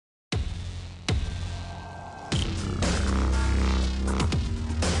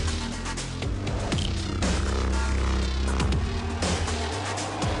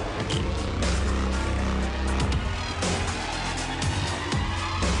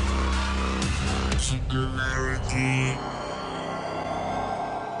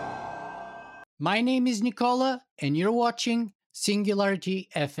My name is Nicola, and you're watching Singularity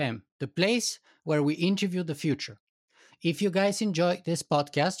FM, the place where we interview the future. If you guys enjoy this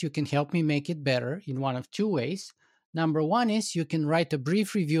podcast, you can help me make it better in one of two ways. Number one is you can write a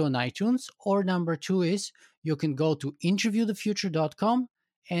brief review on iTunes, or number two is you can go to interviewthefuture.com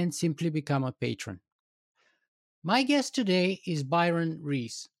and simply become a patron. My guest today is Byron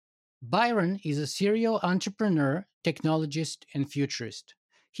Reese. Byron is a serial entrepreneur, technologist, and futurist.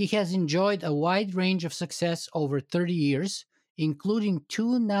 He has enjoyed a wide range of success over 30 years, including two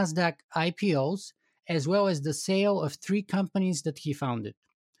NASDAQ IPOs, as well as the sale of three companies that he founded.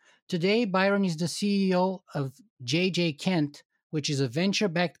 Today, Byron is the CEO of JJ Kent, which is a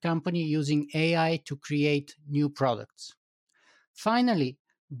venture-backed company using AI to create new products. Finally,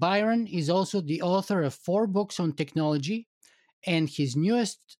 Byron is also the author of 4 books on technology, and his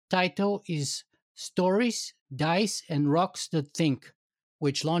newest title is Stories, Dice, and Rocks That Think,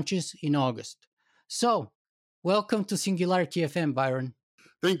 which launches in August. So, welcome to Singularity FM, Byron.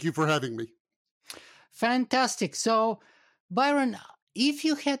 Thank you for having me. Fantastic. So, Byron, if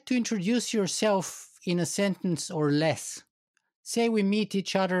you had to introduce yourself in a sentence or less, say we meet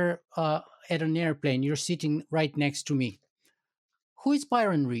each other at an airplane, you're sitting right next to me. Who is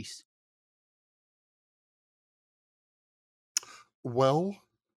Byron Reese? Well,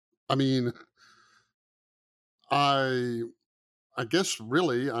 I mean, I guess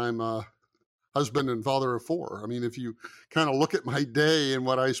really I'm a husband and father of 4. I mean, if you kind of look at my day and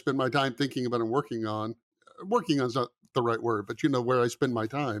what I spend my time thinking about and working on is not the right word, but you know where I spend my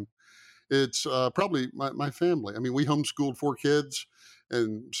time. It's probably my family. I mean, we homeschooled 4 kids,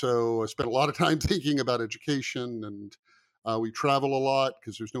 and so I spent a lot of time thinking about education, and we travel a lot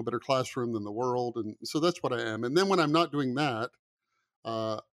because there's no better classroom than the world, and so that's what I am. And then when I'm not doing that,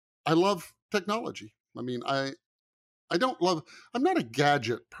 I love technology. I mean, I'm not a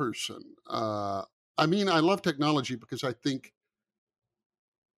gadget person. I mean, I love technology because I think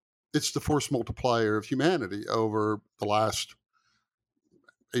it's the force multiplier of humanity over the last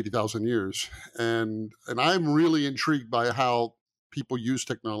 80,000 years. And I'm really intrigued by how people use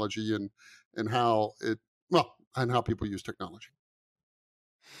technology and how people use technology.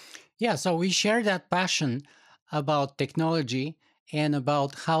 Yeah, so we share that passion about technology and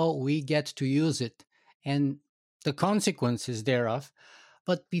about how we get to use it and the consequences thereof.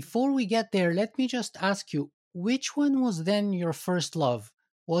 But before we get there, let me just ask you, which one was then your first love?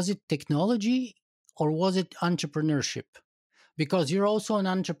 Was it technology or was it entrepreneurship? Because you're also an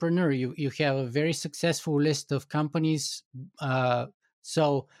entrepreneur. You have a very successful list of companies.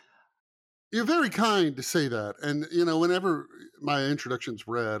 So you're very kind to say that. And, you know, whenever my introduction's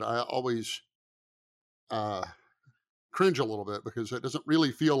read, I always cringe a little bit because it doesn't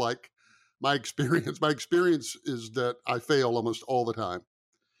really feel like my experience. My experience is that I fail almost all the time.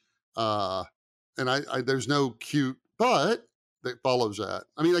 And I there's no cute but that follows that.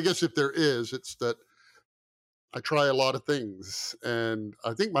 I mean, I guess if there is, it's that I try a lot of things, and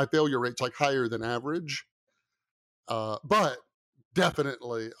I think my failure rate's like higher than average. But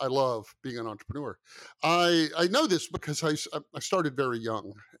definitely, I love being an entrepreneur. I know this because I started very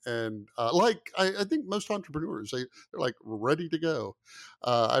young, and I think most entrepreneurs, they're like ready to go.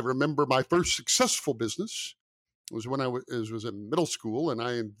 I remember my first successful business was when I was in middle school, and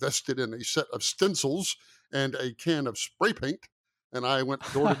I invested in a set of stencils and a can of spray paint, and I went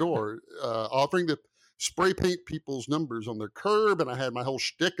door to door offering to spray paint people's numbers on their curb, and I had my whole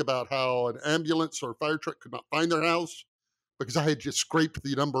shtick about how an ambulance or fire truck could not find their house because I had just scraped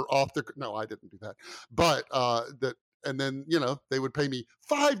the number off their. No, I didn't do that, but and then they would pay me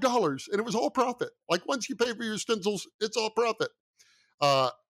 $5, and it was all profit. Like once you pay for your stencils, it's all profit.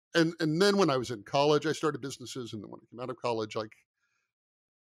 And then when I was in college, I started businesses, and then when I came out of college,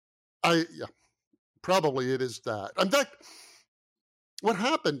 probably it is that. In fact, what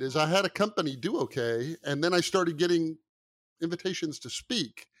happened is I had a company do okay, and then I started getting invitations to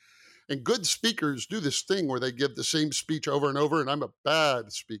speak. And good speakers do this thing where they give the same speech over and over, and I'm a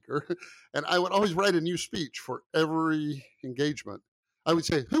bad speaker. And I would always write a new speech for every engagement. I would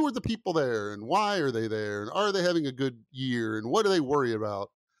say, who are the people there, and why are they there, and are they having a good year, and what do they worry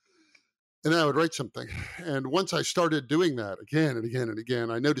about? And then I would write something. And once I started doing that again and again and again,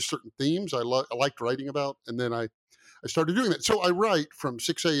 I noticed certain themes I liked writing about, and then I started doing that. So I write from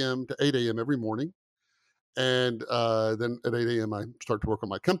 6 a.m. to 8 a.m. every morning. And then at 8 a.m., I start to work on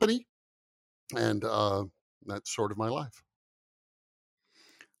my company. And that's sort of my life.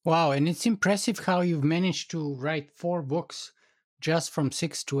 Wow. And it's impressive how you've managed to write 4 books just from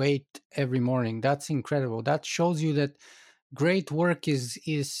 6 to 8 every morning. That's incredible. That shows you that great work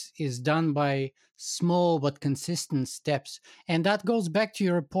is done by small but consistent steps. And that goes back to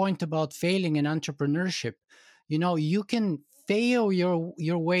your point about failing in entrepreneurship. You know, you can fail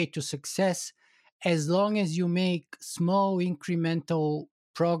your way to success as long as you make small incremental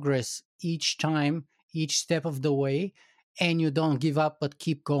progress each time, each step of the way, and you don't give up but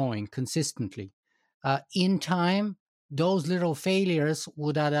keep going consistently. In time, those little failures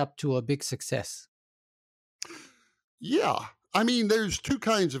would add up to a big success. Yeah. I mean, there's two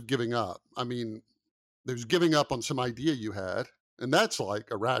kinds of giving up. I mean, there's giving up on some idea you had, and that's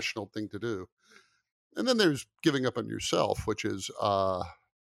like a rational thing to do. And then there's giving up on yourself, which is kind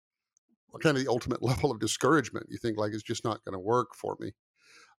of the ultimate level of discouragement. You think like it's just not going to work for me.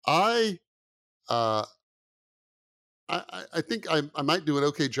 I uh, I think I might do an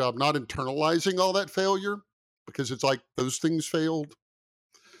okay job not internalizing all that failure because it's like those things failed,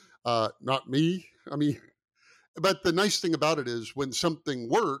 not me. I mean, but the nice thing about it is when something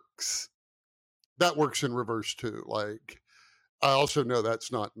works, that works in reverse too. Like I also know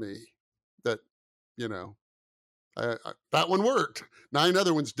that's not me. That you know that one worked. 9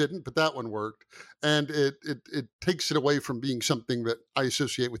 other ones didn't, but that one worked, and it takes it away from being something that I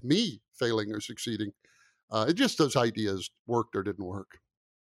associate with me failing or succeeding. It just those ideas worked or didn't work.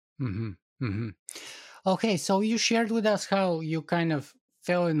 Hmm. Hmm. Okay, so you shared with us how you kind of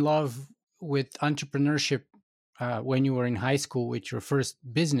fell in love with entrepreneurship when you were in high school with your first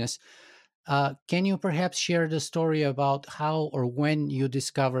business. Can you perhaps share the story about how or when you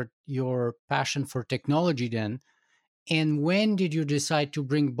discovered your passion for technology then? And when did you decide to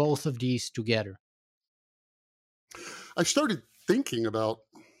bring both of these together? I started thinking about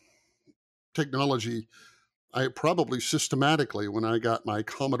technology. I probably systematically when I got my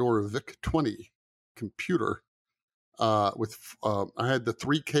Commodore VIC 20 computer. I had the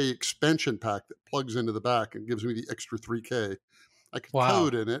 3K expansion pack that plugs into the back and gives me the extra 3K. I could Wow.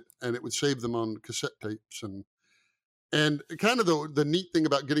 code in it, and it would save them on cassette tapes. And kind of the neat thing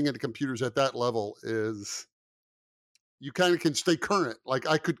about getting into computers at that level is you kind of can stay current. Like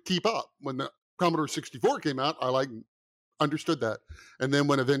I could keep up when the Commodore 64 came out. I like understood that, and then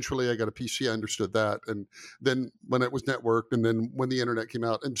when eventually I got a PC, I understood that, and then when it was networked, and then when the internet came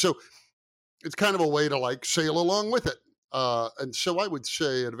out, and so it's kind of a way to like sail along with it. And so I would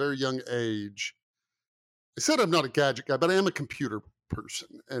say at a very young age, I said I'm not a gadget guy, but I am a computer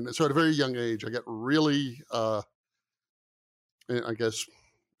person. And so at a very young age, I got really, I guess,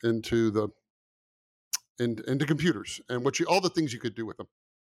 into into computers and all the things you could do with them.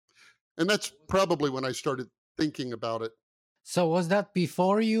 And that's probably when I started thinking about it. So was that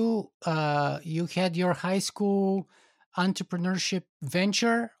before you had your high school entrepreneurship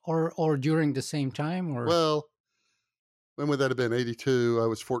venture, or during the same time, or Well, when would that have been? 82. I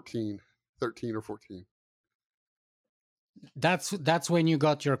was 14, 13 or 14. that's when you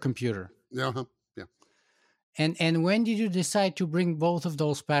got your computer? Yeah. Uh-huh. Yeah. And when did you decide to bring both of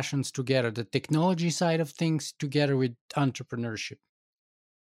those passions together, the technology side of things together with entrepreneurship?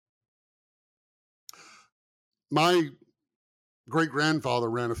 My great grandfather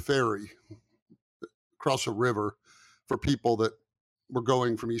ran a ferry across a river for people that were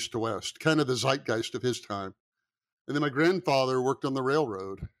going from east to west, kind of the zeitgeist of his time. And then my grandfather worked on the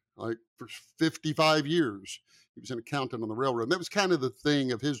railroad like for 55 years. He was an accountant on the railroad. And that was kind of the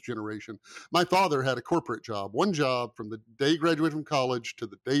thing of his generation. My father had a corporate job, one job from the day he graduated from college to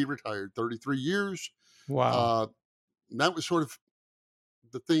the day he retired, 33 years. Wow. Uh, and that was sort of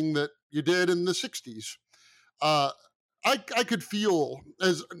the thing that you did in the 60s. Uh, I could feel,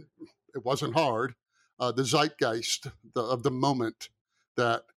 as it wasn't hard, the zeitgeist of the moment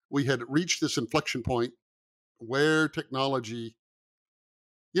that we had reached this inflection point where technology,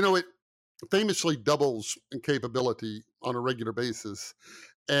 it famously doubles in capability on a regular basis,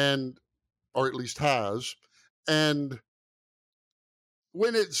 and or at least has. And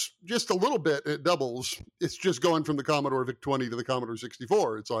when it's just a little bit, it doubles. It's just going from the Commodore VIC 20 to the Commodore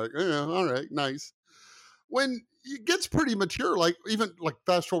 64. It's like, yeah, all right, nice. When it gets pretty mature, like even like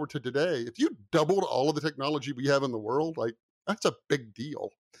fast forward to today, if you doubled all of the technology we have in the world, like that's a big deal.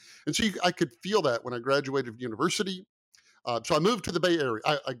 And so I could feel that when I graduated from university. So I moved to the Bay Area.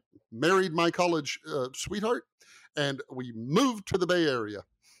 I married my college sweetheart, and we moved to the Bay Area.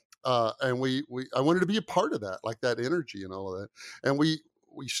 And I wanted to be a part of that, like that energy and all of that. And we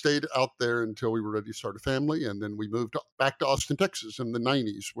stayed out there until we were ready to start a family, and then we moved back to Austin, Texas, in the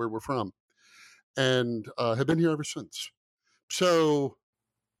 '90s, where we're from, and have been here ever since. So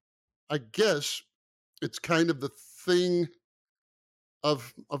I guess it's kind of the thing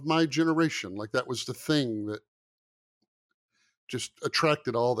of my generation. Like that was the thing that just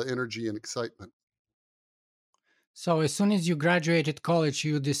attracted all the energy and excitement. So as soon as you graduated college,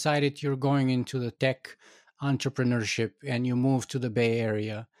 you decided you're going into the tech entrepreneurship and you moved to the Bay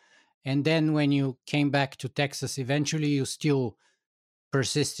Area. And then when you came back to Texas, eventually you still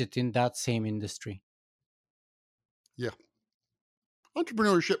persisted in that same industry. Yeah.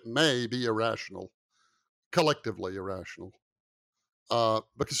 Entrepreneurship may be irrational, collectively irrational,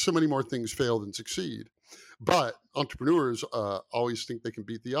 because so many more things fail than succeed. But entrepreneurs always think they can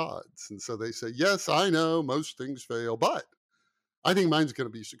beat the odds. And so they say, yes, I know most things fail, but I think mine's going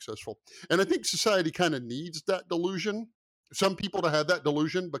to be successful. And I think society kind of needs that delusion. Some people to have that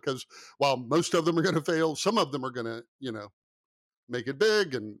delusion because while most of them are going to fail, some of them are going to, make it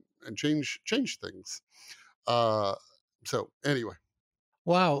big and change things. Uh, so anyway,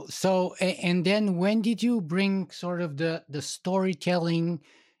 Wow. So, and then when did you bring sort of the storytelling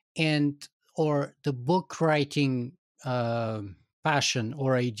and or the book writing passion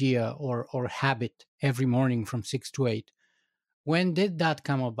or idea or habit every morning from 6 to 8? When did that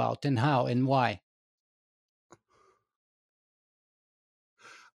come about, and how and why?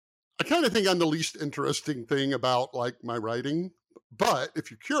 I kind of think I'm the least interesting thing about like my writing. But if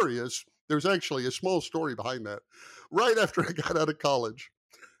you're curious, there's actually a small story behind that. Right after I got out of college,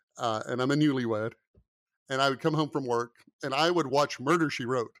 and I'm a newlywed, and I would come home from work and I would watch Murder She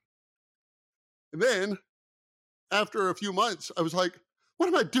Wrote. And then after a few months, I was like, what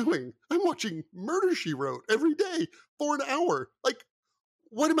am I doing? I'm watching Murder She Wrote every day for an hour. Like,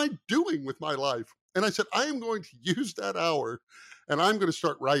 what am I doing with my life? And I said, I am going to use that hour and I'm going to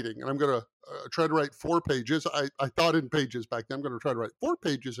start writing. And I'm going to try to write 4 pages. I thought in pages back then. I'm going to try to write 4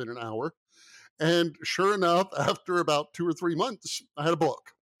 pages in an hour. And sure enough, after about 2 or 3 months, I had a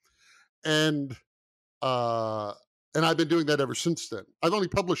book. And uh, and I've been doing that ever since then. I've only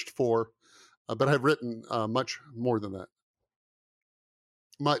published 4, but I've written much more than that.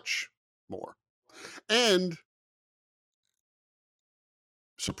 Much more. And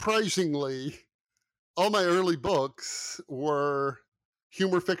surprisingly, all my early books were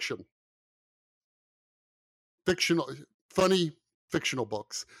humor fiction, fictional, funny fictional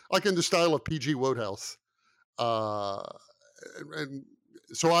books, like in the style of P.G. Wodehouse. Uh, and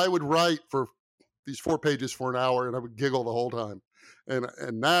so I would write for these 4 pages for an hour, and I would giggle the whole time, and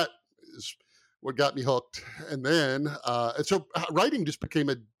that is what got me hooked. And then, and so writing just became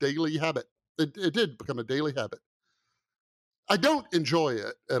a daily habit. It did become a daily habit. I don't enjoy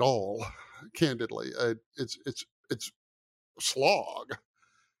it at all, candidly. It's a slog.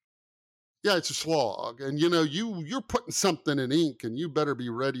 Yeah, it's a slog, and you're putting something in ink, and you better be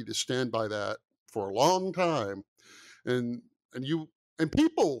ready to stand by that for a long time. And and you and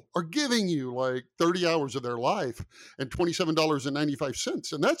people are giving you like 30 hours of their life and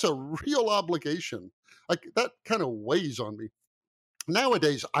 $27.95, and that's a real obligation. Like that kind of weighs on me.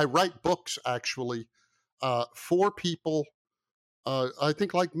 Nowadays, I write books actually for people. I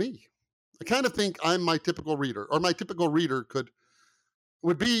think like me. I kind of think I'm my typical reader, or my typical reader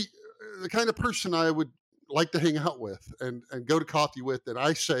would be the kind of person I would like to hang out with and go to coffee with. And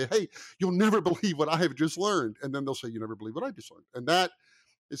I say, hey, you'll never believe what I have just learned. And then they'll say, you never believe what I just learned. And that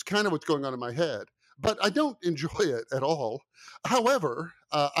is kind of what's going on in my head. But I don't enjoy it at all. However,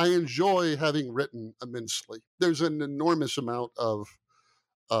 I enjoy having written immensely. There's an enormous amount of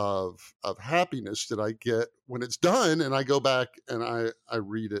happiness that I get when it's done, and I go back and I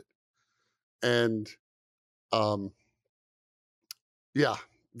read it, and um, yeah,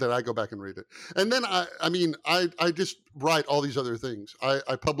 that I go back and read it. And then I just write all these other things.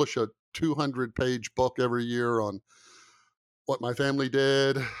 I publish a 200-page book every year on what my family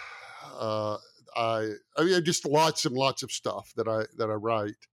did. Uh, I mean, just lots and lots of stuff that I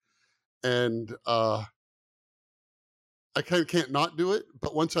write, and I kind of can't not do it.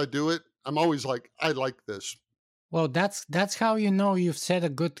 But once I do it, I'm always like, I like this. Well, that's how you know you've set a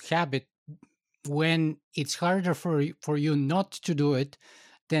good habit, when it's harder for you not to do it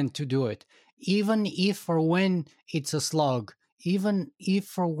than to do it, even if or when it's a slog, even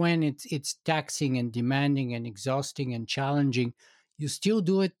if or when it's taxing and demanding and exhausting and challenging, you still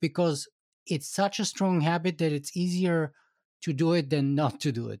do it because it's such a strong habit that it's easier to do it than not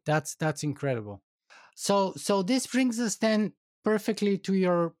to do it. That's incredible. So this brings us then perfectly to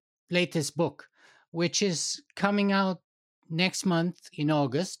your latest book, which is coming out next month in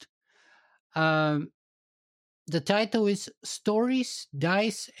August. um, the title is Stories,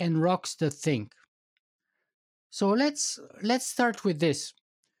 Dice, and Rocks That Think. So let's start with this.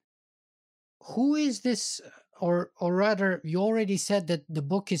 Who is this, or rather, you already said that the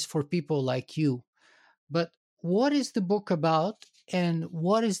book is for people like you, but what is the book about, and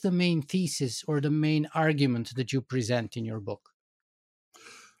what is the main thesis or the main argument that you present in your book?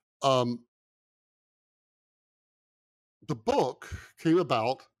 Um, the book came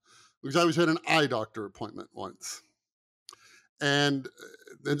about because I was at an eye doctor appointment once. And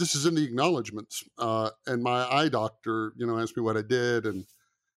this is in the acknowledgments. And my eye doctor, asked me what I did, and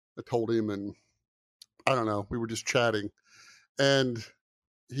I told him, and I don't know, we were just chatting. And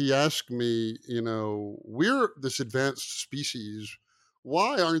he asked me, we're this advanced species.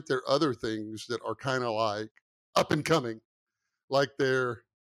 Why aren't there other things that are kind of like up and coming? Like they're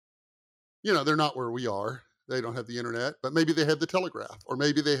not where we are. They don't have the internet, but maybe they have the telegraph, or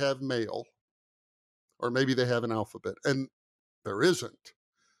maybe they have mail, or maybe they have an alphabet. And there isn't.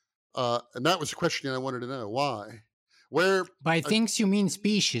 And that was the question I wanted to know. Why? Where? By things, you mean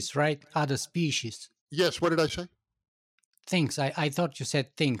species, right? Other species. Yes. What did I say? Things. I thought you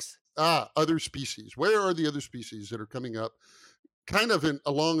said things. Other species. Where are the other species that are coming up kind of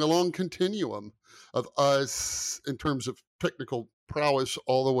along a long continuum of us in terms of technical prowess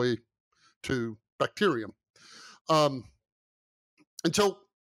all the way to bacterium? And so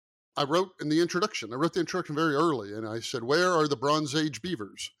I wrote the introduction very early, and I said, where are the Bronze Age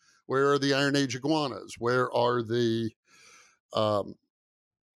beavers? Where are the Iron Age iguanas? Where are the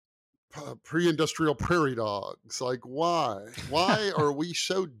pre-industrial prairie dogs? Like, why? Why are we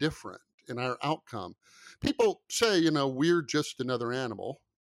so different in our outcome? People say, we're just another animal,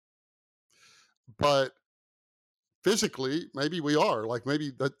 but physically, maybe we are. Like,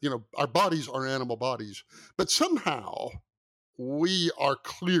 maybe that, our bodies are animal bodies, but somehow we are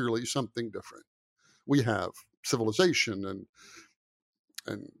clearly something different. We have civilization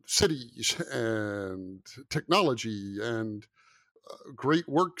and cities and technology and great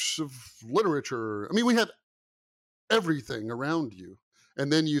works of literature. I mean, we have everything around you.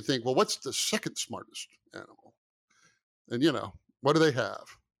 And then you think, well, what's the second smartest animal? And, what do they have?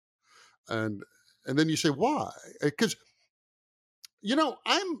 And then you say, why? Because,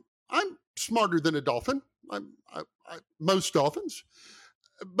 I'm smarter than a dolphin. Most dolphins.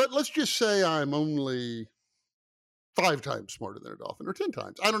 But let's just say I'm only 5 times smarter than a dolphin, or 10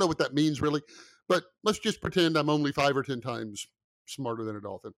 times. I don't know what that means really, but let's just pretend I'm only 5 or 10 times smarter than a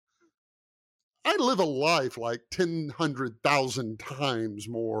dolphin. I live a life like 100,000 times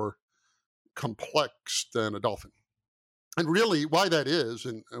more complex than a dolphin. And really, why that is,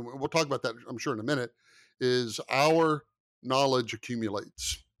 and we'll talk about that, I'm sure, in a minute, is our knowledge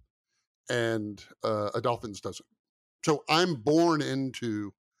accumulates, and a dolphin's doesn't. So I'm born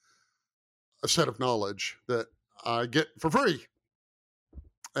into a set of knowledge that I get for free,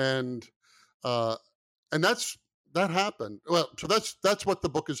 and uh, that happened. Well, so that's what the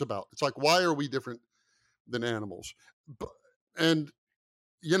book is about. It's like, why are we different than animals? And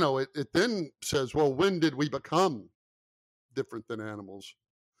it then says, well, when did we become different than animals?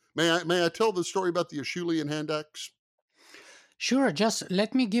 May I tell the story about the Acheulean hand axe? Sure. Just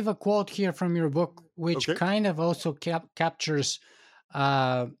let me give a quote here from your book, which Okay. kind of also captures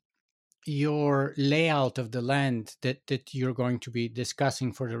your layout of the land that you're going to be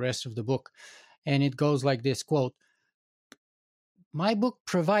discussing for the rest of the book. And it goes like this, quote, "My book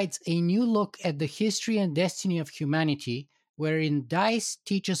provides a new look at the history and destiny of humanity, wherein dice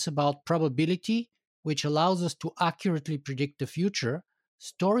teaches about probability, which allows us to accurately predict the future,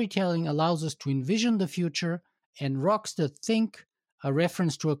 storytelling allows us to envision the future, and rocks that think, a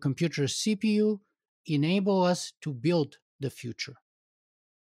reference to a computer's CPU, enable us to build the future."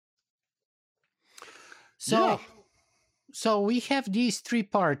 Yeah. So we have these 3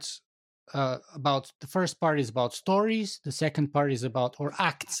 parts. About the first part is about stories, the second part is about, or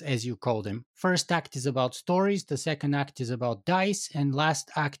acts as you call them. First act is about stories, the second act is about dice, and last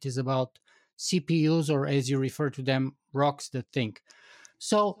act is about CPUs, or as you refer to them, rocks that think.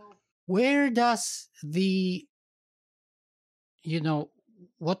 So where does the,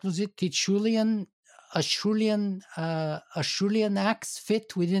 what was it, Acheulean axe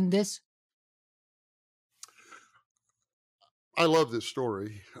fit within this? I love this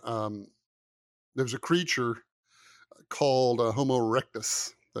story. There's a creature called Homo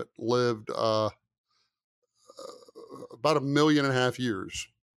erectus that lived about 1.5 million years,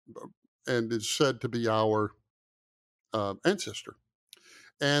 and is said to be our ancestor.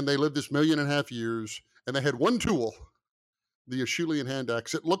 And they lived this 1.5 million years, and they had one tool, the Acheulean hand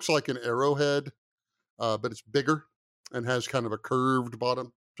axe. It looks like an arrowhead, but it's bigger and has kind of a curved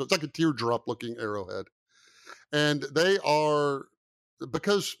bottom. So it's like a teardrop looking arrowhead. And they are,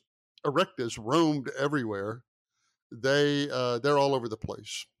 because erectus roamed everywhere, they're all over the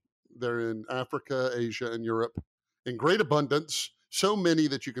place. They're in Africa, Asia, and Europe in great abundance. So many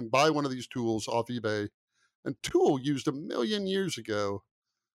that you can buy one of these tools off eBay. And tool used 1 million years ago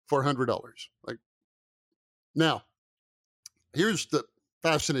for $100. Like, now, here's the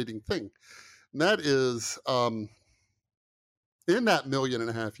fascinating thing. And that is, in that 1.5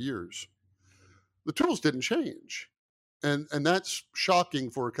 million years, the tools didn't change. And that's shocking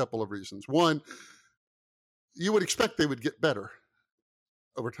for a couple of reasons. One, you would expect they would get better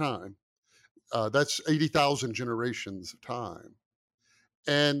over time. That's 80,000 generations of time.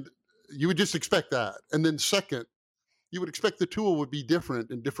 And you would just expect that. And then second, you would expect the tool would be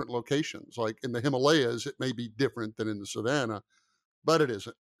different in different locations. Like in the Himalayas, it may be different than in the savannah, but it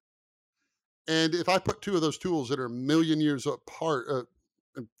isn't. And if I put two of those tools that are a million years apart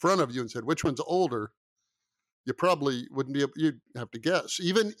in front of you and said, which one's older, you probably wouldn't be able, you'd have to guess.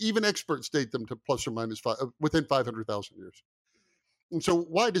 Even experts date them to plus or minus within 500,000 years. And so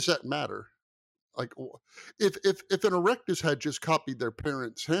why does that matter? Like if an erectus had just copied their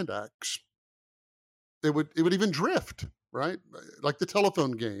parents' hand axe, it would even drift, right? Like the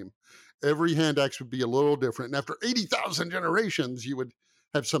telephone game. Every hand axe would be a little different. And after 80,000 generations, you would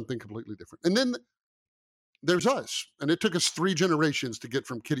have something completely different. And then there's us. And it took us 3 generations to get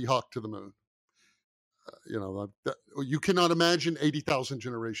from Kitty Hawk to the moon. You cannot imagine 80,000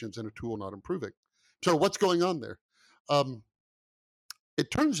 generations and a tool not improving. So what's going on there? It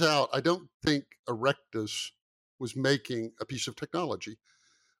turns out I don't think Erectus was making a piece of technology.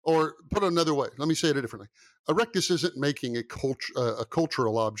 Or put it another way, let me say it differently. Erectus isn't making a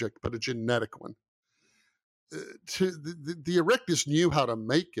cultural object, but a genetic one. The Erectus knew how to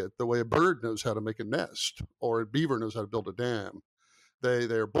make it the way a bird knows how to make a nest, or a beaver knows how to build a dam.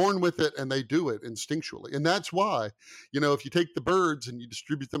 They're born with it, and they do it instinctually. And that's why, if you take the birds and you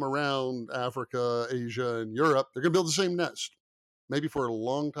distribute them around Africa, Asia, and Europe, they're going to build the same nest, maybe for a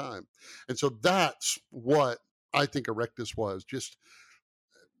long time. And so that's what I think Erectus was, just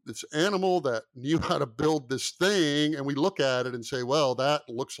this animal that knew how to build this thing. And we look at it and say, well, that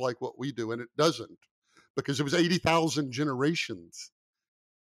looks like what we do. And it doesn't, because it was 80,000 generations.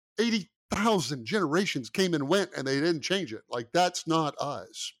 80,000 generations came and went, and they didn't change it. Like, that's not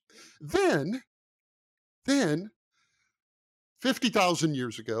us. Then 50,000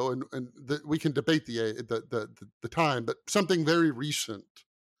 years ago, and we can debate the time, but something very recent,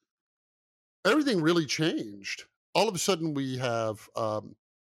 everything really changed. All of a sudden, we have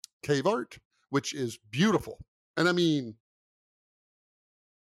cave art, which is beautiful. And I mean,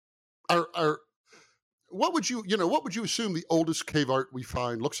 what would you assume the oldest cave art we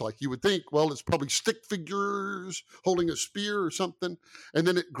find looks like? You would think, well, it's probably stick figures holding a spear or something. And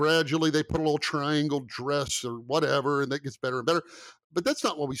then gradually they put a little triangle dress or whatever, and that gets better and better. But that's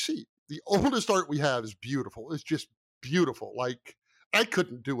not what we see. The oldest art we have is beautiful. It's just beautiful. Like, I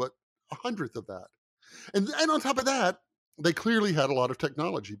couldn't do a 100th of that. And on top of that, they clearly had a lot of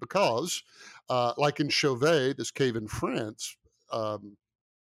technology because, like in Chauvet, this cave in France,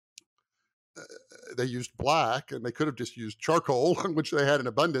 they used black, and they could have just used charcoal, which they had in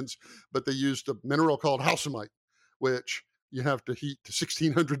abundance, but they used a mineral called halcimite, which you have to heat to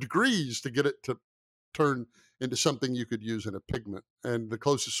 1600 degrees to get it to turn into something you could use in a pigment. And the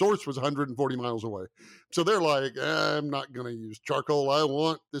closest source was 140 miles away. So they're like, I'm not going to use charcoal. I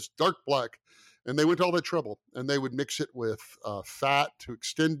want this dark black. And they went to all that trouble, and they would mix it with fat to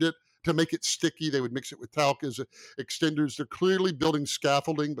extend it, to make it sticky. They would mix it with talc as extenders. They're clearly building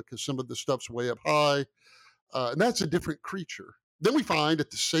scaffolding because some of the stuff's way up high. And that's a different creature. Then we find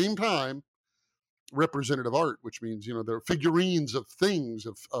at the same time representative art, which means, there are figurines of things,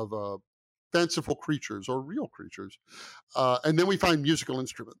 of fanciful creatures or real creatures. And then we find musical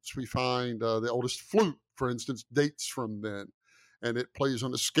instruments. We find the oldest flute, for instance, dates from then. And it plays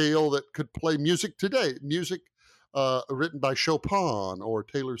on a scale that could play music today. Music written by Chopin or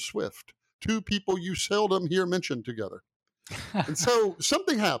Taylor Swift. 2 people you seldom hear mentioned together. And so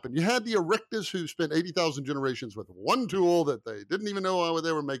something happened. You had the Erectus who spent 80,000 generations with one tool that they didn't even know how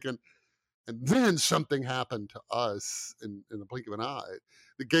they were making. And then something happened to us in the blink of an eye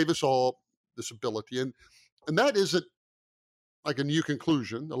that gave us all this ability. And that isn't like a new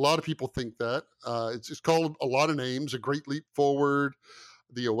conclusion. A lot of people think that. It's called a lot of names: A Great Leap Forward,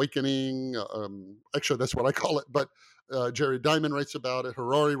 The Awakening. Actually, that's what I call it. But Jerry Diamond writes about it.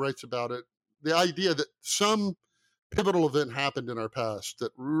 Harari writes about it. The idea that some pivotal event happened in our past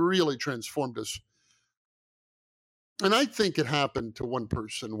that really transformed us. And I think it happened to one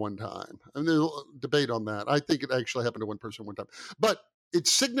person one time. And there's a debate on that. I think it actually happened to one person one time. But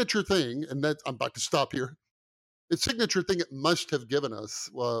its signature thing, and that I'm about to stop here, its signature thing it must have given us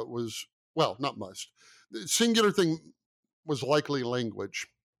was, well, not must. The singular thing was likely language.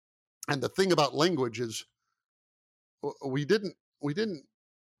 And the thing about language is we didn't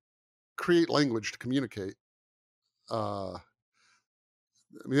create language to communicate. I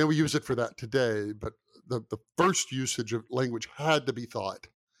mean, we use it for that today, but the first usage of language had to be thought.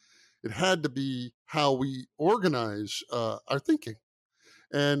 It had to be how we organize our thinking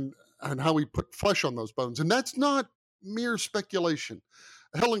and how we put flesh on those bones. And that's not mere speculation.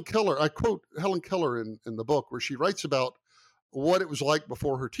 Helen Keller, I quote Helen Keller in the book where she writes about what it was like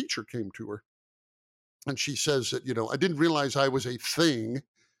before her teacher came to her. And she says that, I didn't realize I was a thing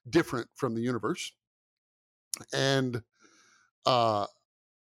different from the universe. And I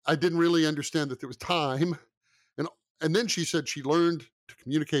didn't really understand that there was time. And then she said she learned to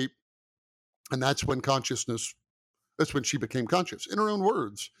communicate. And that's when she became conscious in her own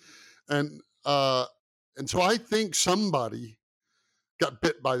words. And so I think somebody got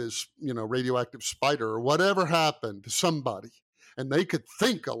bit by this, radioactive spider or whatever happened to somebody. And they could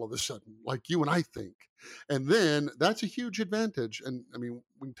think all of a sudden, like you and I think. And then that's a huge advantage. And I mean,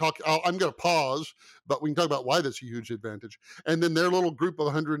 we can talk, I'm going to pause, but we can talk about why that's a huge advantage. And then their little group of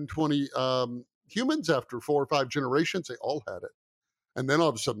 120 humans, after 4 or 5 generations, they all had it. And then all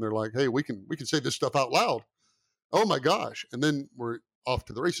of a sudden they're like, hey, we can say this stuff out loud. Oh my gosh. And then we're off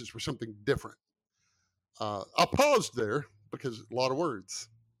to the races for something different. I'll pause there because a lot of words.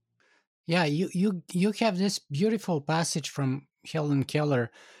 Yeah, you have this beautiful passage from Helen Keller,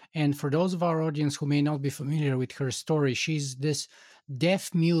 and for those of our audience who may not be familiar with her story, she's this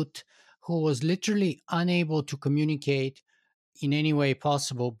deaf mute who was literally unable to communicate in any way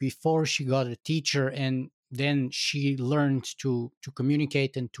possible before she got a teacher, and then she learned to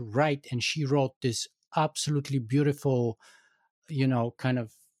communicate and to write, and she wrote this absolutely beautiful, kind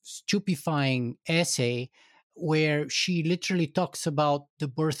of stupefying essay where she literally talks about the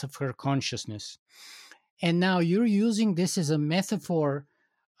birth of her consciousness. And now you're using this as a metaphor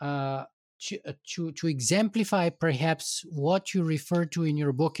to exemplify perhaps what you refer to in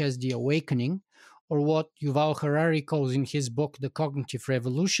your book as the awakening, or what Yuval Harari calls in his book the cognitive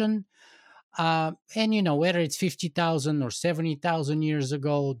revolution. And whether it's 50,000 or 70,000 years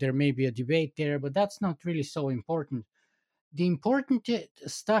ago, there may be a debate there, but that's not really so important. The important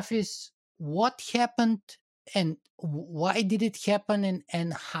stuff is what happened and why did it happen,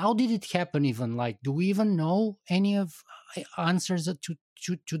 and how did it happen even. Like, do we even know any of answers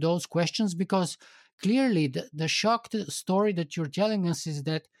to those questions? Because clearly the shocked story that you're telling us is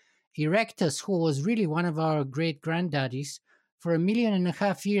that Erectus, who was really one of our great granddaddies, for 1.5 million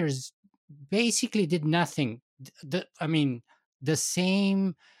years basically did nothing. The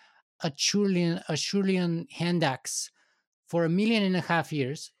same Acheulean hand axe for 1.5 million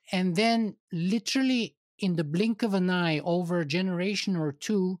years, and then literally in the blink of an eye, over a generation or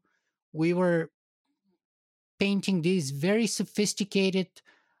two, we were painting these very sophisticated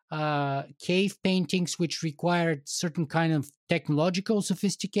cave paintings, which required certain kind of technological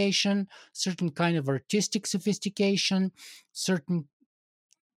sophistication, certain kind of artistic sophistication, certain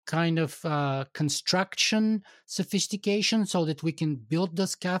kind of construction sophistication, so that we can build the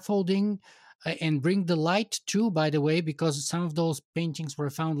scaffolding and bring the light too, by the way, because some of those paintings were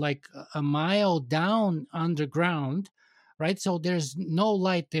found like a mile down underground, right? So there's no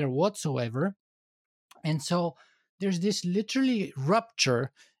light there whatsoever. And so there's this literally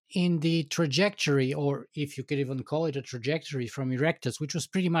rupture in the trajectory, or if you could even call it a trajectory, from Erectus, which was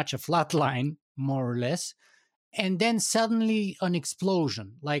pretty much a flat line, more or less. And then suddenly an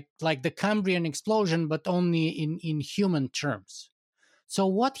explosion, like the Cambrian explosion, but only in human terms. So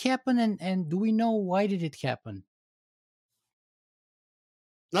what happened, and do we know why did it happen?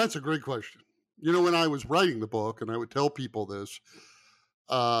 That's a great question. When I was writing the book and I would tell people this,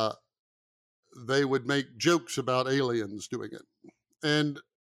 they would make jokes about aliens doing it. And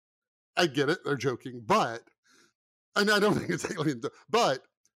I get it, they're joking, and I don't think it's aliens, but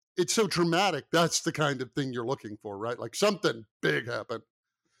it's so dramatic. That's the kind of thing you're looking for, right? Like something big happened.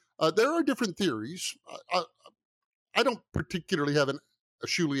 There are different theories. I don't particularly have a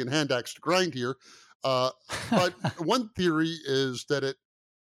Acheulean hand axe to grind here, but one theory is that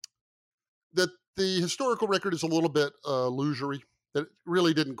the historical record is a little bit illusory. That it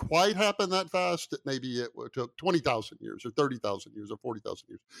really didn't quite happen that fast. That maybe it took 20,000 years, or 30,000 years, or 40,000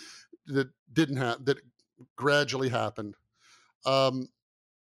 years. That didn't happen. That gradually happened. Or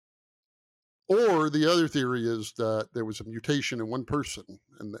the other theory is that there was a mutation in one person,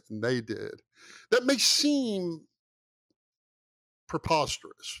 and they did. That may seem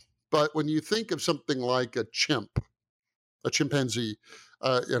preposterous, but when you think of something like a chimpanzee,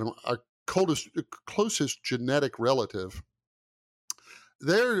 our closest genetic relative,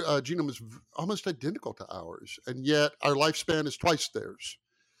 their genome is almost identical to ours, and yet our lifespan is twice theirs.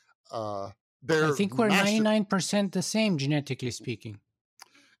 I think we're 99% the same, genetically speaking.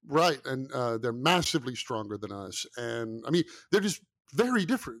 Right, and they're massively stronger than us. And I mean, they're just very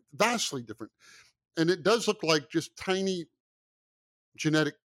different, vastly different. And it does look like just tiny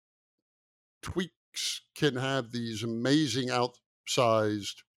genetic tweaks can have these amazing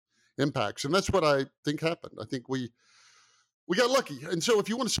outsized impacts. And that's what I think happened. I think we got lucky. And so if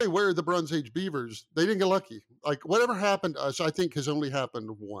you want to say where are the Bronze Age beavers, they didn't get lucky. Like whatever happened to us, I think has only happened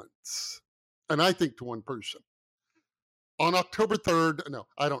once. And I think to one person. On October 3rd, no,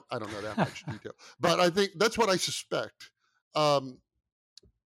 I don't know that much detail. But I think that's what I suspect. But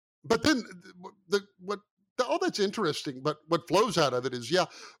then all that's interesting, but what flows out of it is, yeah,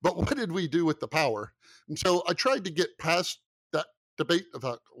 but what did we do with the power? And so I tried to get past that debate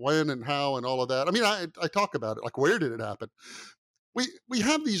about when and how and all of that. I mean, I talk about it, like where did it happen? We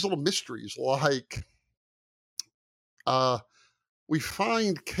have these little mysteries, like we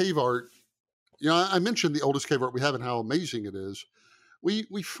find cave art. You know, I mentioned the oldest cave art we have and how amazing it is. We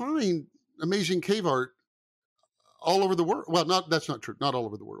find amazing cave art all over the world. Well, that's not true. Not all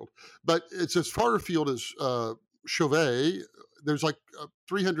over the world, but it's as far afield as Chauvet. There's like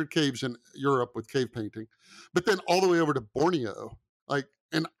 300 caves in Europe with cave painting, but then all the way over to Borneo, like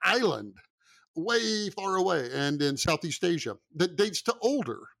an island way far away, and in Southeast Asia that dates to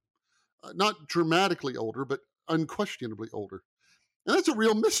older, not dramatically older, but unquestionably older. And that's a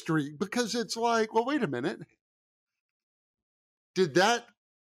real mystery because it's like, well, wait a minute. Did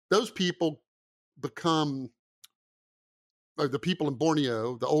those people become the people in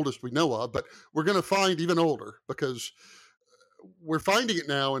Borneo, the oldest we know of, but we're going to find even older because we're finding it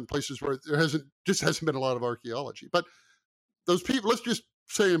now in places where there hasn't been a lot of archaeology. But those people, let's just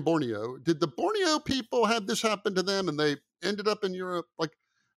say in Borneo, did the Borneo people have this happen to them and they ended up in Europe? Like,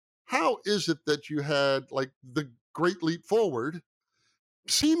 how is it that you had like the Great Leap Forward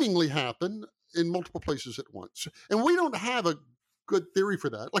seemingly happen in multiple places at once? And we don't have a good theory for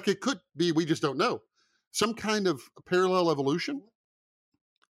that. Like it could be, we just don't know. Some kind of parallel evolution.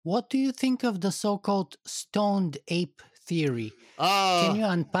 What do you think of the so-called stoned ape theory? Can you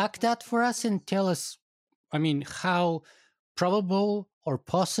unpack that for us and tell us, I mean, how probable or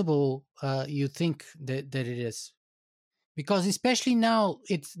possible you think that it is? Because especially now,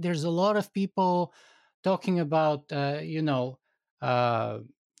 there's a lot of people talking about,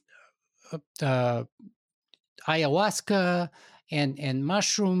 ayahuasca and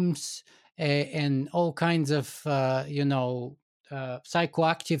mushrooms and all kinds of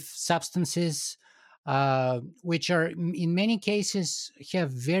psychoactive substances, which are in many cases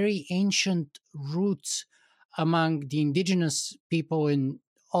have very ancient roots among the indigenous people in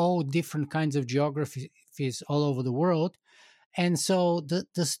all different kinds of geographies all over the world. And so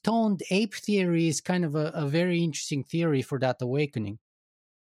the stoned ape theory is kind of a very interesting theory for that awakening.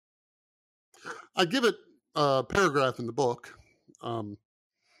 I give it a paragraph in the book.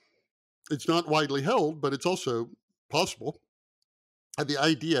 It's not widely held, but it's also possible. And the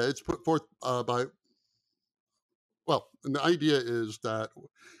idea, it's put forth and the idea is that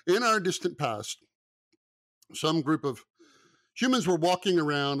in our distant past, some group of humans were walking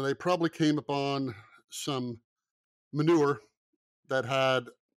around and they probably came upon some manure that had,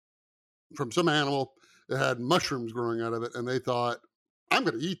 from some animal, that had mushrooms growing out of it. And they thought, I'm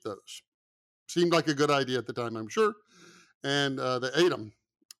going to eat those. Seemed like a good idea at the time, I'm sure. And they ate them.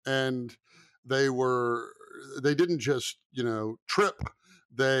 And they didn't just, trip.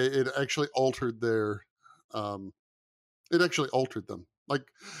 It actually altered them. Like,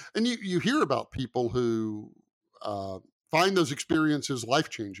 and you hear about people who find those experiences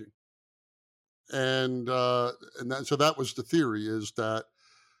life-changing. So that was the theory, is that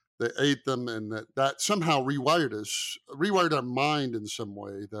they ate them and that somehow rewired our mind in some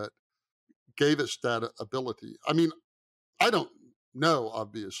way that gave us that ability. I mean, I don't know,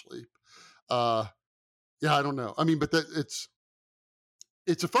 obviously. I don't know. I mean, but it's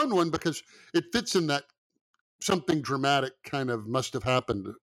a fun one because it fits in that something dramatic kind of must have happened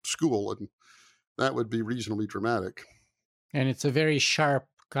at school, and that would be reasonably dramatic. And it's a very sharp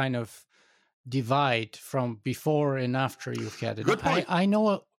kind of divide from before and after you've had it. Good point. I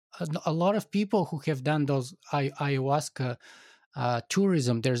know a lot of people who have done those ayahuasca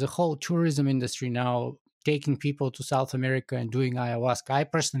tourism. There's a whole tourism industry now taking people to South America and doing ayahuasca. I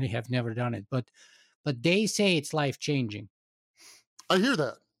personally have never done it, but they say it's life-changing. I hear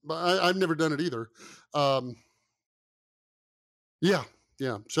that, but I've never done it either. Yeah.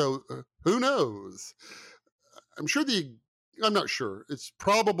 So who knows? I'm not sure. It's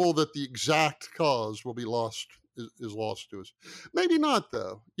probable that the exact cause will be lost, is lost to us. Maybe not,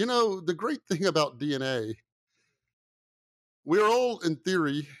 though. The great thing about DNA, we're all, in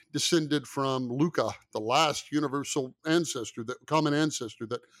theory, descended from Luca, the last universal ancestor, that common ancestor,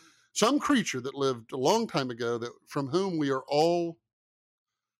 that some creature that lived a long time ago, that from whom we are all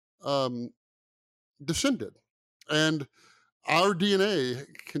descended. And our DNA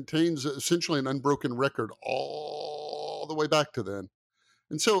contains essentially an unbroken record all the way back to then.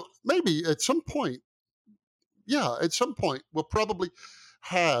 And so maybe at some point, yeah, at some point, we'll probably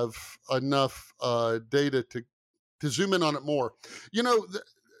have enough data to zoom in on it more. You know,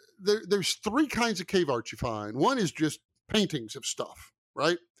 there's three kinds of cave art you find. One is just paintings of stuff,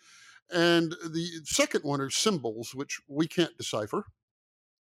 right? And the second one are symbols, which we can't decipher.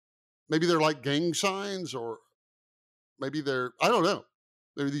 Maybe they're like gang signs, or maybe they're, I don't know.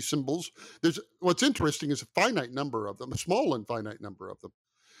 There are these symbols. There's what's interesting is a finite number of them, a small and finite number of them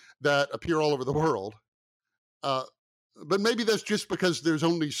that appear all over the world. Uh, but maybe that's just because there's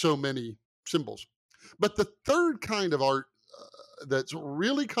only so many symbols. But the third kind of art that's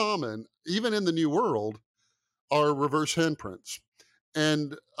really common, even in the New World, are reverse handprints.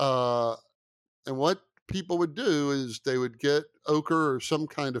 And what people would do is they would get ochre or some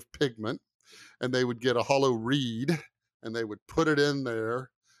kind of pigment, and they would get a hollow reed, and they would put it in there,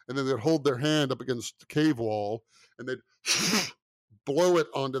 and then they'd hold their hand up against the cave wall, and they'd blow it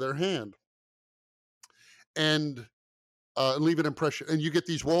onto their hand, and leave an impression. And you get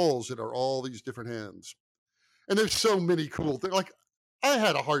these walls that are all these different hands. And there's so many cool things. Like, I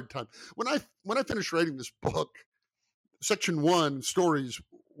had a hard time when I finished writing this book. Section 1, stories,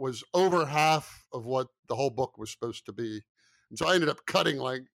 was over half of what the whole book was supposed to be, and so I ended up cutting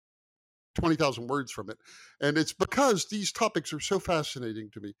like 20,000 words from it. And it's because these topics are so fascinating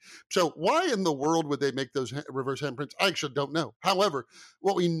to me. So why in the world would they make those reverse handprints? I actually don't know. However,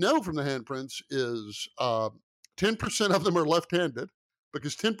 what we know from the handprints is 10% of them are left-handed,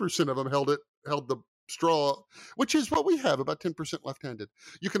 because 10% of them held the straw, which is what we have, about 10% left-handed.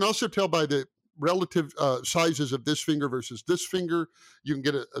 You can also tell by the relative sizes of this finger versus this finger. You can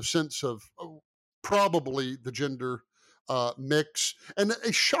get a sense of probably the gender mix. And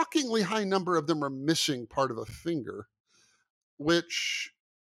a shockingly high number of them are missing part of a finger, which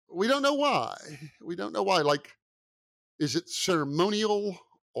we don't know why. We don't know why. Like, is it ceremonial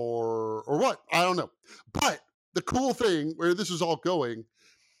or what? I don't know. But the cool thing, where this is all going,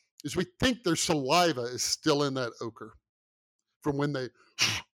 is we think their saliva is still in that ochre from when they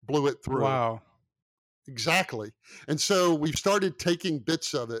blew it through. Wow. Exactly. And so we've started taking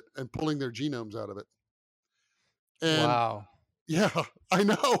bits of it and pulling their genomes out of it. And wow. yeah, I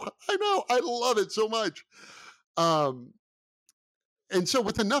know. I love it so much. And so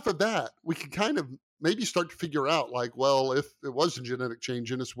with enough of that, we can kind of maybe start to figure out, like, well, if it was a genetic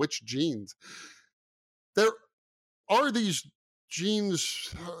change in us, which genes? There are these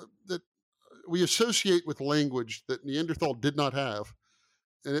genes that we associate with language that Neanderthal did not have,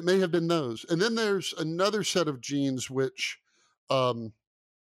 and it may have been those. And then there's another set of genes which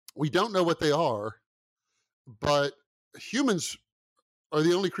we don't know what they are, but humans are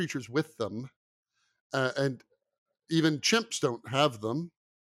the only creatures with them, and even chimps don't have them,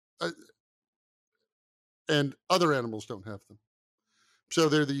 and other animals don't have them. So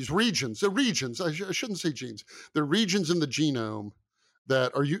there are these regions. They're regions. I shouldn't say genes. They're regions in the genome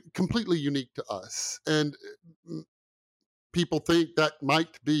that are completely unique to us, and people think that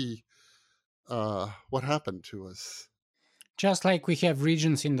might be what happened to us. Just like we have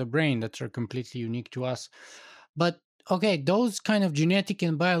regions in the brain that are completely unique to us. But okay, those kind of genetic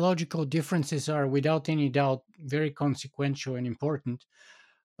and biological differences are without any doubt very consequential and important.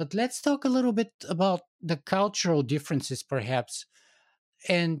 But let's talk a little bit about the cultural differences, perhaps.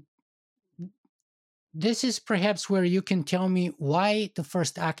 And this is perhaps where you can tell me why the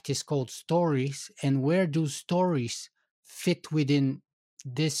first act is called Stories, and where do stories fit within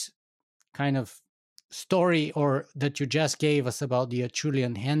this kind of story or that you just gave us about the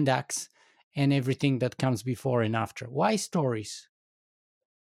Acheulean hand axe and everything that comes before and after. Why stories?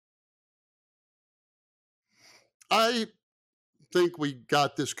 I think we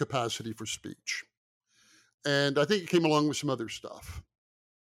got this capacity for speech, and I think it came along with some other stuff.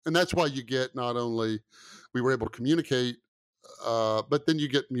 And that's why you get, not only we were able to communicate, but then you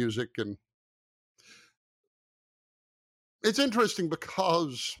get music. And it's interesting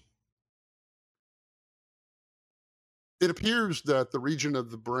because it appears that the region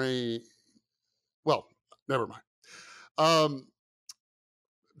of the brain, well, never mind.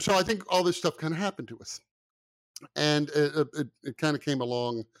 So I think all this stuff kind of happened to us, and it kind of came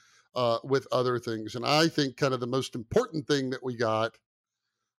along with other things. And I think kind of the most important thing that we got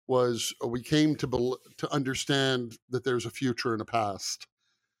was we came to understand that there's a future and a past.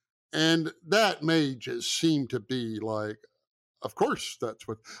 And that may just seem to be like, of course, that's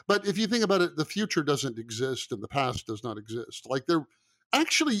what. But if you think about it, the future doesn't exist and the past does not exist. Like, they're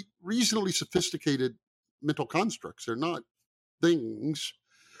actually reasonably sophisticated mental constructs. They're not things.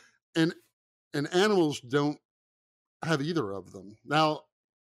 And animals don't have either of them. Now,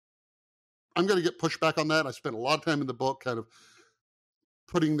 I'm going to get pushback on that. I spent a lot of time in the book kind of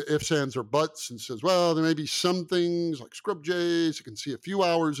putting the ifs, ands, or buts, and says, well, there may be some things like scrub jays. You can see a few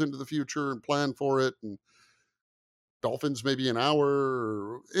hours into the future and plan for it, and dolphins maybe an hour,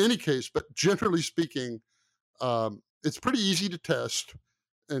 or any case. But generally speaking, it's pretty easy to test,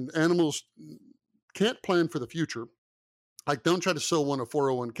 and animals can't plan for the future. Like, don't try to sell one a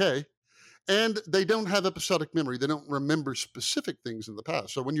 401k. And they don't have episodic memory. They don't remember specific things in the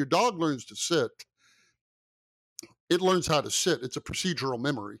past. So when your dog learns to sit, it learns how to sit. It's a procedural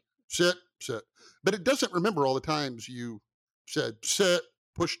memory. Sit, sit. But it doesn't remember all the times you said sit,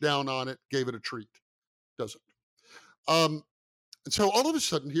 pushed down on it, gave it a treat. Doesn't. And so all of a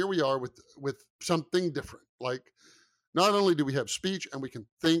sudden, here we are with something different. Like, not only do we have speech and we can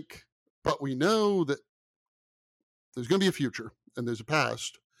think, but we know that there's going to be a future and there's a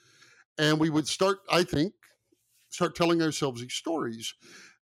past. And we would start telling ourselves these stories.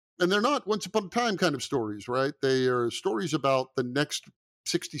 And they're not once upon a time kind of stories, right? They are stories about the next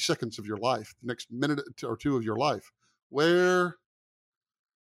 60 seconds of your life, the next minute or two of your life, where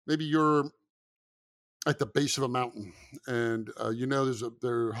maybe you're at the base of a mountain and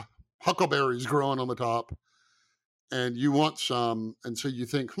there are huckleberries growing on the top and you want some. And so you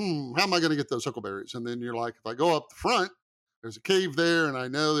think, how am I going to get those huckleberries? And then you're like, if I go up the front, there's a cave there, and I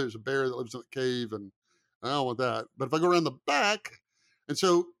know there's a bear that lives in the cave, and I don't want that. But if I go around the back, and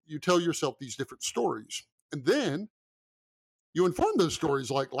so you tell yourself these different stories. And then you inform those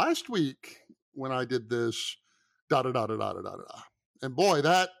stories, like last week when I did this, da-da-da-da-da-da-da-da. And boy,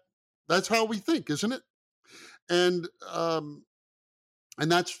 that's how we think, isn't it? And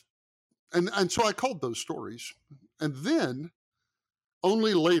that's, and so I called those stories. And then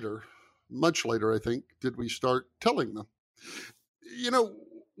only later, much later, I think, did we start telling them.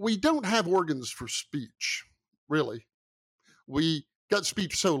 We don't have organs for speech, really. We got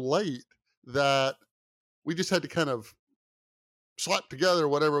speech so late that we just had to kind of slap together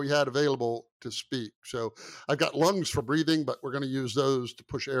whatever we had available to speak. So I've got lungs for breathing, but we're going to use those to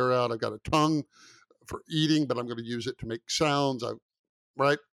push air out. I've got a tongue for eating, but I'm going to use it to make sounds.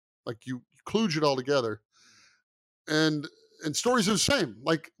 Right? Like you kludge it all together. And stories are the same.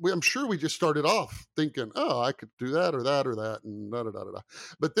 Like, I'm sure we just started off thinking, oh, I could do that or that or that, and da da da da.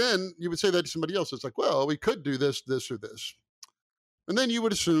 But then you would say that to somebody else. It's like, well, we could do this, this, or this. And then you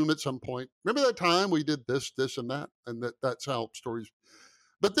would assume at some point, remember that time we did this, this, and that? And that's how stories.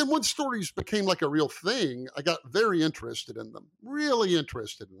 But then once stories became like a real thing, I got very interested in them, really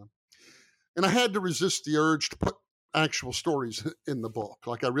interested in them. And I had to resist the urge to put actual stories in the book.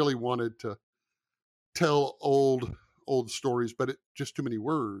 Like, I really wanted to tell old stories, but just too many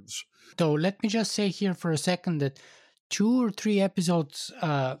words. So let me just say here for a second that 2 or 3 episodes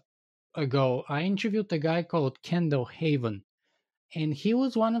ago, I interviewed a guy called Kendall Haven, and he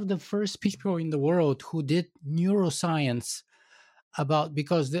was one of the first people in the world who did neuroscience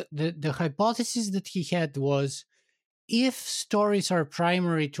because the hypothesis that he had was, if stories are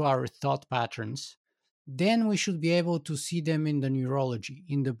primary to our thought patterns, then we should be able to see them in the neurology,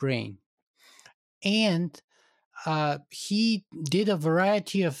 in the brain. And he did a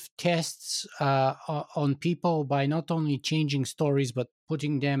variety of tests on people by not only changing stories, but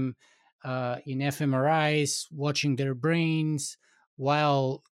putting them in fMRIs, watching their brains,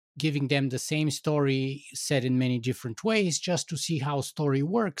 while giving them the same story said in many different ways, just to see how story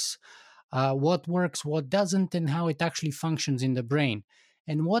works, what works, what doesn't, and how it actually functions in the brain.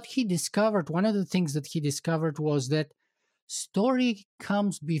 And what he discovered, one of the things that he discovered was that story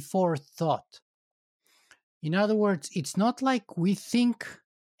comes before thought. In other words, it's not like we think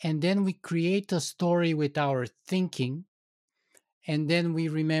and then we create a story with our thinking and then we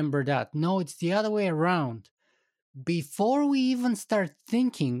remember that. No, it's the other way around. Before we even start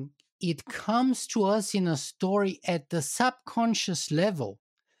thinking, it comes to us in a story at the subconscious level.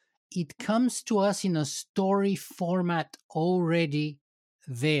 It comes to us in a story format already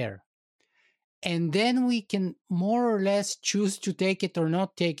there. And then we can more or less choose to take it or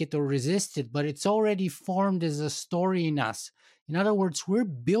not take it or resist it, but it's already formed as a story in us. In other words, we're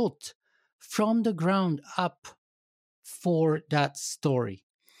built from the ground up for that story.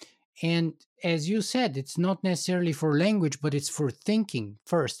 And as you said, it's not necessarily for language, but it's for thinking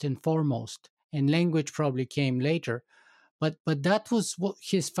first and foremost. And language probably came later. But that was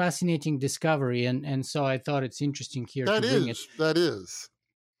his fascinating discovery. And so I thought it's interesting here to bring it. That is.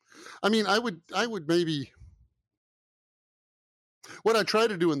 I mean, I would maybe, what I try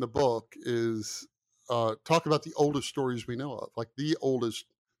to do in the book is talk about the oldest stories we know of, like the oldest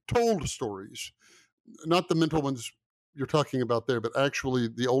told stories, not the mental ones you're talking about there, but actually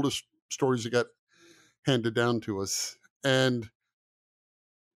the oldest stories that got handed down to us. And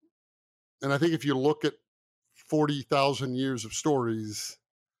I think if you look at 40,000 years of stories,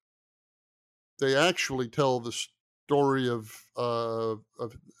 they actually tell the story of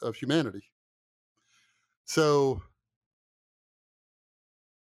humanity. So,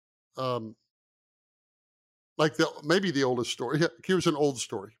 like maybe the oldest story. Here's an old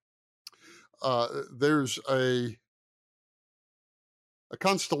story. There's a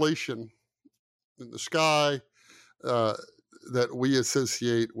constellation in the sky that we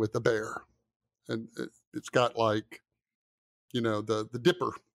associate with a bear, and it's got like, the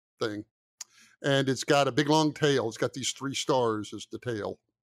Dipper thing, and it's got a big long tail. It's got these 3 stars as the tail,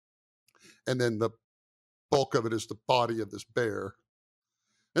 and then the bulk of it is the body of this bear.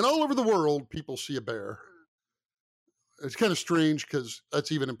 And all over the world, people see a bear. It's kind of strange because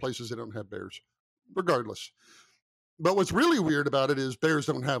that's even in places that don't have bears. Regardless. But what's really weird about it is bears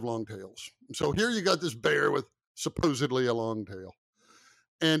don't have long tails. So here you got this bear with supposedly a long tail.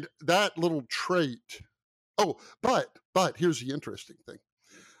 And that little trait. Oh, but here's the interesting thing.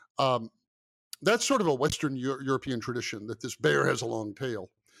 That's sort of a Western European tradition that this bear has a long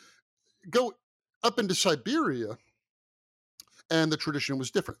tail. Go up into Siberia, and the tradition was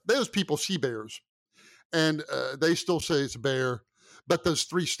different. Those people see bears, and they still say it's a bear, but those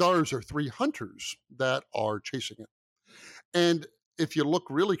 3 stars are 3 hunters that are chasing it. And if you look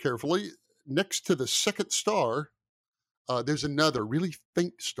really carefully, next to the second star, there's another really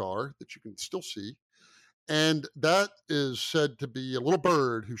faint star that you can still see. And that is said to be a little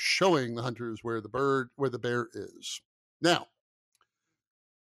bird who's showing the hunters where the bear is. Now,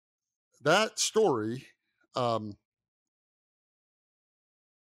 that story,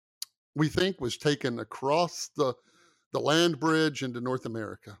 we think, was taken across the land bridge into North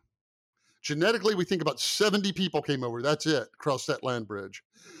America. Genetically, we think about 70 people came over. That's it, across that land bridge.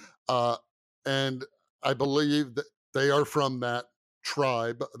 And I believe that they are from that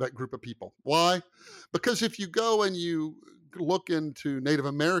tribe, that group of people. Why? Because if you go and you look into Native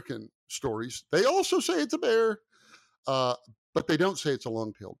American stories, they also say it's a bear, but they don't say it's a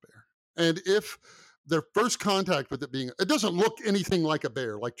long-tailed bear. And if their first contact with it doesn't look anything like a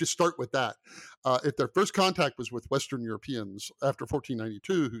bear, like just start with that. If their first contact was with Western Europeans after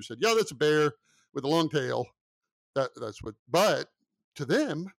 1492, who said, yeah, that's a bear with a long tail, that's what, but to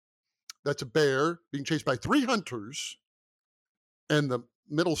them, that's a bear being chased by 3 hunters, and the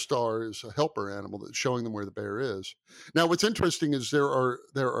middle star is a helper animal that's showing them where the bear is. Now, what's interesting is there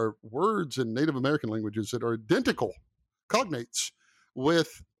are words in Native American languages that are identical cognates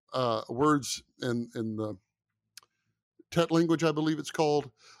with words in the Tet language, I believe it's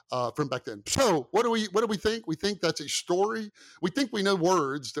called, from back then. So what do we think? We think that's a story. We think we know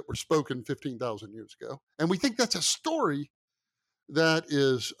words that were spoken 15,000 years ago, and we think that's a story that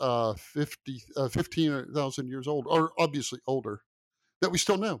is 15,000 years old, or obviously older, that we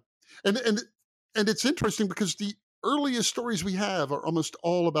still know. And it's interesting because the earliest stories we have are almost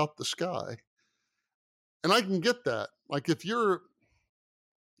all about the sky. And I can get that. Like if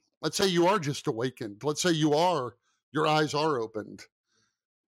let's say you are just awakened. Let's say your eyes are opened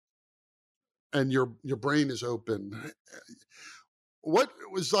and your brain is open. What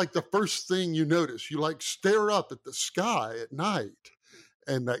was like the first thing you notice? You like stare up at the sky at night,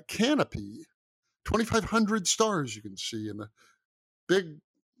 and that canopy, 2,500 stars you can see, and the big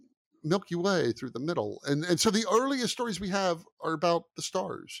Milky Way through the middle. And so the earliest stories we have are about the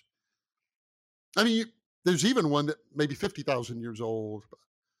stars. I mean, there's even one that may be 50,000 years old.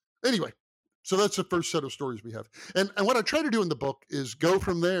 Anyway, so that's the first set of stories we have. And what I try to do in the book is go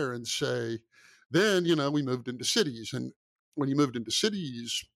from there and say, then, we moved into cities. And when you moved into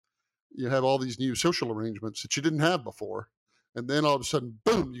cities, you have all these new social arrangements that you didn't have before. And then all of a sudden,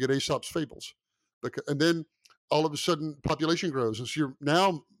 boom, you get Aesop's fables. And then all of a sudden, population grows. And so you're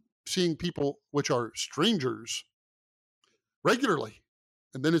now seeing people which are strangers regularly.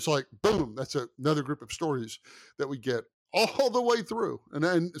 And then it's like, boom, that's another group of stories that we get all the way through.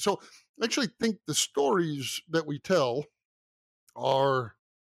 And so I actually think the stories that we tell are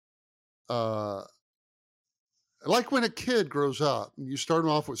like when a kid grows up, and you start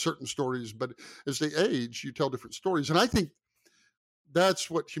them off with certain stories, but as they age, you tell different stories. And I think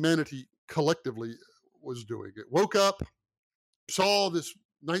that's what humanity collectively was doing. It woke up, saw this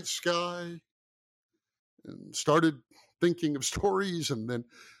night sky, and started thinking of stories, and then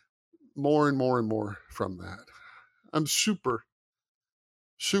more and more and more from that. I'm super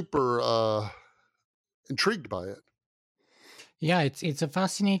intrigued by it. Yeah, it's a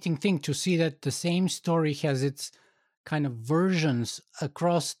fascinating thing to see that the same story has its kind of versions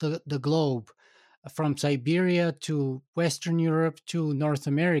across the globe, from Siberia to Western Europe to North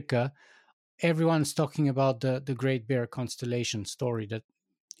America. everyone's talking about the Great Bear constellation story, that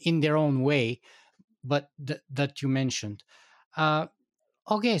in their own way, but that you mentioned. Uh,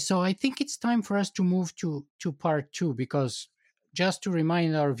 okay, so I think it's time for us to move to part two, because just to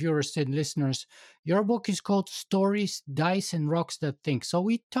remind our viewers and listeners, your book is called Stories, Dice, and Rocks That Think. So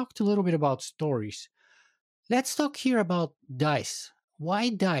we talked a little bit about stories. Let's talk here about dice. Why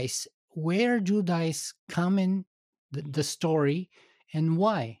dice? Where do dice come in the story, and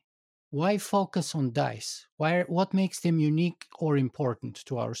why? Why focus on dice? Why? What makes them unique or important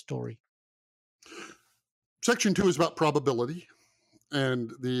to our story? Section 2 is about probability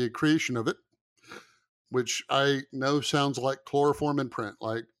and the creation of it, which I know sounds like chloroform in print.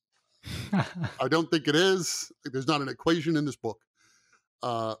 Like, I don't think it is. There's not an equation in this book.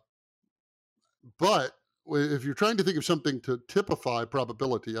 But if you're trying to think of something to typify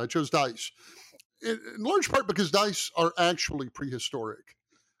probability, I chose dice. In large part because dice are actually prehistoric.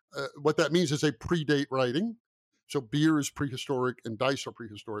 What that means is they predate writing. So beer is prehistoric and dice are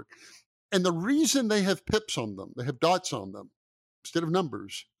prehistoric. And the reason they have pips on them, they have dots on them instead of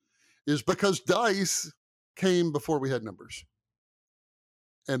numbers, is because dice came before we had numbers.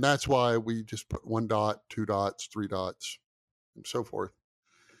 And that's why we just put 1 dot, 2 dots, 3 dots, and so forth.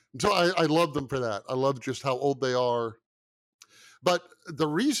 And so I love them for that. I love just how old they are. But the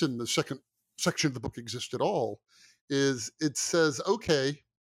reason the second section of the book exists at all is it says, okay,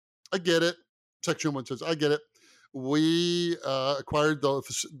 I get it. Section 1 says, I get it. We acquired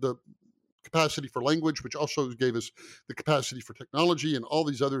the capacity for language, which also gave us the capacity for technology and all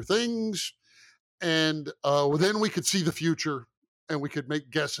these other things. And then we could see the future and we could make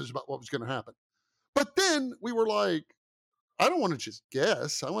guesses about what was going to happen. But then we were like, I don't want to just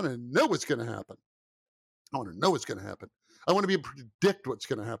guess. I want to know what's going to happen. I want to know what's going to happen. I want to be able to predict what's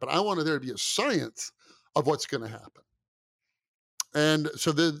going to happen. I want there to be a science of what's going to happen. And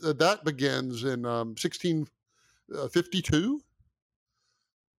so that begins in 1652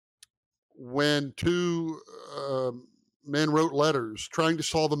 when two men wrote letters trying to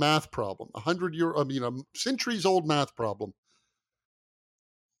solve a math problem, a centuries old math problem,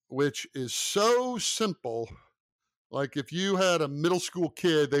 which is so simple. Like if you had a middle school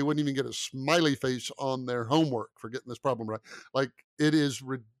kid, they wouldn't even get a smiley face on their homework for getting this problem right. Like it is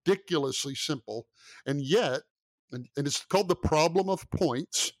ridiculously simple. And yet, and it's called the problem of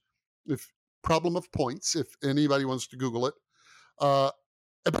points. If anybody wants to Google it. But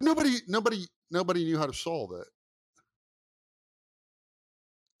nobody knew how to solve it.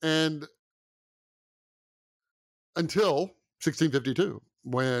 And until 1652,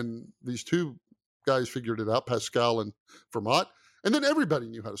 when these two guys figured it out, Pascal and Fermat, and then everybody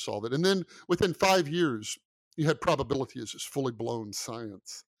knew how to solve it. And then within 5 years, you had probability as this fully blown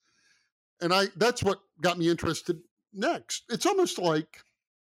science. And that's what got me interested next. It's almost like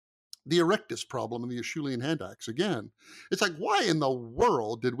the Erectus problem and the Acheulean hand axe again. It's like, why in the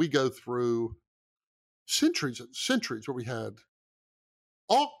world did we go through centuries and centuries where we had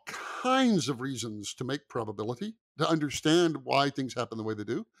all kinds of reasons to make probability, to understand why things happen the way they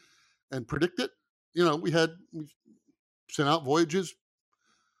do, and predict it? We sent out voyages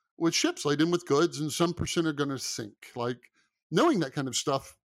with ships laden with goods, and some percent are going to sink. Like, knowing that kind of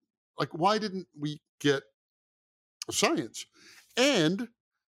stuff, like, why didn't we get science? And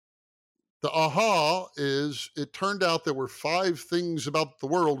the aha is it turned out there were 5 things about the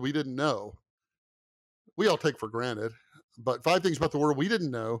world we didn't know. We all take for granted, but 5 things about the world we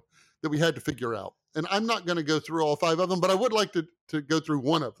didn't know that we had to figure out. And I'm not going to go through all 5 of them, but I would like to go through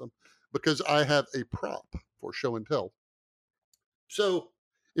one of them because I have a prop for show and tell. So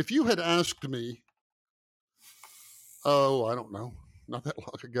if you had asked me, I don't know, not that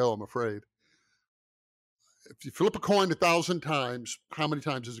long ago, I'm afraid, if you flip a coin 1,000 times, how many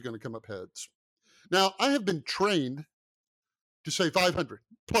times is it going to come up heads? Now, I have been trained to say 500,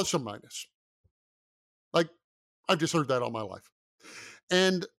 plus or minus. Like, I've just heard that all my life.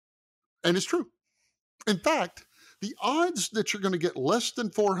 And it's true. In fact, the odds that you're going to get less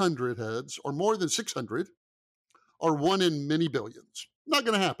than 400 heads or more than 600 are 1 in many billions. Not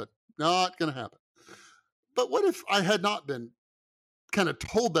going to happen. Not going to happen. But what if I had not been kind of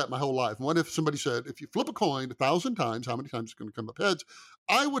told that my whole life? What if somebody said, if you flip a coin 1,000 times, how many times is it going to come up heads?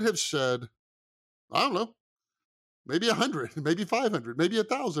 I would have said, I don't know, maybe 100, maybe 500, maybe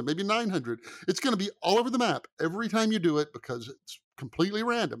 1,000, maybe 900. It's going to be all over the map every time you do it because it's completely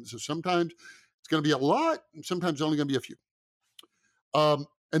random. So sometimes it's going to be a lot, and sometimes it's only going to be a few.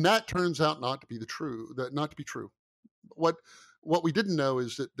 And that turns out not to be true. What we didn't know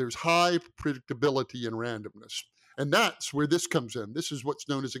is that there's high predictability in randomness. And that's where this comes in. This is what's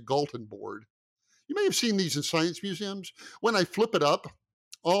known as a Galton board. You may have seen these in science museums. When I flip it up,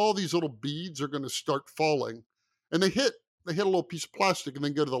 all these little beads are going to start falling, and they hit a little piece of plastic and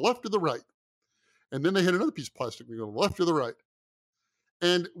then go to the left or the right, and then they hit another piece of plastic and go to the left or the right.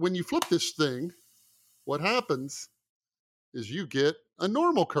 And when you flip this thing, what happens is you get a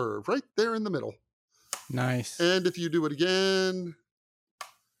normal curve right there in the middle. Nice. And if you do it again,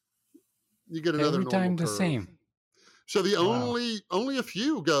 you get another Every normal time the curve. same. So the Wow. only a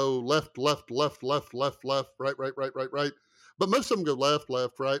few go left, left, left, left, left, left, right, right, right, right, right. But most of them go left,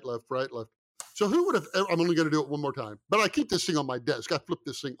 left, right, left, right, left. So who would have I'm only going to do it one more time. But I keep this thing on my desk. I flip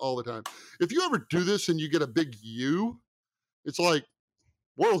this thing all the time. If you ever do this and you get a big U, it's like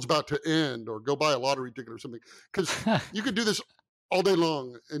world's about to end, or go buy a lottery ticket or something. Because you could do this all day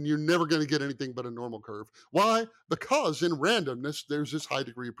long and you're never going to get anything but a normal curve. Why? Because in randomness, there's this high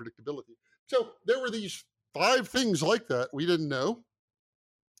degree of predictability. So there were these 5 things like that we didn't know.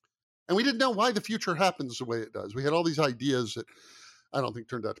 And we didn't know why the future happens the way it does. We had all these ideas that I don't think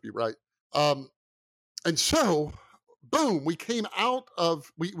turned out to be right. And so, boom, we came out of,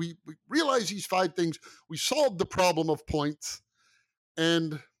 we realized these 5 things. We solved the problem of points.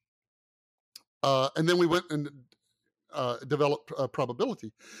 And then we went and developed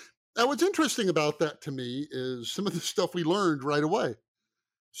probability. Now, what's interesting about that to me is some of the stuff we learned right away.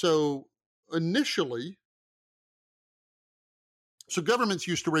 So initially, governments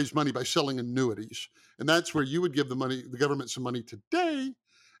used to raise money by selling annuities, and that's where you would give the government some money today,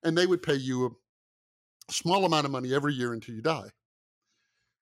 and they would pay you a small amount of money every year until you die.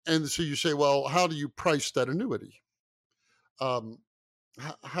 And so you say, well, how do you price that annuity?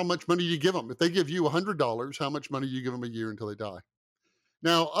 How much money do you give them? If they give you $100, how much money do you give them a year until they die?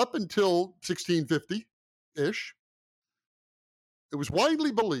 Now, up until 1650-ish, it was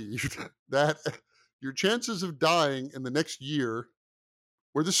widely believed that your chances of dying in the next year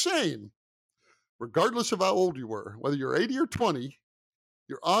were the same, regardless of how old you were. Whether you're 80 or 20,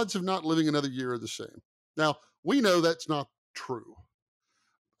 your odds of not living another year are the same. Now, we know that's not true.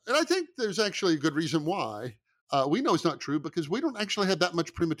 And I think there's actually a good reason why. We know it's not true because we don't actually have that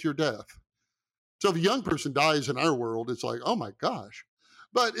much premature death. So if a young person dies in our world, it's like, oh my gosh.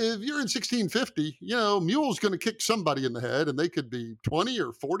 But if you're in 1650, mule's going to kick somebody in the head, and they could be 20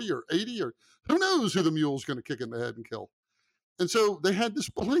 or 40 or 80, or who knows who the mule's going to kick in the head and kill. And so they had this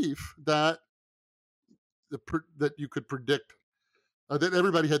belief that that you could predict that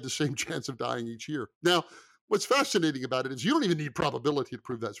everybody had the same chance of dying each year. Now, what's fascinating about it is you don't even need probability to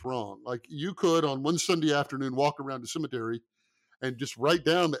prove that's wrong. Like, you could, on one Sunday afternoon, walk around the cemetery and just write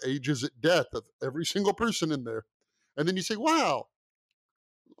down the ages at death of every single person in there. And then you say, wow,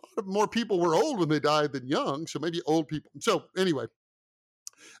 a lot of more people were old when they died than young, so maybe old people. So anyway,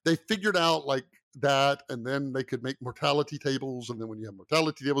 they figured out like that, and then they could make mortality tables. And then when you have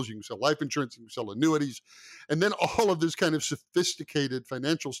mortality tables, you can sell life insurance, you can sell annuities. And then all of this kind of sophisticated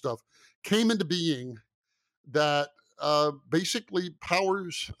financial stuff came into being that basically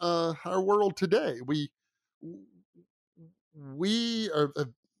powers our world today. We have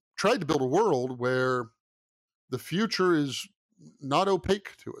tried to build a world where the future is not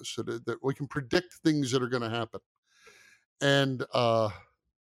opaque to us, so that we can predict things that are going to happen. And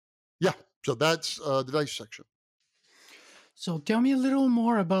yeah, so that's the dissection. So tell me a little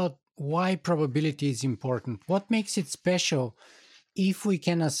more about why probability is important. What makes it special if we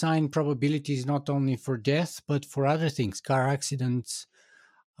can assign probabilities not only for death, but for other things, car accidents,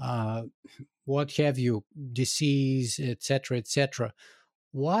 what have you, disease, etc., etc.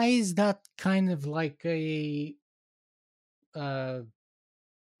 Why is that kind of like a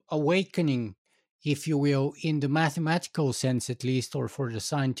awakening, if you will, in the mathematical sense at least, or for the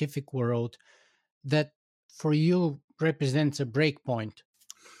scientific world, that for you represents a break point?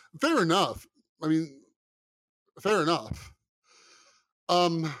 Fair enough. I mean, fair enough.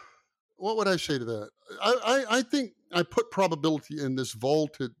 What would I say to that? I think I put probability in this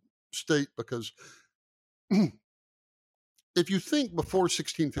vaulted state because if you think before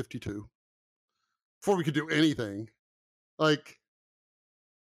 1652, before we could do anything, like,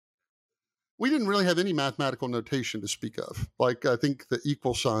 we didn't really have any mathematical notation to speak of. Like, I think the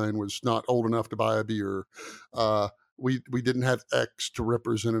equal sign was not old enough to buy a beer. We didn't have X to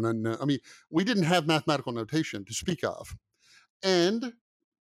represent an unknown. I mean, we didn't have mathematical notation to speak of. And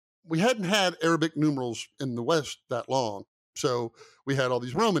we hadn't had Arabic numerals in the West that long. So we had all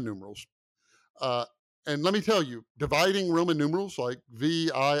these Roman numerals. And let me tell you, dividing Roman numerals, like VII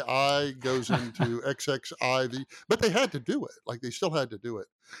goes into XXIV, but they had to do it. Like, they still had to do it.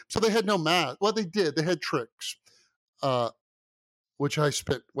 So they had no math. Well, they did. They had tricks, which I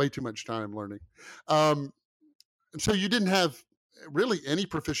spent way too much time learning. And so you didn't have really any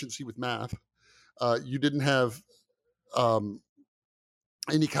proficiency with math. You didn't have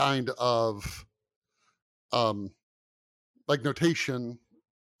any kind of um, like notation.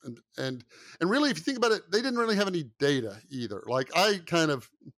 And really, if you think about it, they didn't really have any data either. Like I kind of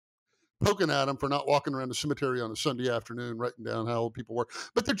poking at them for not walking around the cemetery on a Sunday afternoon writing down how old people were.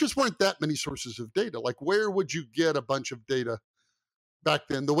 But there just weren't that many sources of data. Like where would you get a bunch of data back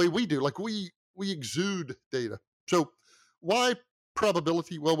then the way we do? Like we exude data. So why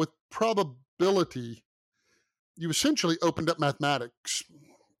probability? Well, with probability, you essentially opened up mathematics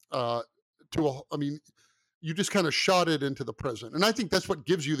uh, to a. I mean, you just kind of shot it into the present. And I think that's what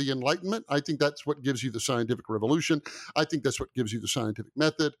gives you the Enlightenment. I think that's what gives you the scientific revolution. I think that's what gives you the scientific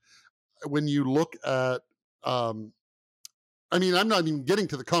method. When you look at, I mean, I'm not even getting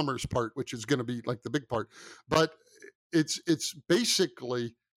to the commerce part, which is going to be like the big part, but it's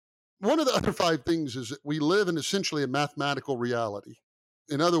basically one of the other five things is that we live in essentially a mathematical reality.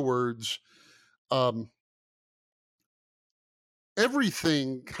 In other words, um,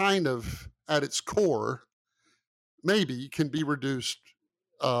 everything kind of at its core maybe can be reduced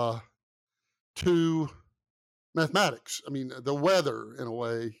uh, to mathematics. I mean, the weather in a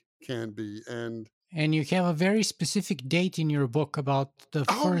way can be, And you have a very specific date in your book about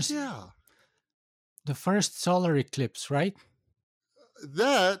oh yeah, the first solar eclipse, right?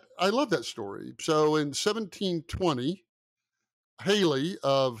 that I love that story. So in 1720, Halley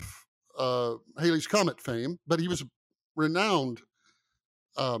of Halley's Comet fame, but he was a renowned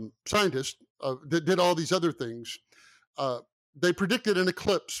scientist that did all these other things. Uh, they predicted an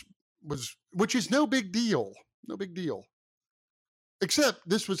eclipse which is no big deal, no big deal. Except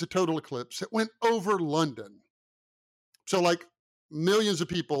this was a total eclipse that went over London. So, like millions of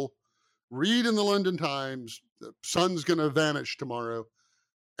people read in the London Times, the sun's going to vanish tomorrow.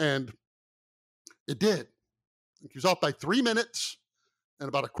 And it did. He was off by 3 minutes and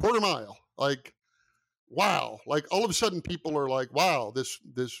about a quarter mile. Like, wow. Like, all of a sudden, people are like, wow,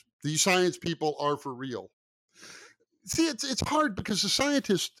 these science people are for real. See, it's hard because the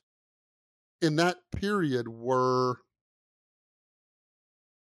scientists in that period were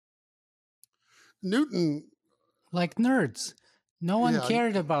Newton. Like nerds. No one Yeah.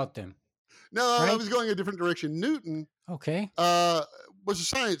 cared about them. No, I right? was going a different direction. Newton Okay. was a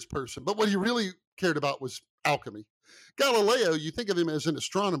science person, but what he really cared about was alchemy. Galileo, you think of him as an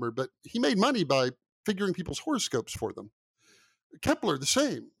astronomer, but he made money by figuring people's horoscopes for them. Kepler, the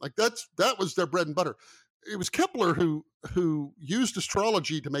same. Like that was their bread and butter. It was Kepler who used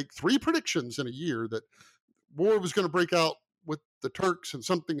astrology to make 3 predictions in a year that war was going to break out with the Turks and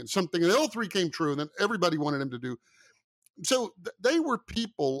something, and all 3 came true, and then everybody wanted him to do. So they were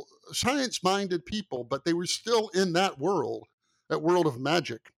people, science-minded people, but they were still in that world of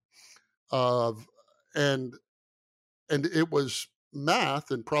magic, of and it was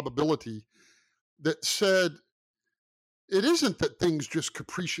math and probability that said it isn't that things just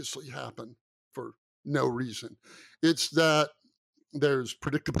capriciously happen for no reason. It's that there's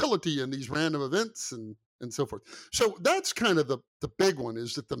predictability in these random events and so forth. So that's kind of the big one,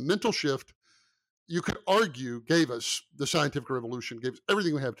 is that the mental shift, you could argue, gave us the scientific revolution, gave us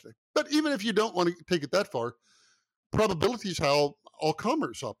everything we have today. But even if you don't want to take it that far, probability is how all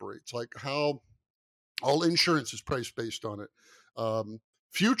commerce operates, like how all insurance is priced based on it.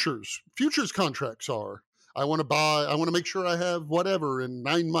 Futures contracts are. I want to make sure I have whatever in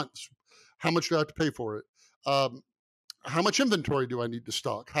 9 months. How much do I have to pay for it? How much inventory do I need to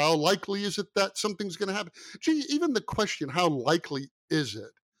stock? How likely is it that something's going to happen? Gee, even the question, how likely is it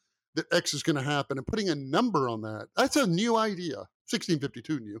that X is going to happen, and putting a number on that, that's a new idea.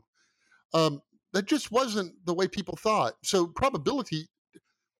 1652 new. That just wasn't the way people thought. So probability,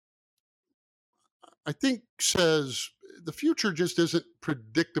 I think, says the future just isn't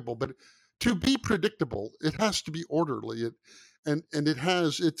predictable. But to be predictable, it has to be orderly. And it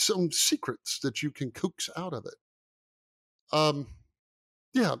has its own secrets that you can coax out of it.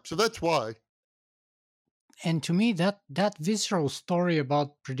 Yeah, so that's why. And to me, that visceral story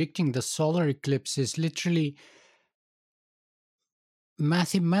about predicting the solar eclipse is literally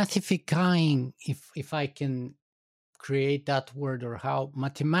mathematifying, if I can create that word, or how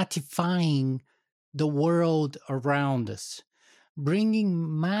mathematifying the world around us,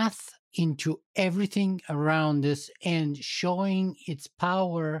 bringing math into everything around us and showing its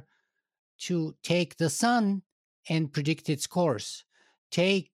power to take the sun and predict its course,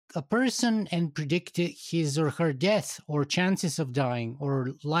 take a person and predict his or her death or chances of dying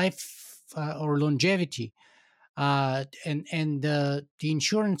or life or longevity, and the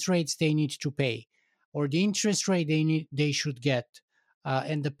insurance rates they need to pay, or the interest rate they should get,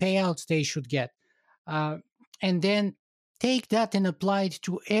 and the payouts they should get, and then take that and apply it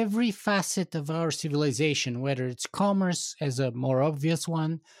to every facet of our civilization, whether it's commerce as a more obvious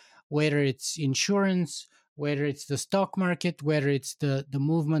one, whether it's insurance, whether it's the stock market, whether it's the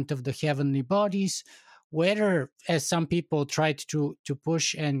movement of the heavenly bodies, whether, as some people tried to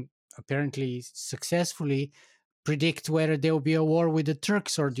push and apparently successfully predict whether there will be a war with the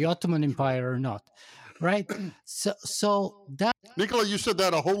Turks or the Ottoman Empire or not, right? So that, Nicola, you said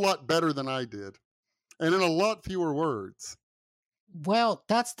that a whole lot better than I did, and in a lot fewer words. well,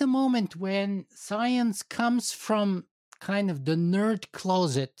 that's the moment when science comes from kind of the nerd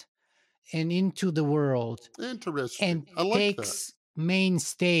closet and into the world Interesting. and I like takes main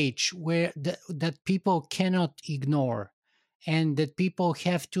stage where that people cannot ignore and that people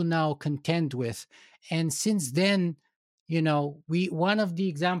have to now contend with. And since then, we one of the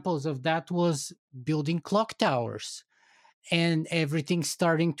examples of that was building clock towers and everything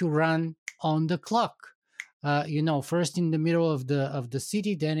starting to run on the clock. First in the middle of the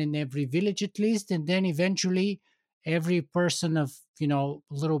city, then in every village at least, and then eventually every person of a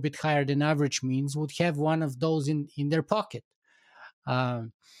little bit higher than average means would have one of those in their pocket.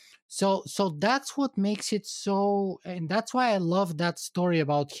 Um, so that's what makes it so, and that's why I love that story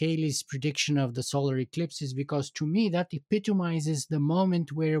about Halley's prediction of the solar eclipses, because to me that epitomizes the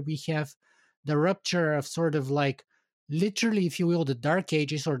moment where we have the rupture of sort of like literally, if you will, the dark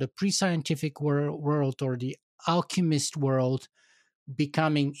ages or the pre-scientific world or the alchemist world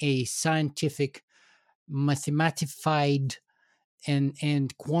becoming a scientific, mathematified and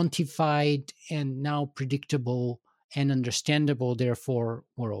quantified and now predictable and understandable, therefore,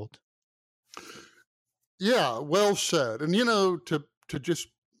 world. Yeah, well said. And to just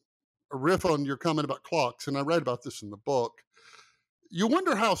riff on your comment about clocks, and I read about this in the book. You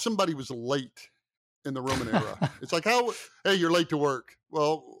wonder how somebody was late in the Roman era. It's like, hey, you're late to work.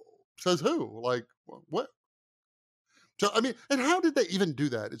 Well, says who? Like, what? So, I mean, and how did they even do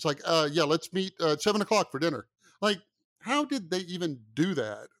that? It's like, yeah, let's meet at 7:00 for dinner. Like, how did they even do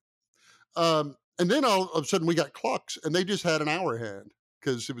that? And then all of a sudden we got clocks and they just had an hour hand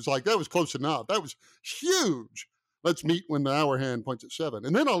because it was like, that was close enough. That was huge. Let's meet when the hour hand points at 7.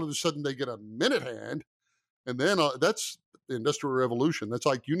 And then all of a sudden they get a minute hand. And then that's the Industrial Revolution. That's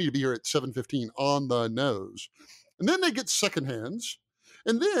like, you need to be here at 7:15 on the nose. And then they get second hands.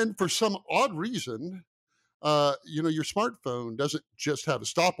 And then for some odd reason, your smartphone doesn't just have a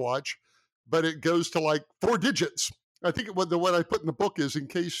stopwatch, but it goes to like 4 digits. I think what I put in the book is in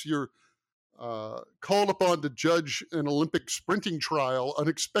case you're called upon to judge an Olympic sprinting trial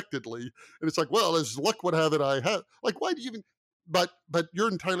unexpectedly, and it's like, well, as luck would have it, I have. Like, why do you even? But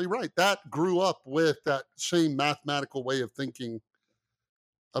you're entirely right. That grew up with that same mathematical way of thinking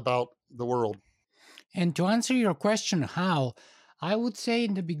about the world. And to answer your question, how, I would say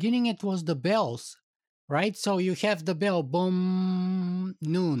in the beginning it was the bells, right? So you have the bell, boom,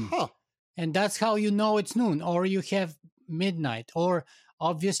 noon. Huh. And that's how you know it's noon. Or you have midnight. Or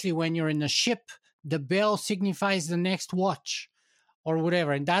obviously when you're in a ship, the bell signifies the next watch or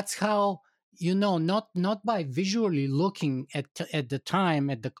whatever. And that's how not by visually looking at the time,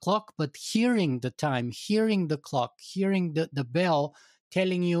 at the clock, but hearing the time, hearing the clock, hearing the bell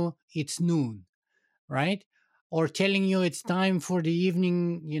telling you it's noon, right? Or telling you it's time for the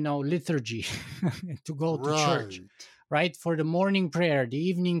evening, liturgy to go to church, right? For the morning prayer, the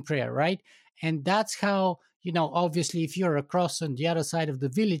evening prayer, right? And that's how, obviously, if you're across on the other side of the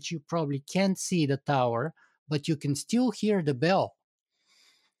village, you probably can't see the tower, but you can still hear the bell.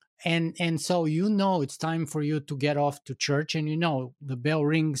 And so it's time for you to get off to church, and the bell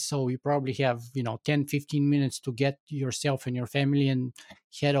rings, so you probably have 10-15 minutes to get yourself and your family and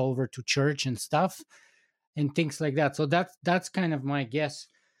head over to church and stuff and things like that. So that's kind of my guess.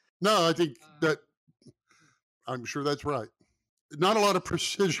 No, I think that I'm sure that's right. Not a lot of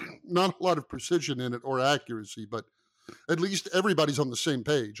precision in it or accuracy, but at least everybody's on the same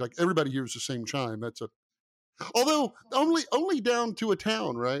page. Like everybody hears the same chime. Although only down to a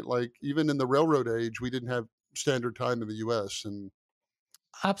town, right? Like even in the railroad age, we didn't have standard time in the U.S. and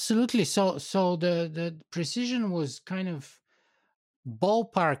absolutely. So the precision was kind of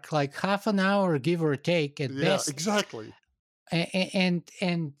ballpark, like half an hour, give or take at best. Yeah, exactly. And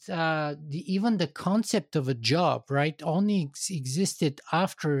even the concept of a job, right, only existed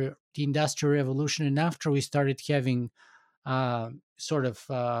after the Industrial Revolution and after we started having sort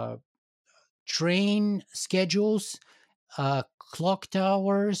of train schedules, clock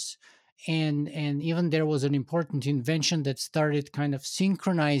towers, and even there was an important invention that started kind of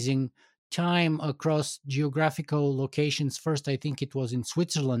synchronizing time across geographical locations. First, I think it was in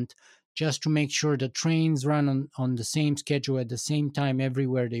Switzerland, just to make sure the trains run on the same schedule at the same time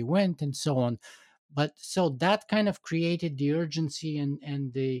everywhere they went, and so on. But so that kind of created the urgency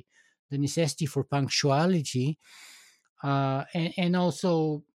and the necessity for punctuality, and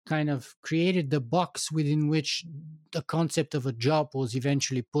also kind of created the box within which the concept of a job was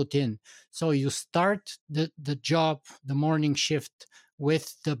eventually put in. So you start the job, the morning shift,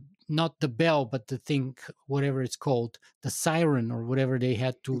 with the not the bell, but the thing, whatever it's called, the siren or whatever they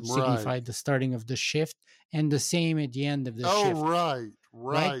had to Right. signify the starting of the shift, and the same at the end of the Oh, shift, right,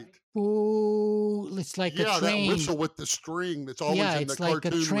 right? right. Ooh, it's like a Yeah, that train. whistle with the string that's always Yeah, in the it's like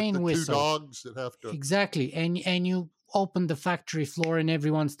a cartoon with the train two whistle. dogs that have to. Exactly. And you open the factory floor and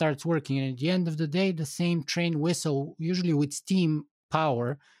everyone starts working. And at the end of the day, the same train whistle, usually with steam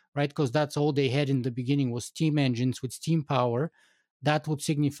power, right? Because that's all they had in the beginning was steam engines with steam power. That would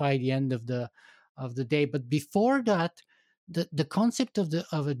signify the end of the day. But before that, the concept of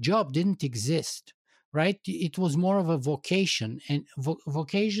a job didn't exist, right? It was more of a vocation. And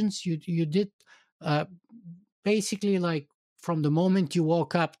vocations you did uh, basically like from the moment you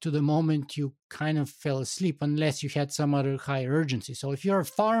woke up to the moment you kind of fell asleep, unless you had some other high urgency. So if you're a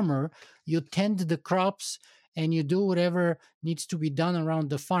farmer, you tend the crops and you do whatever needs to be done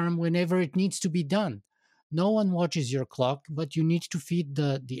around the farm whenever it needs to be done. No one watches your clock, but you need to feed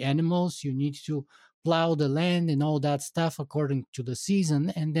the animals, you need to plow the land and all that stuff according to the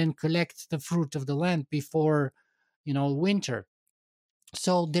season, and then collect the fruit of the land before winter.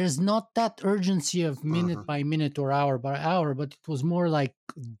 So there's not that urgency of Uh-huh. minute by minute or hour by hour, but it was more like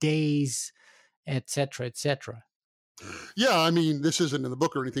days, etc., etc. Yeah, I mean, this isn't in the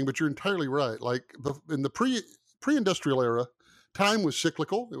book or anything, but you're entirely right. Like in the pre-industrial era, time was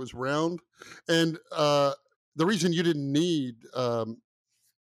cyclical; it was round, and the reason you didn't need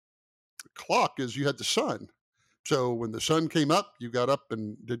clock is you had the sun. So when the sun came up, you got up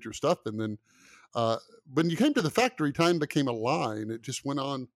and did your stuff, and then uh, when you came to the factory, time became a line. It just went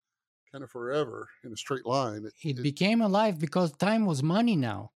on kind of forever in a straight line. It became alive because time was money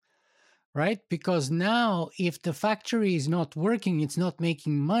now, right? Because now, if the factory is not working, it's not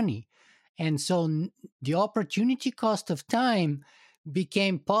making money. And so the opportunity cost of time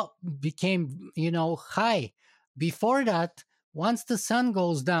became high. Before that, once the sun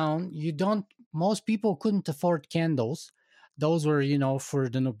goes down, you don't most people couldn't afford candles. Those were, for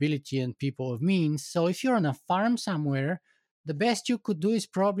the nobility and people of means. So if you're on a farm somewhere, the best you could do is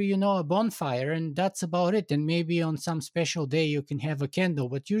probably, a bonfire, and that's about it. And maybe on some special day you can have a candle.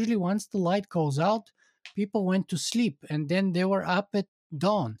 But usually, once the light goes out, people went to sleep and then they were up at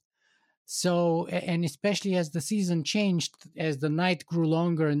dawn. So, and especially as the season changed, as the night grew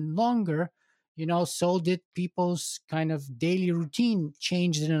longer and longer, so did people's kind of daily routine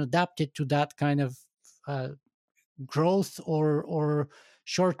changed and adapted to that kind of uh, growth or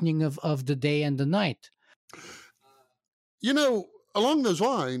shortening of the day and the night. You know, along those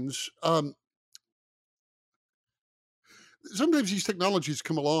lines, sometimes these technologies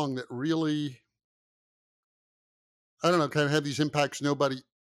come along that really, I don't know, kind of have these impacts nobody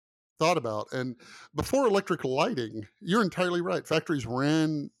thought about. And before electric lighting, you're entirely right. Factories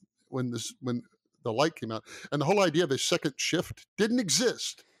ran when the light came out, and the whole idea of a second shift didn't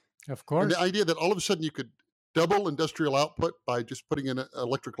exist. Of And the course. idea that all of a sudden you could double industrial output by just putting in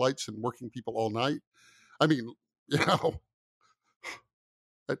electric lights and working people all night. I mean, you know,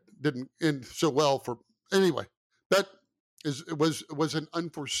 it didn't end so well for anyway. That was an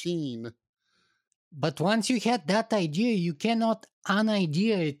unforeseen. But once you had that idea, you cannot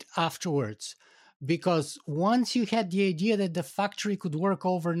unidea it afterwards. Because once you had the idea that the factory could work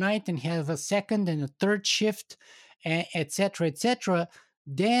overnight and have a second and a third shift, etc.,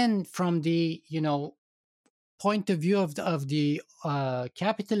 then from the point of view of the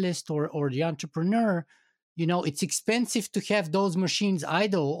capitalist or the entrepreneur, it's expensive to have those machines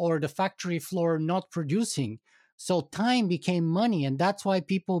idle or the factory floor not producing. So time became money, and that's why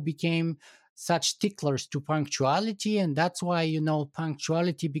people became such sticklers to punctuality, and that's why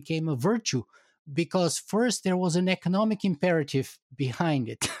punctuality became a virtue, because first there was an economic imperative behind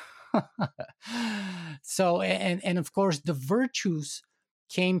it. So, and of course the virtues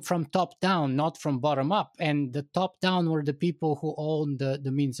came from top down, not from bottom up. And the top down were the people who owned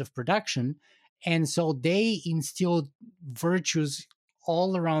the means of production. And so they instilled virtues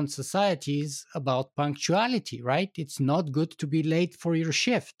all around societies about punctuality, right? It's not good to be late for your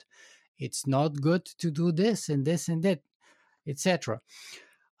shift. It's not good to do this and that, etc.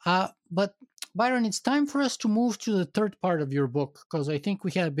 But Byron, it's time for us to move to the third part of your book, because I think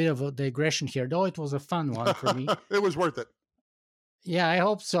we had a bit of a digression here, though it was a fun one for me. It was worth it. Yeah, I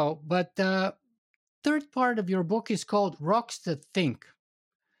hope so. But third part of your book is called Rocks That Think.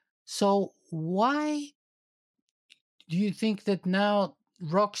 So why do you think that now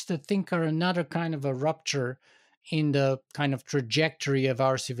rocks that think are another kind of a rupture in the kind of trajectory of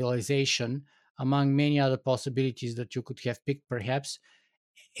our civilization, among many other possibilities that you could have picked, perhaps.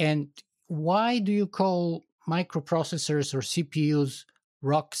 And why do you call microprocessors or CPUs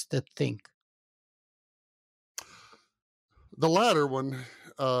rocks that think? The latter one,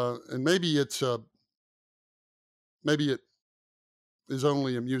 and maybe it is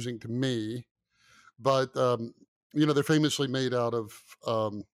only amusing to me, but they're famously made out of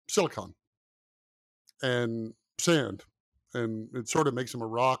silicon and sand, and it sort of makes them a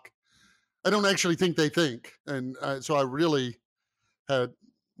rock. I don't actually think they think, and so I really had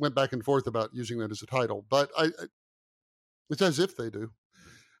went back and forth about using that as a title, but it's as if they do.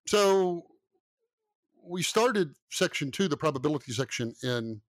 So we started section 2, the probability section,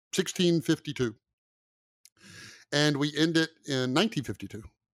 in 1652, and we end it in 1952,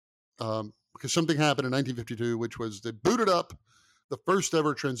 because something happened in 1952, which was they booted up the first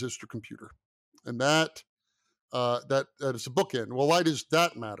ever transistor computer, and that is a bookend. Well, why does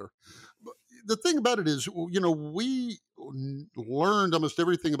that matter? The thing about it is, we learned almost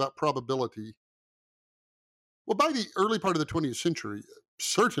everything about probability. Well, by the early part of the 20th century,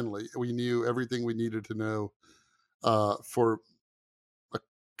 certainly we knew everything we needed to know for a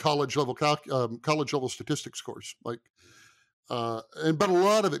college level statistics course. But a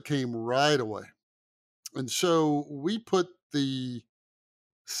lot of it came right away, and so we put the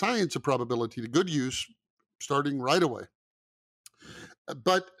science of probability to good use starting right away.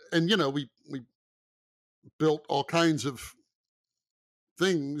 But and we built all kinds of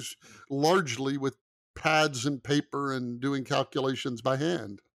things largely with pads and paper and doing calculations by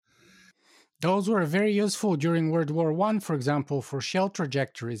hand. Those were very useful during World War One, for example, for shell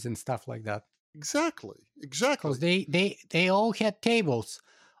trajectories and stuff like that. Exactly. Because they all had tables.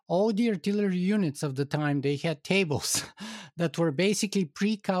 All the artillery units of the time, they had tables that were basically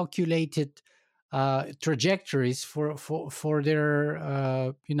pre-calculated trajectories for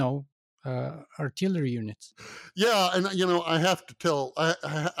their artillery units. Yeah, and I have to tell,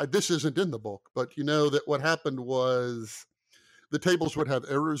 this isn't in the book, but you know that what happened was the tables would have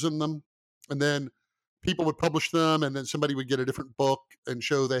errors in them, and then people would publish them, and then somebody would get a different book and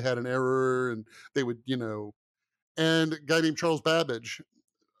show they had an error, and they would, and a guy named Charles Babbage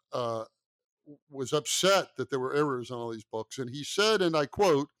uh, was upset that there were errors on all these books, and he said, and I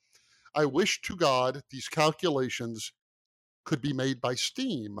quote, "I wish to God these calculations could be made by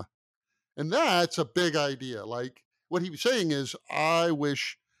steam." And that's a big idea. Like what he was saying is, I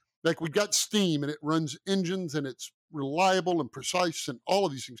wish, like we got steam and it runs engines and it's reliable and precise and all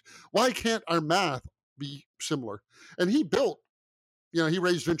of these things. Why can't our math be similar? And he built, he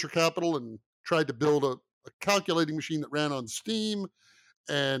raised venture capital and tried to build a calculating machine that ran on steam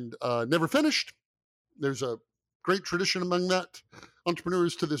and never finished. There's a great tradition among that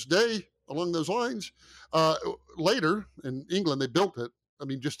entrepreneurs to this day along those lines. Later in England, they built it. I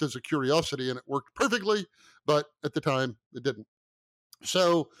mean, just as a curiosity, and it worked perfectly. But at the time, it didn't.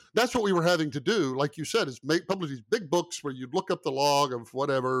 So that's what we were having to do, like you said, is publish these big books where you'd look up the log of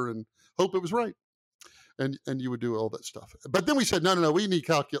whatever and hope it was right, and you would do all that stuff. But then we said, no, we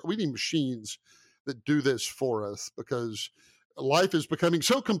need machines that do this for us because life is becoming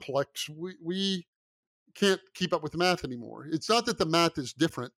so complex. We can't keep up with the math anymore. It's not that the math is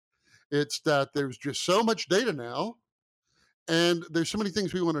different. It's that there's just so much data now, and there's so many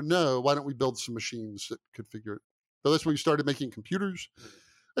things we want to know. Why don't we build some machines that could figure it? So that's when we started making computers.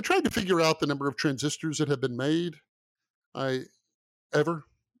 I tried to figure out the number of transistors that have been made. Ever.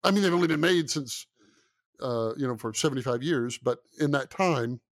 I mean, they've only been made since, for 75 years. But in that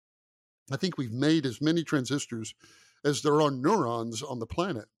time, I think we've made as many transistors as there are neurons on the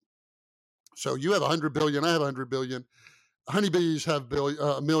planet. So you have 100 billion, I have 100 billion. Honeybees have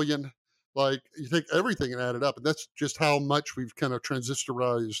a million. Like you take everything and add it up, and that's just how much we've kind of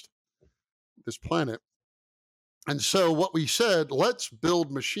transistorized this planet. And so what we said, let's build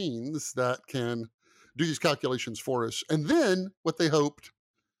machines that can do these calculations for us. And then what they hoped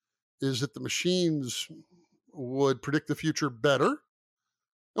is that the machines would predict the future better.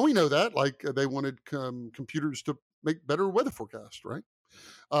 And we know that, like they wanted computers to make better weather forecasts, right?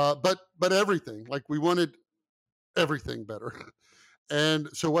 But everything, like we wanted everything better. And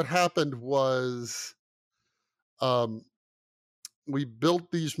so what happened was we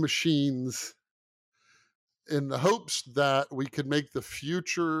built these machines in the hopes that we could make the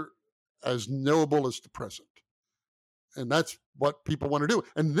future as knowable as the present. And that's what people want to do.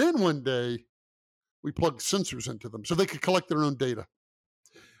 And then one day we plugged sensors into them so they could collect their own data.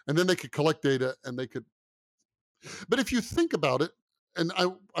 And then they could collect data and they could. But if you think about it, and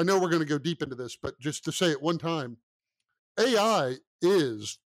I know we're going to go deep into this, but just to say it one time, AI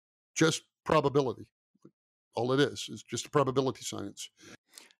is just probability. All it is just a probability science.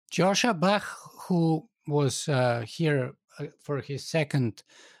 Joshua Bach, who was here for his second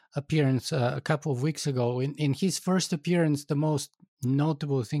appearance a couple of weeks ago, in his first appearance, the most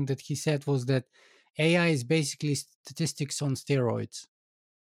notable thing that he said was that AI is basically statistics on steroids.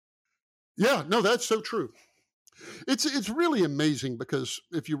 Yeah, no, that's so true. It's really amazing because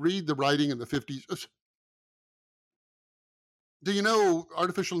if you read the writing in the 50s, do you know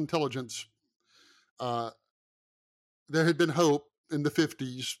artificial intelligence? Uh, there had been hope in the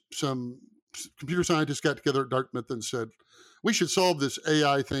 50s. Some computer scientists got together at Dartmouth and said, we should solve this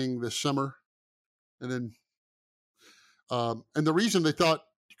AI thing this summer. And then, and the reason they thought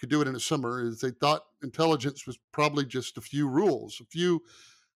you could do it in a summer is they thought intelligence was probably just a few rules, a few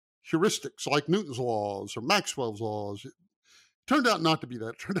heuristics like Newton's laws or Maxwell's laws. It turned out not to be that.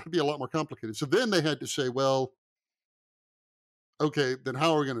 It turned out to be a lot more complicated. So then they had to say, well, okay, then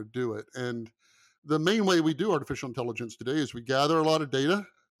how are we going to do it? And the main way we do artificial intelligence today is we gather a lot of data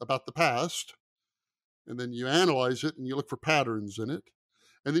about the past, and then you analyze it and you look for patterns in it,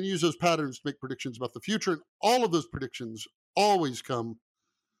 and then use those patterns to make predictions about the future. And all of those predictions always come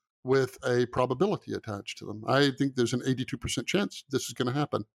with a probability attached to them. I think there's an 82% chance this is going to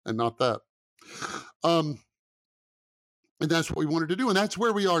happen and not that. And that's what we wanted to do. And that's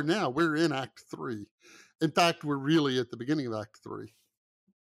where we are now. We're in Act 3. In fact, we're really at the beginning of Act 3.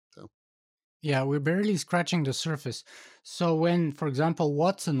 So. Yeah, we're barely scratching the surface. So when, for example,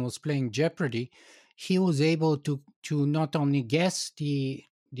 Watson was playing Jeopardy, he was able to not only guess the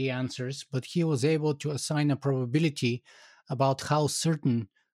answers, but he was able to assign a probability about how certain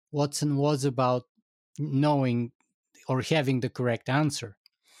Watson was about knowing or having the correct answer.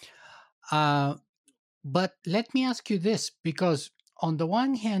 But let me ask you this, because on the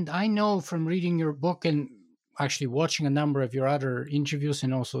one hand, I know from reading your book and actually watching a number of your other interviews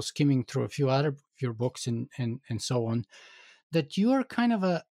and also skimming through a few other of your books and so on, that you are kind of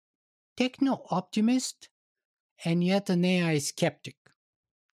a techno optimist and yet an AI skeptic.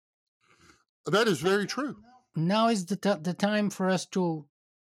 That is very true. Now is the time for us to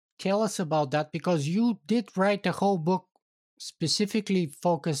tell us about that, because you did write a whole book specifically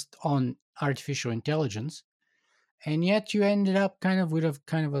focused on artificial intelligence, and yet you ended up with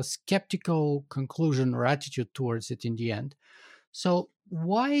a skeptical conclusion or attitude towards it in the end. So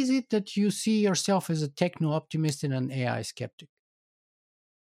why is it that you see yourself as a techno optimist and an AI skeptic?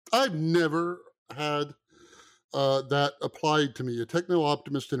 I've never had that applied to me, a techno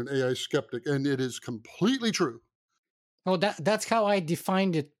optimist and an AI skeptic, and it is completely true. Well, that's how I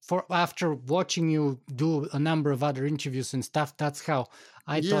defined it for after watching you do a number of other interviews and stuff. That's how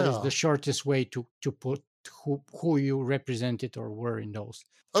I thought is the shortest way to put who you represented or were in those.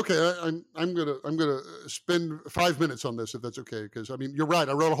 Okay, I'm gonna spend 5 minutes on this if that's okay, because I mean you're right.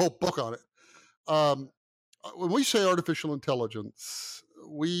 I wrote a whole book on it. When we say artificial intelligence,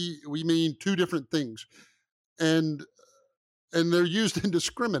 we mean two different things, and they're used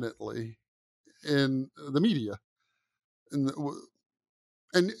indiscriminately in the media, and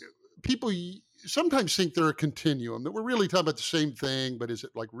people sometimes think they're a continuum, that we're really talking about the same thing, but is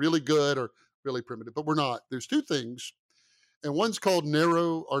it like really good or really primitive? But we're not. There's two things, and one's called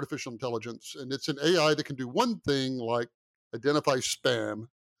narrow artificial intelligence, and it's an AI that can do one thing like identify spam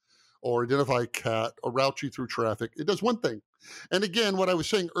or identify a cat or route you through traffic. It does one thing. And again, what I was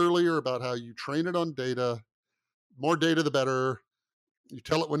saying earlier about how you train it on data, more data the better. You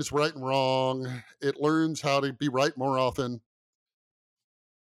tell it when it's right and wrong. It learns how to be right more often.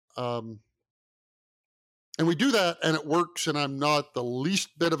 And we do that and it works, and I'm not the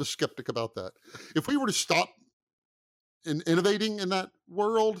least bit of a skeptic about that. If we were to stop innovating in that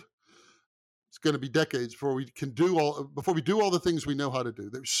world, it's going to be decades before we do all the things we know how to do.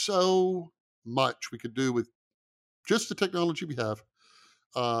 There's so much we could do with just the technology we have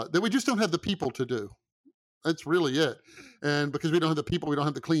that we just don't have the people to do. That's really it. And because we don't have the people, we don't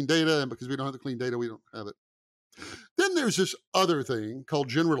have the clean data. And because we don't have the clean data, we don't have it. Then there's this other thing called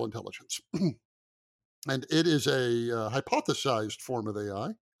general intelligence. And it is a hypothesized form of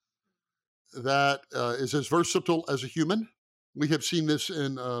AI that is as versatile as a human. We have seen this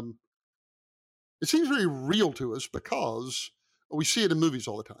in, it seems very real to us because we see it in movies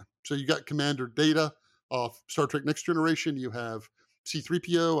all the time. So you got Commander Data off Star Trek Next Generation. You have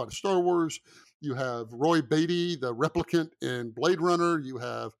C-3PO out of Star Wars. You have Roy Batty, the replicant in Blade Runner. You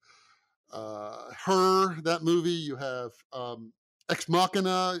have Her, that movie. You have Ex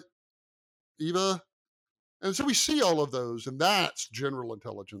Machina, Eva. And so we see all of those, and that's general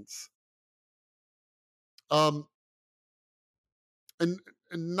intelligence. And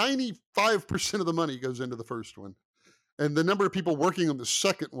 95% of the money goes into the first one. And the number of people working on the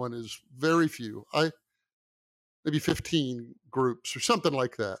second one is very few. Maybe 15 groups or something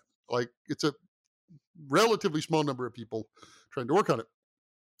like that. Like, it's a relatively small number of people trying to work on it.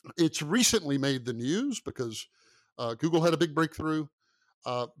 It's recently made the news because Google had a big breakthrough.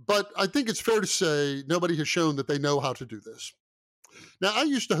 But I think it's fair to say nobody has shown that they know how to do this. Now, I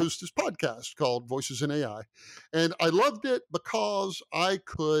used to host this podcast called Voices in AI, and I loved it because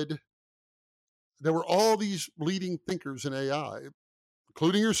there were all these leading thinkers in AI,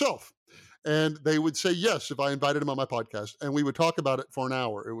 including yourself. And they would say yes if I invited them on my podcast, and we would talk about it for an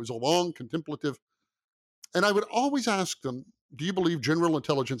hour. It was a long, contemplative, and I would always ask them, do you believe general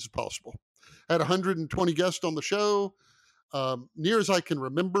intelligence is possible? I had 120 guests on the show. Near as I can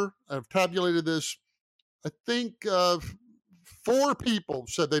remember, I've tabulated this. I think 4 people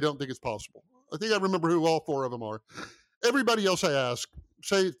said they don't think it's possible. I think I remember who all 4 of them are. Everybody else I asked,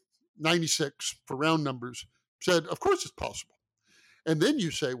 say 96 for round numbers, said, of course it's possible. And then you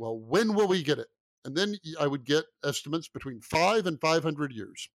say, well, when will we get it? And then I would get estimates between 5 and 500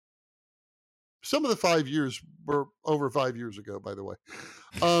 years. Some of the 5 years were over 5 years ago, by the way.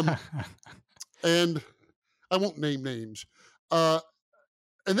 And I won't name names. And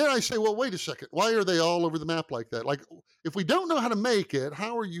then I say, well, wait a second. Why are they all over the map like that? Like, if we don't know how to make it,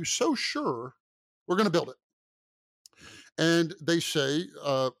 how are you so sure we're going to build it? And they say,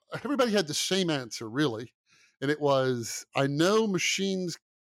 everybody had the same answer, really. And it was, I know machines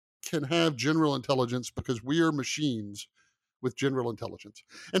can have general intelligence because we are machines with general intelligence.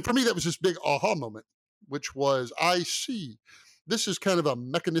 And for me, that was this big aha moment, which was, I see. This is kind of a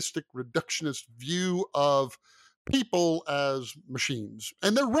mechanistic reductionist view of people as machines.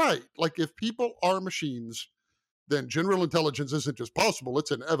 And they're right. Like, if people are machines, then general intelligence isn't just possible,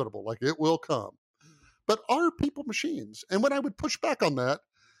 it's inevitable. Like, it will come. But are people machines? And when I would push back on that,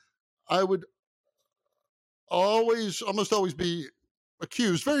 I would almost always be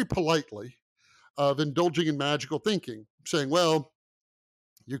accused very politely of indulging in magical thinking, saying, well,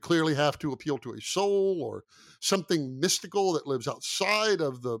 you clearly have to appeal to a soul or something mystical that lives outside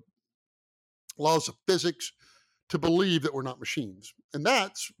of the laws of physics to believe that we're not machines. And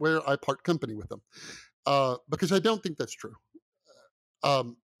that's where I part company with them, because I don't think that's true.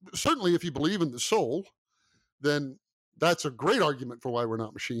 Certainly, if you believe in the soul, then that's a great argument for why we're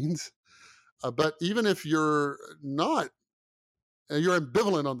not machines. But even if you're not, you're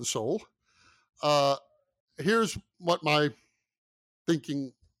ambivalent on the soul, here's what my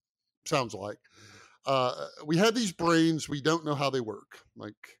thinking sounds like. We have these brains, we don't know how they work.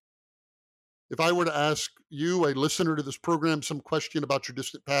 Like, if I were to ask you, a listener to this program, some question about your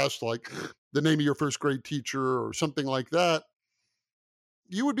distant past, like the name of your first grade teacher or something like that,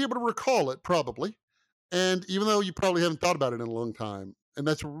 you would be able to recall it probably. And even though you probably haven't thought about it in a long time, and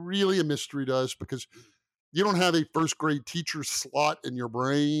that's really a mystery to us because you don't have a first grade teacher slot in your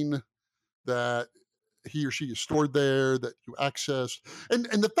brain that he or she is stored there, that you accessed. And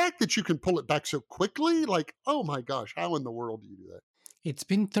the fact that you can pull it back so quickly, like, oh my gosh, how in the world do you do that? It's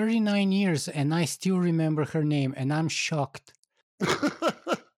been 39 years and I still remember her name and I'm shocked.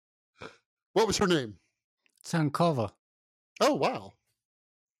 What was her name? Tsankova. Oh, wow.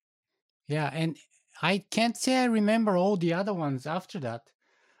 Yeah, and I can't say I remember all the other ones after that.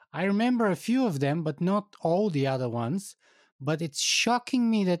 I remember a few of them, but not all the other ones. But it's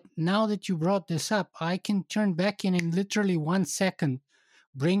shocking me that now that you brought this up, I can turn back in literally 1 second,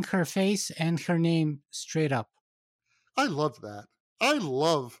 bring her face and her name straight up. I love that. I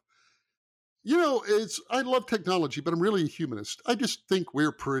love technology, but I'm really a humanist. I just think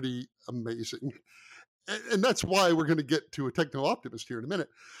we're pretty amazing. And that's why we're going to get to a techno-optimist here in a minute.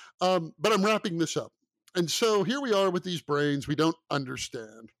 But I'm wrapping this up. And so here we are with these brains we don't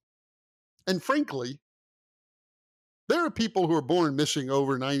understand. And frankly, there are people who are born missing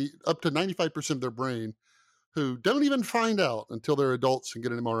up to 95% of their brain who don't even find out until they're adults and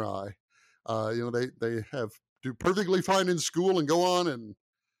get an MRI. They do perfectly fine in school and go on and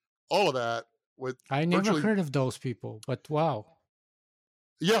all of that. I never heard of those people, but wow.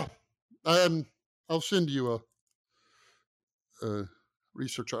 Yeah. I'll send you a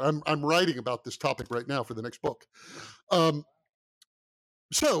research. I'm writing about this topic right now for the next book.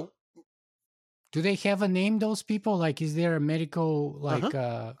 So, do they have a name, those people? Like, is there a medical,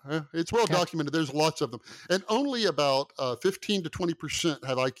 it's well documented. There's lots of them. And only about 15 to 20%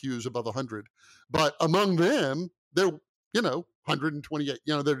 have IQs above 100. But among them, they're, 128.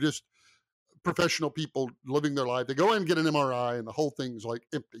 They're just professional people living their life. They go in and get an MRI and the whole thing's like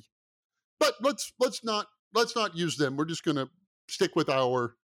empty. But let's not use them. We're just going to stick with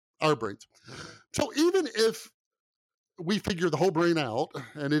our brains. So even if we figure the whole brain out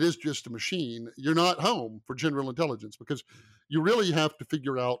and it is just a machine, you're not home for general intelligence, because you really have to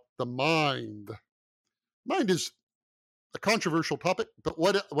figure out the mind. Mind is a controversial topic, but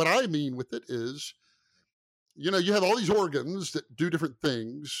what I mean with it is, you have all these organs that do different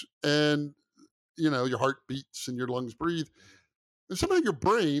things, and your heart beats and your lungs breathe, and somehow your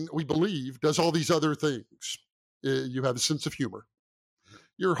brain, we believe, does all these other things. You have a sense of humor.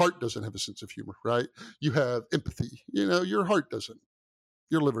 Your heart doesn't have a sense of humor, right? You have empathy. Your heart doesn't.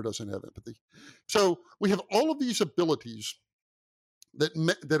 Your liver doesn't have empathy. So we have all of these abilities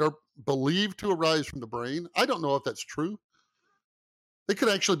that are believed to arise from the brain. I don't know if that's true. They could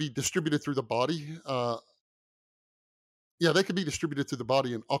actually be distributed through the body. They could be distributed through the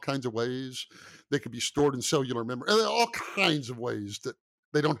body in all kinds of ways. They could be stored in cellular memory, all kinds of ways that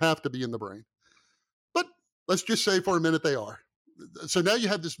they don't have to be in the brain. But let's just say for a minute they are. So now you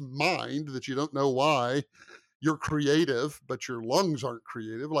have this mind that you don't know why you're creative, but your lungs aren't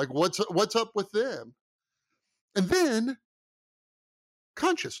creative. Like, what's up with them? And then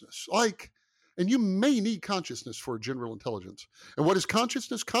consciousness, and you may need consciousness for general intelligence. And what is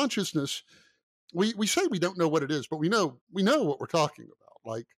consciousness? Consciousness, we say we don't know what it is, but we know what we're talking about.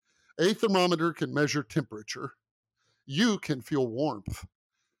 Like, a thermometer can measure temperature. You can feel warmth.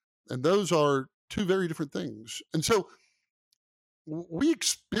 And those are two very different things. And so we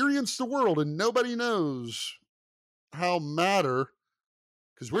experience the world, and nobody knows how matter,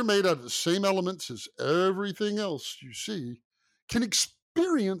 because we're made out of the same elements as everything else you see, can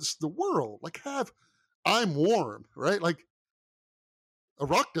experience the world. Like, I'm warm, right? Like, a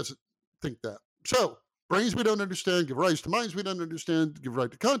rock doesn't think that. So brains we don't understand give rise to minds we don't understand, give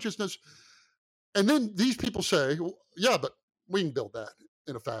rise to consciousness. And then these people say, well, yeah, but we can build that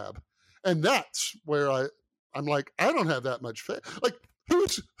in a fab. And that's where I'm like, I don't have that much faith. Like,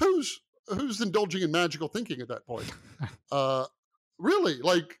 who's indulging in magical thinking at that point? Really?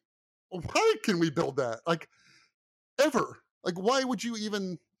 Like, why can we build that? Like, ever? Like, why would you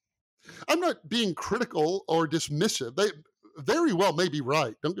even? I'm not being critical or dismissive. They very well may be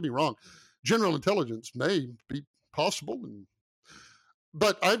right. Don't get me wrong. General intelligence may be possible,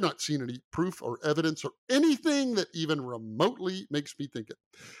 but I've not seen any proof or evidence or anything that even remotely makes me think it.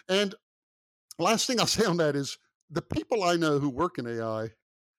 And last thing I'll say on that is, the people I know who work in AI,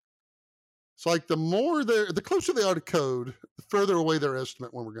 it's like the closer they are to code, the further away their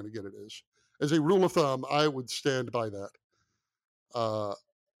estimate when we're going to get it is. As a rule of thumb, I would stand by that.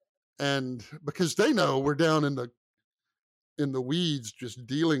 And because they know we're down in the weeds, just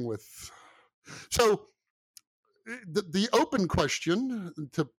dealing with. So the open question,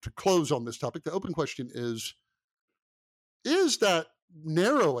 to close on this topic, the open question is that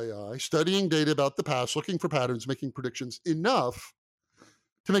narrow AI, studying data about the past, looking for patterns, making predictions, enough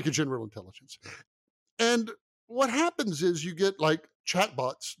to make a general intelligence? And what happens is you get like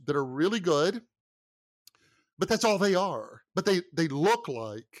chatbots that are really good, but that's all they are. But they look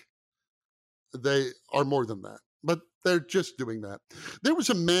like they are more than that. But they're just doing that. There was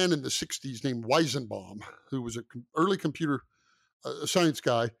a man in the 60s named Weizenbaum, who was an early computer science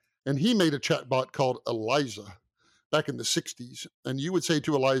guy, and he made a chatbot called Eliza back in the 60s. And you would say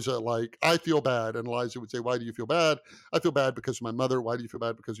to Eliza, like, I feel bad. And Eliza would say, why do you feel bad? I feel bad because of my mother. Why do you feel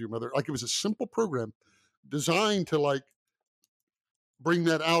bad? Because of your mother. Like, it was a simple program designed to, like, bring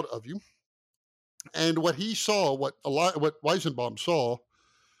that out of you. And what he saw, what Weizenbaum saw,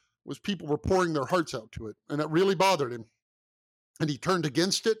 was people were pouring their hearts out to it. And it really bothered him. And he turned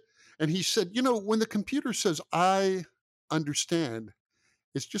against it. And he said, when the computer says, I understand,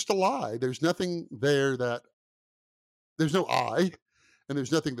 it's just a lie. There's nothing there there's no I, and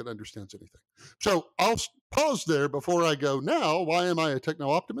there's nothing that understands anything. So I'll pause there before I go, now, why am I a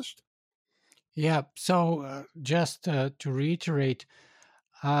techno-optimist? Yeah. So just to reiterate,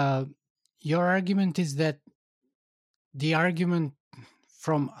 your argument is that the argument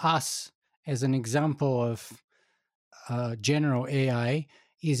from us as an example of general AI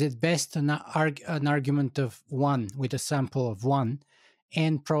is at best an argument of one, with a sample of one,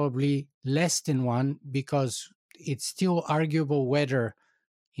 and probably less than one, because it's still arguable whether,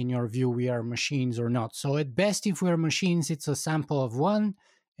 in your view, we are machines or not. So at best, if we're machines, it's a sample of one.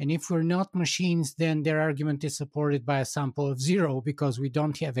 And if we're not machines, then their argument is supported by a sample of zero, because we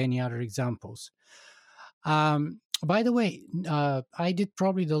don't have any other examples. By the way, I did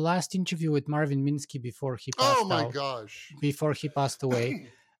probably the last interview with Marvin Minsky before he passed gosh! Before he passed away.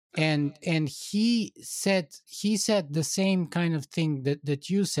 And he said the same kind of thing that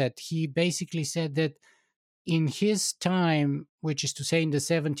you said. He basically said that in his time, which is to say in the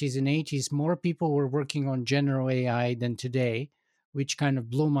 70s and 80s, more people were working on general AI than today, which kind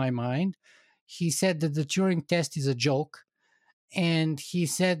of blew my mind. he said that the Turing test is a joke, and he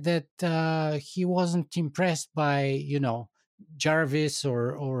said that he wasn't impressed by Jarvis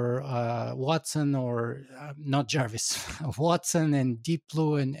or Watson, or not Jarvis, Watson and Deep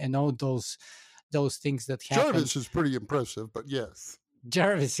Blue and all those things that happen. Jarvis is pretty impressive, but yes.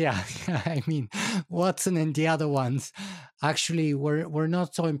 Jarvis, yeah. I mean, Watson and the other ones actually were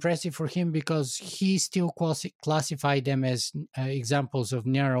not so impressive for him, because he still classified them as examples of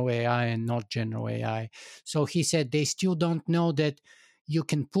narrow AI and not general AI. So he said they still don't know that you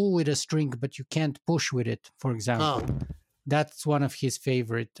can pull with a string, but you can't push with it, for example. That's one of his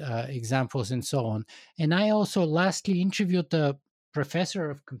favorite examples, and so on. And I also lastly interviewed a professor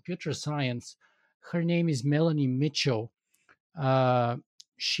of computer science. Her name is Melanie Mitchell.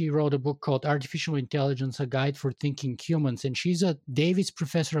 She wrote a book called Artificial Intelligence, A Guide for Thinking Humans. And she's a Davis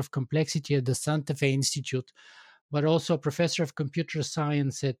Professor of Complexity at the Santa Fe Institute, but also a professor of computer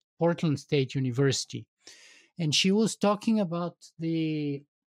science at Portland State University. And she was talking about the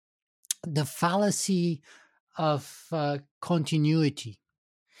fallacy of continuity.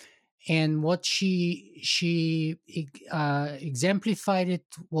 And what she exemplified it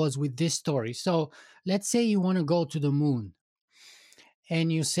was with this story. So let's say you want to go to the moon,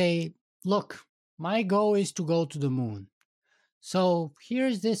 and you say, look, my goal is to go to the moon. So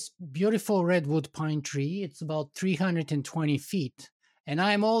here's this beautiful redwood pine tree. It's about 320 feet, and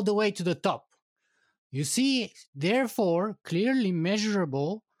I'm all the way to the top. You see, therefore, clearly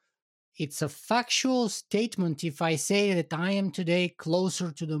measurable. It's a factual statement if I say that I am today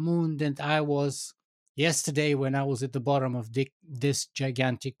closer to the moon than I was yesterday when I was at the bottom of this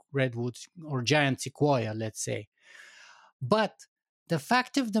gigantic redwood or giant sequoia, let's say. But the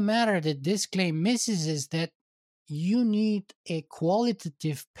fact of the matter that this claim misses is that you need a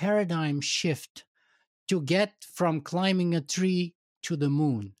qualitative paradigm shift to get from climbing a tree to the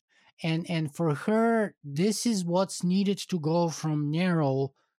moon. And for her, this is what's needed to go from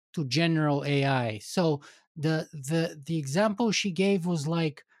narrow to general AI. So the example she gave was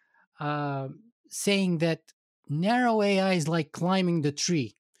like saying that narrow AI is like climbing the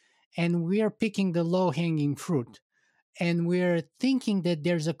tree, and we are picking the low hanging fruit, and we're thinking that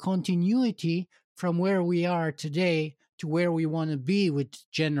there's a continuity from where we are today to where we want to be with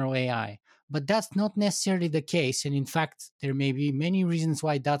general AI. But that's not necessarily the case. And in fact, there may be many reasons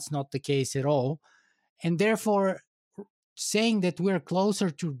why that's not the case at all. And therefore, saying that we're closer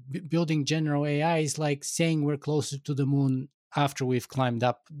to building general AI is like saying we're closer to the moon after we've climbed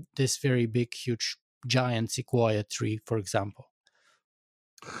up this very big, huge, giant sequoia tree, for example.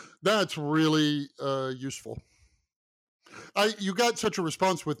 That's really useful. You got such a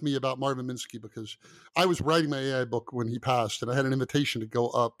response with me about Marvin Minsky because I was writing my AI book when he passed, and I had an invitation to go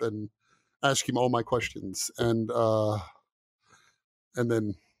up and ask him all my questions, and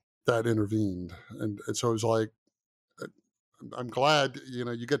then that intervened, and so I was like, I'm glad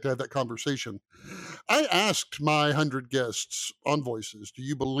you get to have that conversation. I asked my 100 guests on Voices, do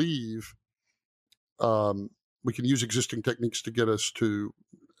you believe we can use existing techniques to get us to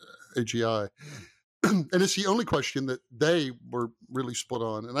AGI? And it's the only question that they were really split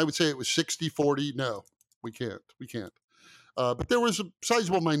on. And I would say it was 60-40. No, we can't. But there was a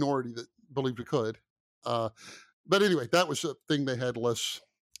sizable minority that believed we could. But anyway, that was a thing they had less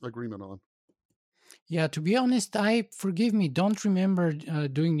agreement on. Yeah, to be honest, forgive me, don't remember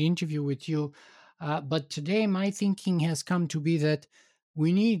doing the interview with you. But today my thinking has come to be that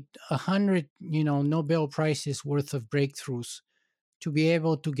we need 100, Nobel Prizes worth of breakthroughs to be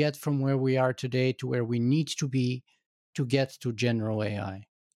able to get from where we are today to where we need to be to get to general AI.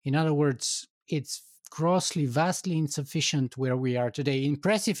 In other words, it's grossly, vastly insufficient where we are today.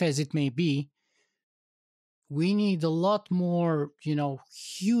 Impressive as it may be, we need a lot more,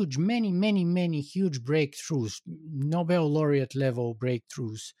 huge, many huge breakthroughs, Nobel laureate level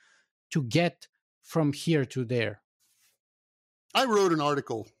breakthroughs to get from here to there. I wrote an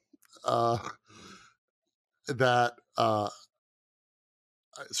article that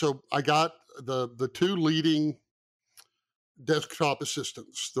so I got the two leading desktop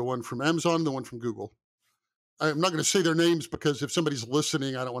assistants, the one from Amazon, the one from Google. I'm not going to say their names because if somebody's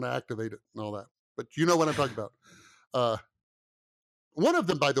listening, I don't want to activate it and all that. But you know what I'm talking about. One of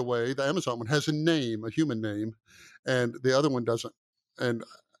them, by the way, the Amazon one, has a name, a human name, and the other one doesn't. And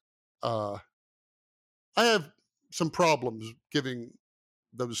I have some problems giving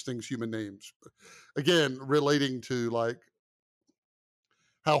those things human names. Again, relating to like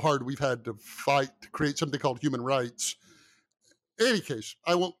how hard we've had to fight to create something called human rights. In any case,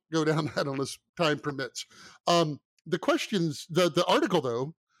 I won't go down that unless time permits. The questions, the article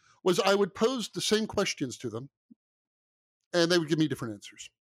though, was I would pose the same questions to them, and they would give me different answers.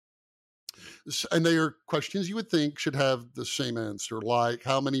 And they are questions you would think should have the same answer, like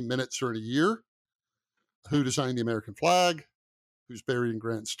how many minutes are in a year, who designed the American flag, who's buried in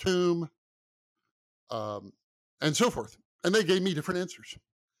Grant's tomb, um, and so forth. And they gave me different answers.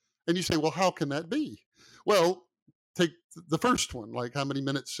 And you say, well, how can that be? Well, take the first one, like how many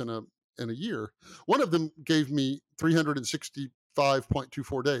minutes in a year. One of them gave me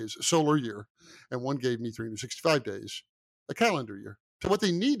 365.24 days, a solar year, and one gave me 365 days, a calendar year. So what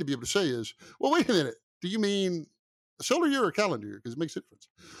they need to be able to say is, well, wait a minute, do you mean a solar year or a calendar year? Because it makes a difference.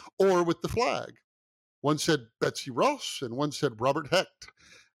 Or with the flag, one said Betsy Ross and one said Robert Hecht.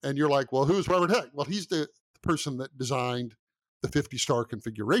 And you're like, well, who's Robert Hecht? Well, he's the person that designed the 50-star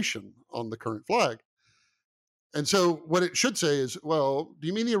configuration on the current flag. And so what it should say is, well, do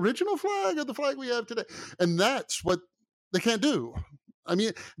you mean the original flag or the flag we have today? And that's what they can't do. I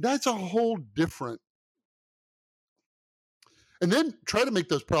mean, that's a whole different. And then try to make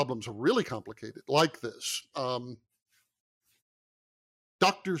those problems really complicated, like this.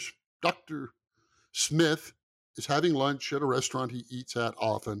 Dr. Smith is having lunch at a restaurant he eats at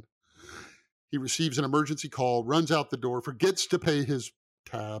often. He receives an emergency call, runs out the door, forgets to pay his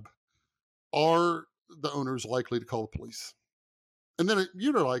tab. Are the owners likely to call the police? And then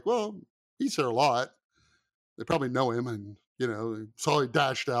you're like, well, he's there a lot. They probably know him and, saw he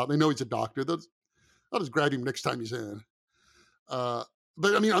dashed out. They know he's a doctor. I'll just grab him next time he's in. But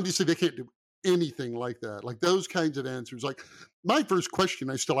I mean, obviously they can't do anything like that. Like those kinds of answers. Like my first question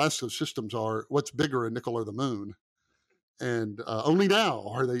I still ask those systems are, what's bigger, a nickel or the moon? And only now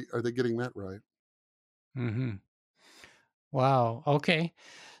are they getting that right. Mm-hmm. Wow. Okay.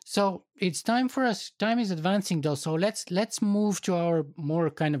 So it's time for us. Time is advancing, though. So let's move to our more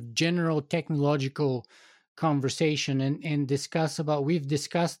kind of general technological conversation and discuss about. We've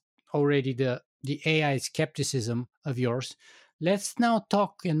discussed already the AI skepticism of yours. Let's now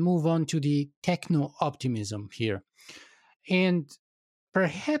talk and move on to the techno optimism here, and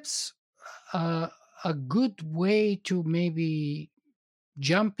perhaps a good way to maybe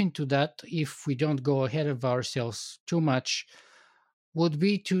jump into that, if we don't go ahead of ourselves too much, would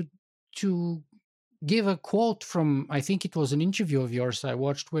be to give a quote from, I think it was an interview of yours I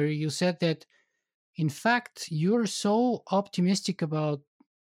watched, where you said that in fact you're so optimistic about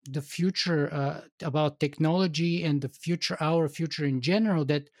the future, about technology and the future, our future in general,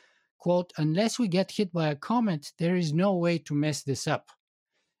 that quote, unless we get hit by a comet, there is no way to mess this up.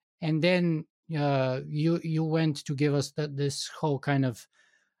 And then you went to give us this whole kind of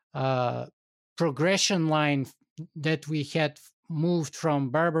progression line that we had moved from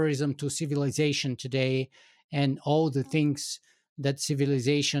barbarism to civilization today, and all the things that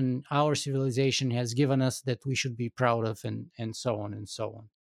our civilization has given us that we should be proud of, and so on and so on.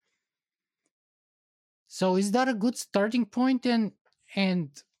 So is that a good starting point? And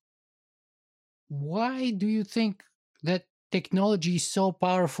why do you think that technology is so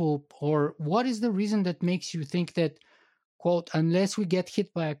powerful, or what is the reason that makes you think that, quote, unless we get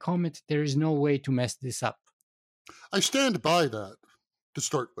hit by a comet, there is no way to mess this up? I stand by that to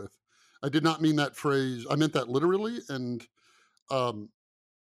start with. I did not mean that phrase. I meant that literally, and I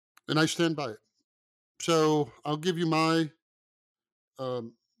stand by it. So I'll give you my.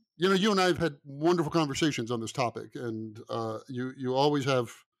 You and I have had wonderful conversations on this topic, and you always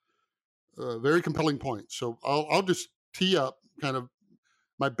have very compelling points. So I'll just tee up kind of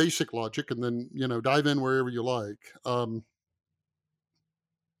my basic logic, and then dive in wherever you like.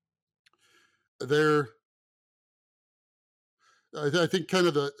 I think kind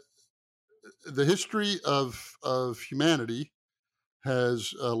of the history of humanity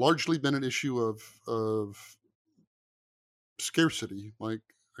has largely been an issue of scarcity. Like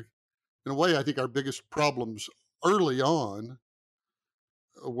in a way, I think our biggest problems early on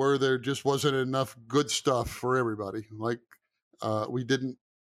were there just wasn't enough good stuff for everybody. Like we didn't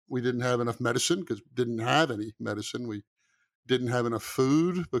have enough medicine because we didn't have any medicine. We didn't have enough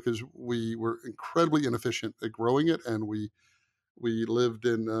food because we were incredibly inefficient at growing it, and we lived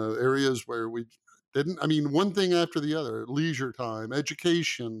in areas where we didn't. I mean, one thing after the other: leisure time,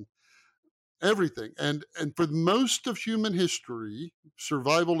 education, everything. And for most of human history,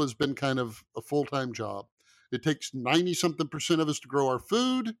 survival has been kind of a full-time job. It takes 90-something% of us to grow our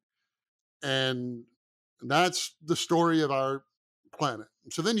food, and that's the story of our planet.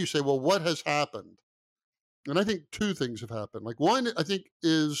 So then you say, well, what has happened? And I think two things have happened. Like one, I think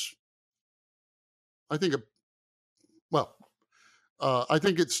it's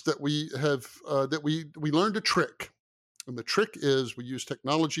that we have that we learned a trick, and the trick is we use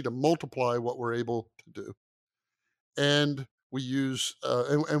technology to multiply what we're able to do, and we use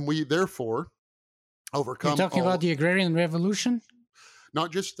and we therefore overcome. You're talking about the agrarian revolution?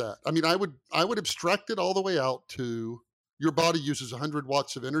 Not just that. I mean, I would abstract it all the way out to your body uses 100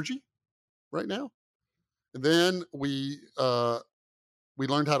 watts of energy right now, and then we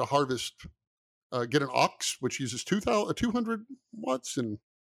learned how to harvest, get an ox, which uses 200 watts, and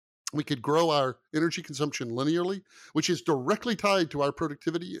we could grow our energy consumption linearly, which is directly tied to our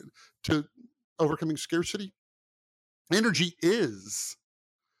productivity, to overcoming scarcity. Energy is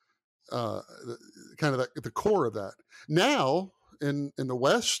kind of the core of that. Now, in the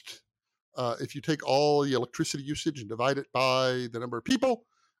West, if you take all the electricity usage and divide it by the number of people,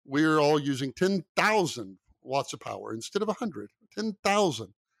 we're all using 10,000 watts of power instead of 100,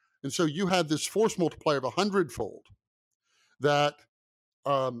 10,000. And so you have this force multiplier of 100-fold that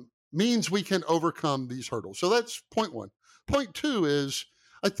means we can overcome these hurdles. So that's point one. Point two is,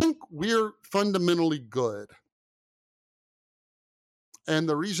 I think we're fundamentally good. And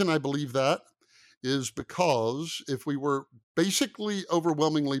the reason I believe that is because if we were basically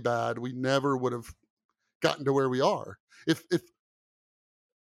overwhelmingly bad, we never would have gotten to where we are. If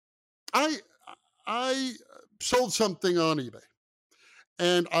I sold something on eBay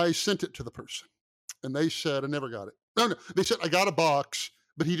and I sent it to the person and they said, I never got it. No, they said, I got a box,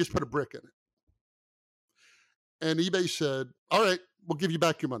 but he just put a brick in it. And eBay said, all right, we'll give you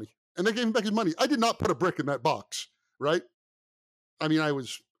back your money. And they gave him back his money. I did not put a brick in that box, right? I mean, I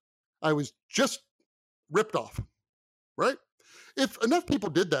was just ripped off, right? If enough people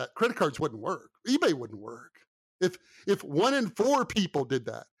did that, credit cards wouldn't work. eBay wouldn't work. If 1 in 4 people did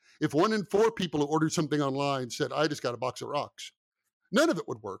that, if 1 in 4 people who ordered something online said, I just got a box of rocks, none of it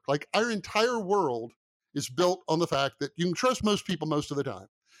would work. Like, our entire world is built on the fact that you can trust most people most of the time.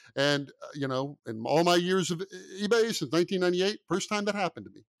 And, in all my years of eBay since 1998, first time that happened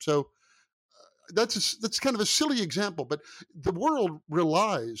to me. So that's kind of a silly example, but the world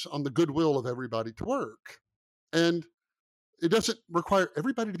relies on the goodwill of everybody to work. And it doesn't require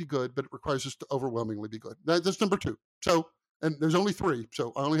everybody to be good, but it requires us to overwhelmingly be good. That's number 2. So, and there's only 3,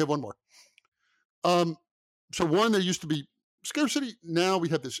 so I only have one more. So one, there used to be scarcity. Now we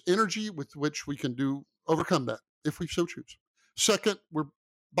have this energy with which we can overcome that if we so choose. Second, we're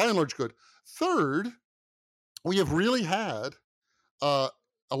by and large good. Third, we have really had,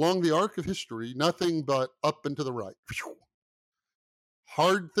 along the arc of history, nothing but up and to the right.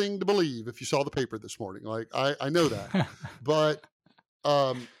 Hard thing to believe if you saw the paper this morning. Like, I know that. But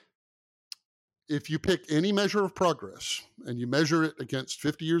if you pick any measure of progress and you measure it against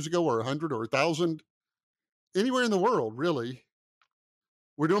 50 years ago or 100 or 1,000, anywhere in the world, really,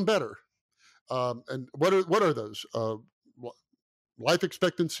 we're doing better. And what are those? Life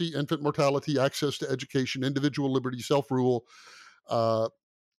expectancy, infant mortality, access to education, individual liberty, self-rule.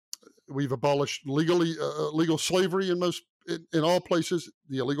 We've abolished legal slavery in all places.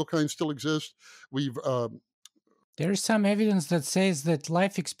 The illegal kind still exists. We've There's some evidence that says that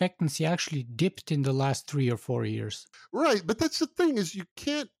life expectancy actually dipped in the last 3 or 4 years. Right, but that's the thing, is you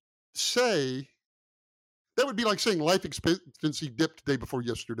can't say that. Would be like saying life expectancy dipped day before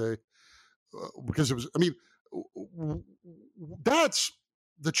yesterday, because it was. I mean, that's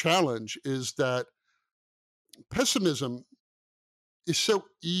the challenge, is that pessimism is so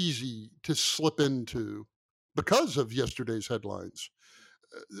easy to slip into because of yesterday's headlines.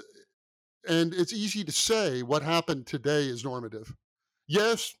 And it's easy to say what happened today is normative.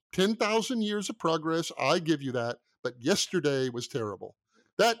 Yes, 10,000 years of progress, I give you that, but yesterday was terrible.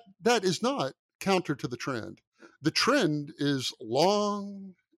 That is not counter to the trend. The trend is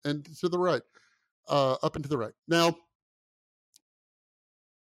long and to the right, up and to the right. Now,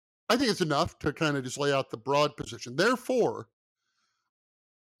 I think it's enough to kind of just lay out the broad position. Therefore,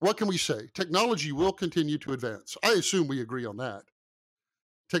 what can we say? Technology will continue to advance. I assume we agree on that.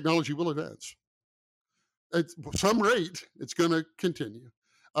 Technology will advance. At some rate, it's going to continue.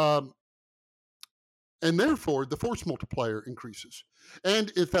 And therefore, the force multiplier increases.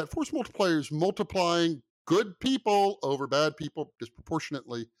 And if that force multiplier is multiplying good people over bad people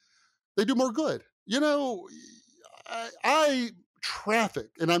disproportionately, they do more good. I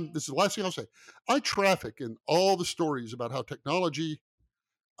traffic, and this is the last thing I'll say. I traffic in all the stories about how technology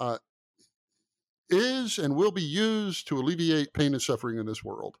is and will be used to alleviate pain and suffering in this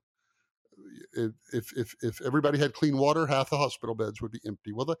world. If everybody had clean water, half the hospital beds would be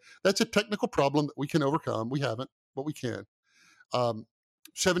empty. Well, that's a technical problem that we can overcome. We haven't, but we can.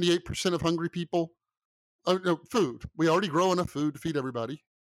 78% of hungry people, food. We already grow enough food to feed everybody.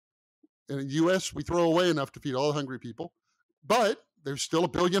 In the U.S., we throw away enough to feed all the hungry people. But there's still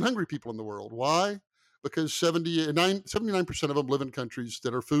 1 billion hungry people in the world. Why? Because 79% of them live in countries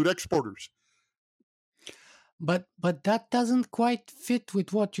that are food exporters. But that doesn't quite fit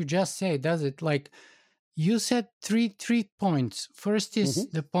with what you just said, does it? Like, You said three points. First is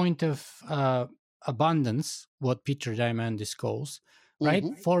Mm-hmm. the point of abundance, what Peter Diamandis calls, right?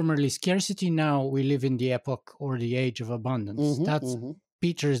 Mm-hmm. Formerly scarcity, now we live in the epoch or the age of abundance. Mm-hmm. That's Mm-hmm.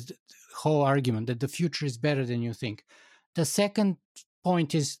 Peter's whole argument, that the future is better than you think. The second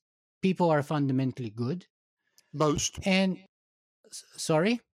point is people are fundamentally good. Most. And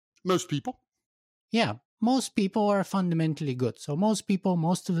sorry? Most people. Yeah, most people are fundamentally good. So most people,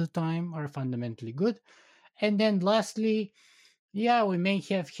 most of the time, are fundamentally good. And then lastly, yeah, we may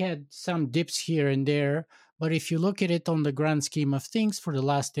have had some dips here and there, but if you look at it on the grand scheme of things, for the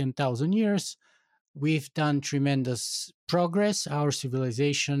last 10,000 years, we've done tremendous progress. Our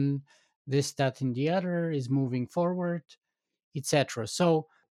civilization, this, that, and the other, is moving forward, etc. So,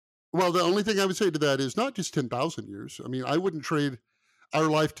 Well, the only thing I would say to that is not just 10,000 years. I mean, I wouldn't trade our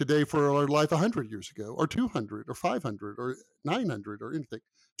life today for our life 100 years ago, or 200, or 500, or 900, or anything.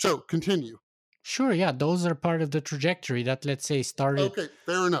 So continue. sure, yeah, those are part of the trajectory that, let's say, Okay,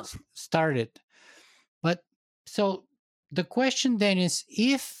 fair enough. started. But so the question then is,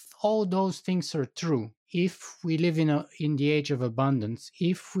 if all those things are true, if we live in the age of abundance,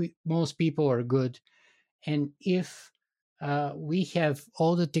 if most people are good, and if we have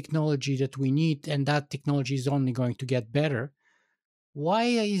all the technology that we need, and that technology is only going to get better, why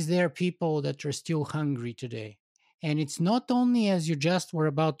is there people that are still hungry today? And it's not only, as you just were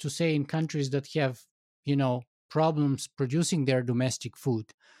about to say, in countries that have, problems producing their domestic food.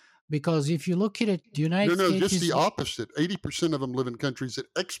 Because if you look at it, the No, United no, States just is the opposite. 80% of them live in countries that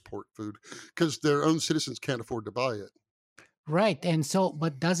export food because their own citizens can't afford to buy it. right. And so,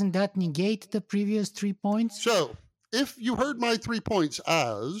 but doesn't that negate the previous 3 points? So, if you heard my 3 points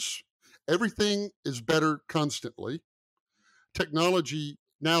as everything is better constantly, technology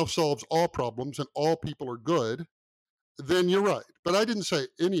now solves all problems and all people are good, then you're right. But I didn't say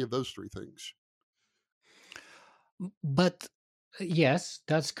any of those three things. But yes,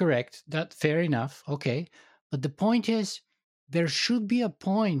 that's correct. That fair enough. Okay. But the point is, there should be a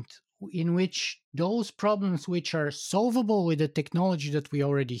point in which those problems which are solvable with the technology that we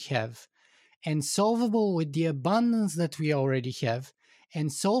already have, and solvable with the abundance that we already have,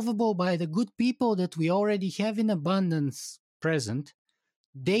 and solvable by the good people that we already have in abundance present,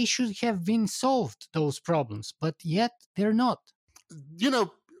 they should have been solved, those problems, but yet they're not.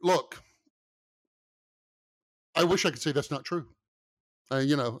 Look, I wish I could say that's not true. I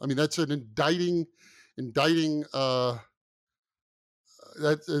mean, that's an indicting,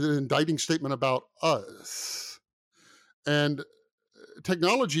 that's an indicting statement about us. And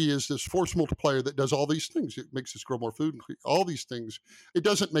technology is this force multiplier that does all these things. It makes us grow more food, all these things. It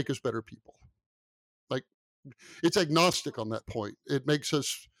doesn't make us better people. Like, it's agnostic on that point. It makes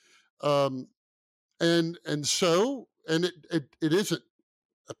us, um, and it isn't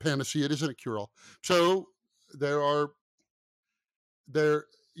a panacea. It isn't a cure all. So there are there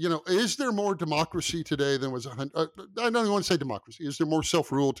is there more democracy today than was 100? I don't even want to say democracy. Is there more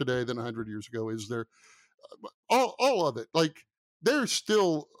self rule today than 100 years ago? Is there all of it? Like, there's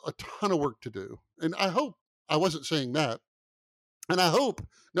still a ton of work to do, and I hope I wasn't saying that, and I hope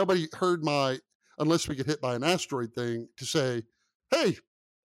nobody heard my unless we get hit by an asteroid thing to say, hey,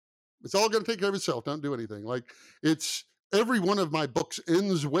 it's all going to take care of itself. Don't do anything. Like, it's every one of my books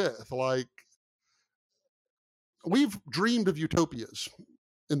ends with like, we've dreamed of utopias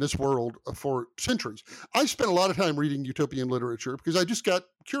in this world for centuries. I spent a lot of time reading utopian literature because I just got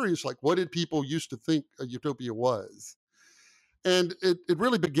curious, like, what did people used to think a utopia was? And it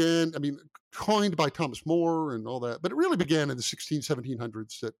really began, I mean, coined by Thomas More and all that, but it really began in the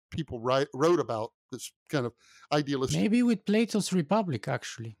 1700s that people wrote about this kind of idealistic. Maybe with Plato's Republic,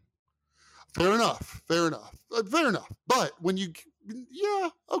 actually. Fair enough. Fair enough. But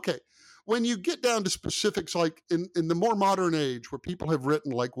okay. When you get down to specifics, like in the more modern age where people have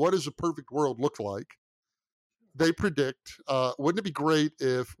written, like, what does a perfect world look like? They predict, wouldn't it be great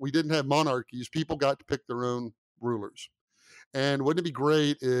if we didn't have monarchies? People got to pick their own rulers. And wouldn't it be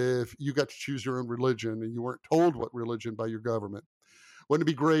great if you got to choose your own religion and you weren't told what religion by your government? Wouldn't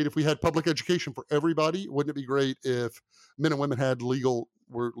it be great if we had public education for everybody? Wouldn't it be great if men and women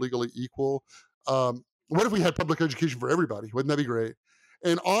were legally equal? What if we had public education for everybody? Wouldn't that be great?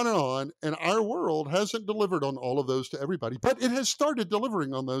 And on and on. And our world hasn't delivered on all of those to everybody, but it has started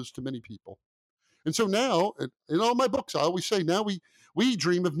delivering on those to many people. And so now, in all my books, I always say, now we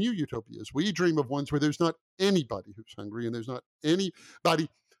dream of new utopias. We dream of ones where there's not anybody who's hungry, and there's not anybody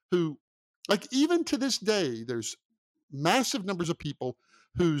who, like, even to this day, there's massive numbers of people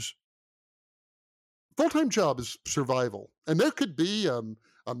whose full-time job is survival. And there could be a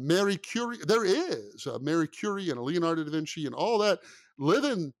Mary Curie. There is a Mary Curie and a Leonardo da Vinci and all that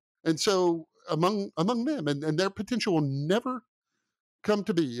living. And so among them, and their potential will never come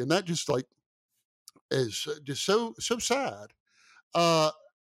to be, and that just like is just so sad. Uh,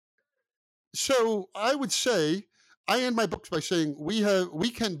 so I would say I end my books by saying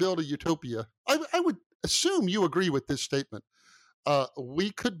we can build a utopia. I would assume you agree with this statement.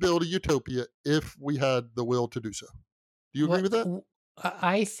 We could build a utopia if we had the will to do so. Do you agree Well, with that?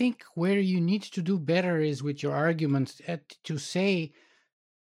 I think where you need to do better is with your argument to say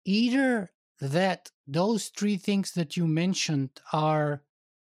either that those three things that you mentioned are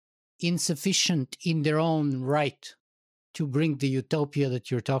insufficient in their own right to bring the utopia that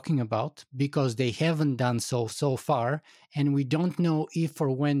you're talking about, because they haven't done so far, and we don't know if or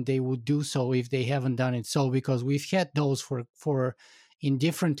when they would do so if they haven't done it so, because we've had those for in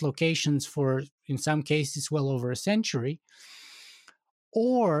different locations for, in some cases, well over a century.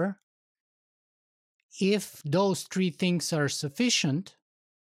 Or if those three things are sufficient,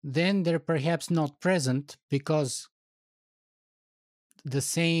 then they're perhaps not present because the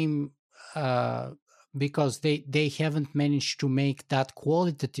same because they haven't managed to make that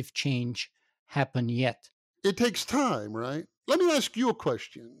qualitative change happen yet. It takes time, right? Let me ask you a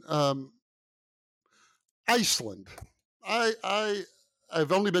question. Iceland.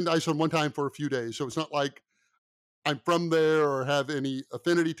 I've only been to Iceland one time for a few days, so it's not like I'm from there or have any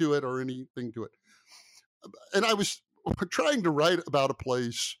affinity to it or anything to it. And I was trying to write about a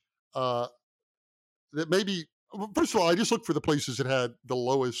place that maybe, first of all, I just looked for the places that had the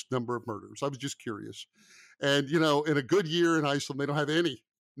lowest number of murders. I was just curious. And, in a good year in Iceland, they don't have any,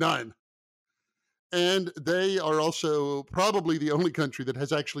 none. And they are also probably the only country that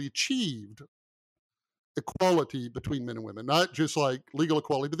has actually achieved equality between men and women, not just like legal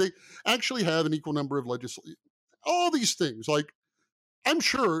equality, but they actually have an equal number of legislators. All these things, like, I'm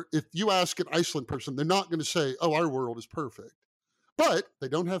sure if you ask an Iceland person, they're not going to say, oh, our world is perfect. But they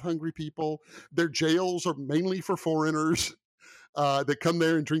don't have hungry people. Their jails are mainly for foreigners that come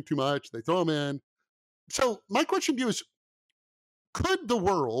there and drink too much. They throw them in. So my question to you is, could the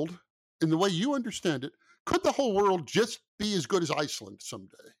world, in the way you understand it, could the whole world just be as good as Iceland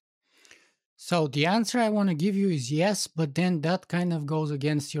someday? So the answer I want to give you is yes, but then that kind of goes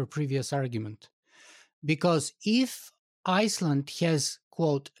against your previous argument. Because if Iceland has,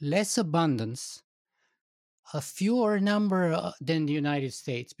 quote, less abundance, a fewer number than the United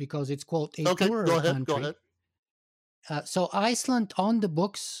States, because it's, quote, a poorer country. Go ahead. So Iceland on the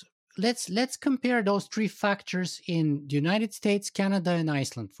books, let's compare those three factors in the United States, Canada, and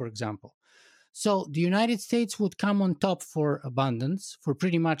Iceland, for example. So the United States would come on top for abundance, for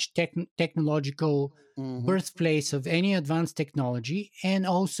pretty much technological birthplace of any advanced technology, and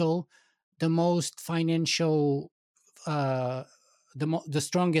also the most financial, the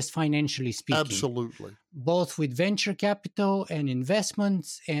strongest financially speaking. Absolutely. Both with venture capital and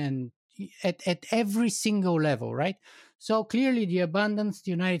investments and at every single level, right? So clearly the abundance,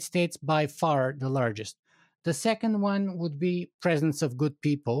 the United States by far the largest. The second one would be presence of good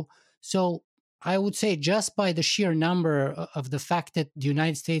people. So I would say just by the sheer number of the fact that the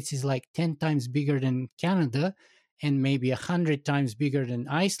United States is like 10 times bigger than Canada and maybe 100 times bigger than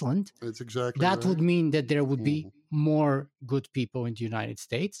Iceland, that's exactly that right. would mean that there would be more good people in the United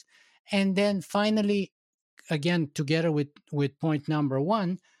States. And then finally, again, together with point number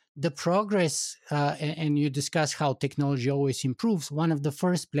one, the progress, and you discuss how technology always improves. One of the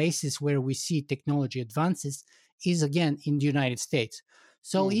first places where we see technology advances is, again, in the United States.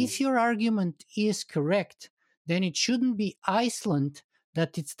 So if your argument is correct, then it shouldn't be Iceland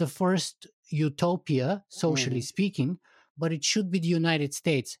that it's the first utopia, socially speaking, but it should be the United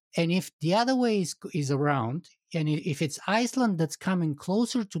States. And if the other way is around, and if it's Iceland that's coming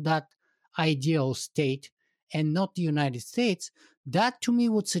closer to that ideal state and not the United States, that to me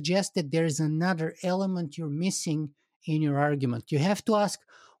would suggest that there is another element you're missing in your argument. You have to ask,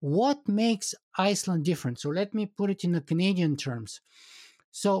 what makes Iceland different? So let me put it in the Canadian terms.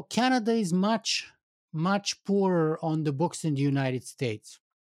 So Canada is much, much poorer on the books than the United States.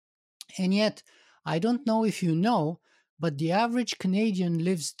 And yet, I don't know if you know, but the average Canadian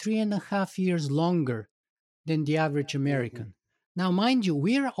lives 3.5 years longer than the average American. Now, mind you,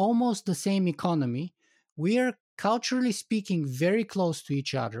 we're almost the same economy. We're culturally speaking very close to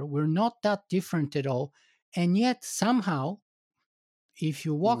each other. We're not that different at all. And yet, somehow, if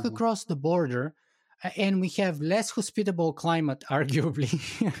you walk across the border, and we have less hospitable climate, arguably.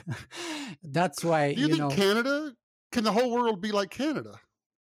 That's why, Do you think Canada, can the whole world be like Canada?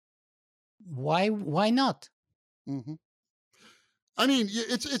 Why not? I mean,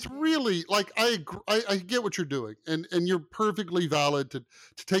 it's really like I get what you're doing, and you're perfectly valid to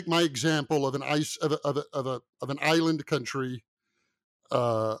take my example of an an island country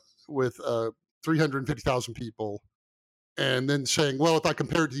with 350,000 people, and then saying, well, if I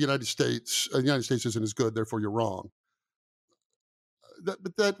compare it to the United States isn't as good, therefore you're wrong.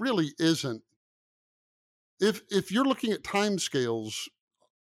 But that really isn't. If you're looking at timescales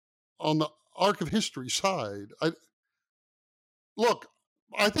on the arc of history side, look,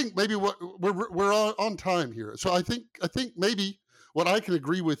 I think maybe we're on time here. So I think maybe what I can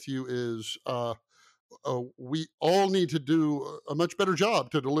agree with you is we all need to do a much better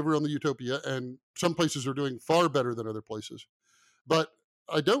job to deliver on the utopia, and some places are doing far better than other places. But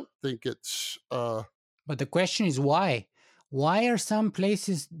I don't think it's. But the question is why? Why are some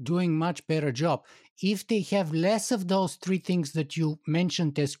places doing much better job? If they have less of those three things that you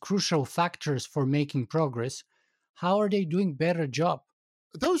mentioned as crucial factors for making progress, how are they doing better job?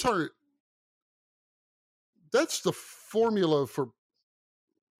 Those are. That's the formula for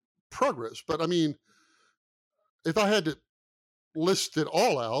progress. But I mean, if I had to list it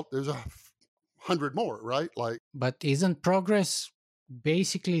all out, there's 100 more, right? Like, But isn't progress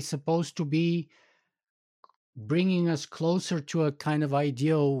basically supposed to be bringing us closer to a kind of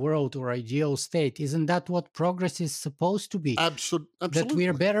ideal world or ideal state? Isn't that what progress is supposed to be? That we are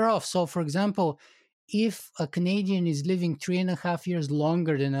absolutely. better off. So, for example, if a Canadian is living 3.5 years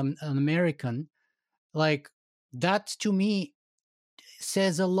longer than an American, like that to me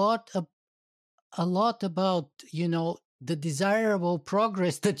says a lot about the desirable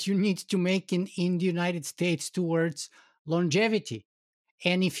progress that you need to make in the United States towards longevity.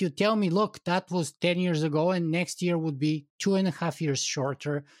 And if you tell me, look, that was 10 years ago, and next year would be 2.5 years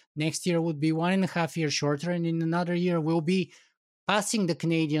shorter, next year would be 1.5 years shorter, and in another year we'll be passing the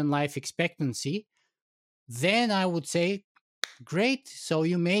Canadian life expectancy, then I would say, great. So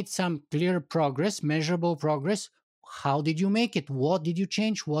you made some clear progress, measurable progress. How did you make it? What did you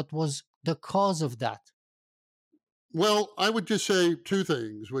change? What was the cause of that? Well, I would just say two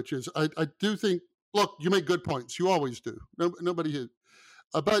things, which is I do think, look, you make good points. You always do. Nobody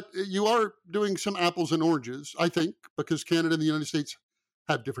but you are doing some apples and oranges, I think, because Canada and the United States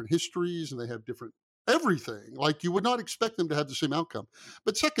have different histories and they have different everything. Like you would not expect them to have the same outcome.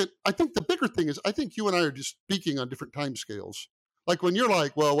 But second, I think the bigger thing is I think you and I are just speaking on different time scales. Like when you're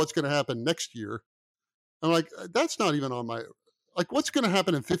like, well, what's going to happen next year? I'm like, that's not even on my. Like, what's going to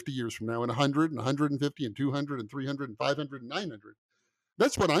happen in 50 years from now, in 100, and 150, and 200, and 300, and 500, and 900?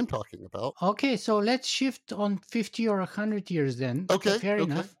 That's what I'm talking about. Okay, so let's shift on 50 or 100 years then. Okay. Fair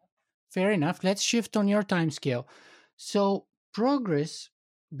Okay. enough. Fair enough. Let's shift on your time scale. So, progress,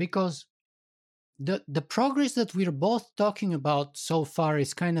 because the progress that we're both talking about so far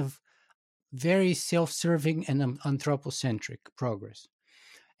is kind of very self-serving and anthropocentric progress.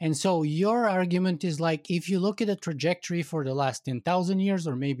 And so your argument is like, if you look at the trajectory for the last 10,000 years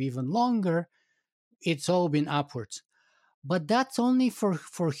or maybe even longer, it's all been upwards. But that's only for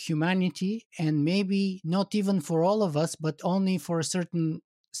humanity, and maybe not even for all of us, but only for a certain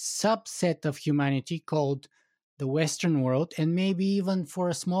subset of humanity called the Western world, and maybe even for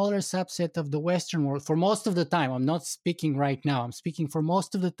a smaller subset of the Western world. For most of the time, I'm not speaking right now, I'm speaking for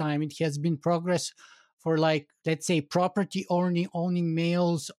most of the time, it has been progress for, like, let's say, property owning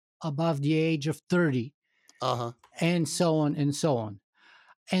males above the age of 30, and so on and so on.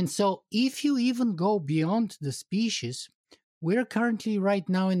 And so if you even go beyond the species, we're currently right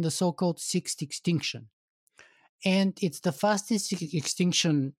now in the so-called sixth extinction. And it's the fastest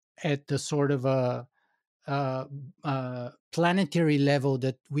extinction at the sort of a planetary level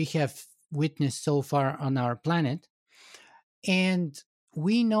that we have witnessed so far on our planet. And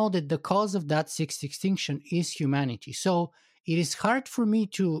we know that the cause of that sixth extinction is humanity. So it is hard for me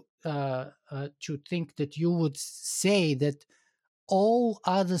to think that you would say that all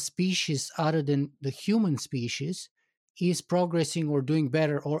other species other than the human species is progressing or doing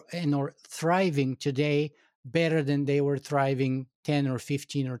better or thriving today better than they were thriving 10 or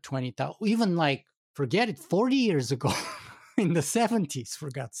 15 or 20,000, even, like, forget it, 40 years ago in the 70s,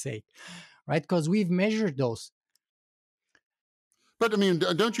 for God's sake, right? Because we've measured those. But I mean,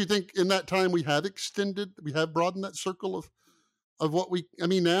 don't you think in that time we have broadened that circle of what I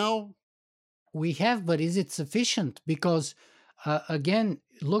mean, now we have, but is it sufficient? Because again,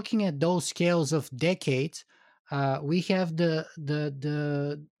 looking at those scales of decades, we have the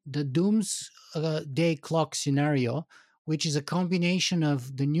doomsday clock scenario, which is a combination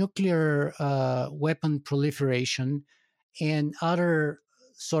of the nuclear weapon proliferation and other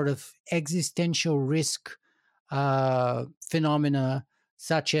sort of existential risk phenomena,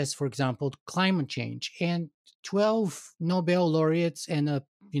 such as, for example, climate change. And 12 Nobel laureates and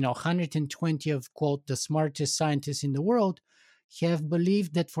 120 of, quote, the smartest scientists in the world have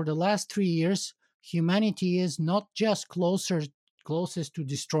believed that for the last 3 years, humanity is not just closer closest to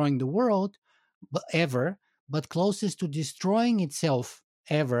destroying the world ever, but closest to destroying itself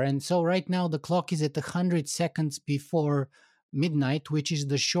ever. And so right now the clock is at 100 seconds before midnight, which is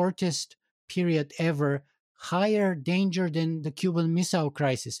the shortest period ever, higher danger than the Cuban Missile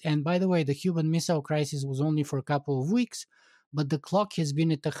Crisis. And by the way, the Cuban Missile Crisis was only for a couple of weeks, but the clock has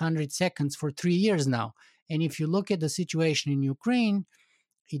been at 100 seconds for 3 years now. And if you look at the situation in Ukraine,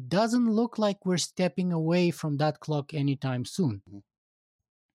 it doesn't look like we're stepping away from that clock anytime soon.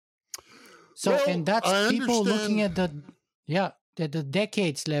 So, Well, and that's I people looking understand. at the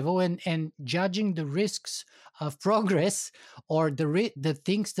decades level and judging the risks of progress or the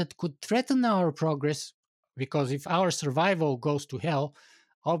things that could threaten our progress. Because if our survival goes to hell,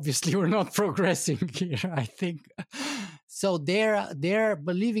 obviously we're not progressing here, I think. So they're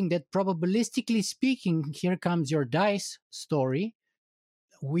believing that, probabilistically speaking, here comes your dice story,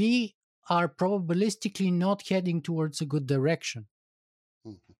 we are probabilistically not heading towards a good direction.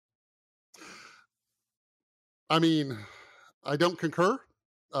 I mean, I don't concur,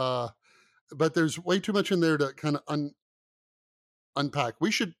 but there's way too much in there to kind of unpack.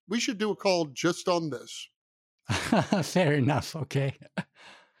 We should do a call just on this. Fair enough. Okay.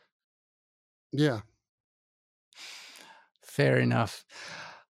 Yeah. Fair enough.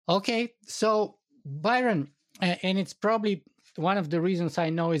 Okay. So, Byron, and it's probably one of the reasons I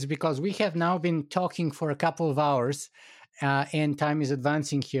know is because we have now been talking for a couple of hours and time is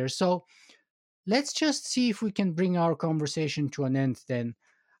advancing here. So, let's just see if we can bring our conversation to an end then.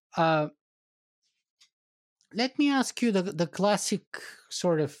 Let me ask you the classic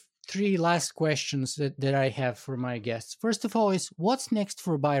sort of three last questions that I have for my guests. First of all is, what's next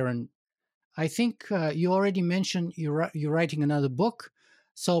for Byron? I think you already mentioned you're writing another book,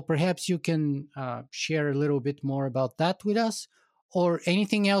 so perhaps you can share a little bit more about that with us, or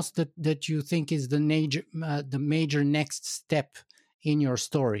anything else that you think is the major next step in your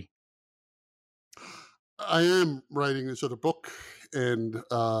story. I am writing this other book, and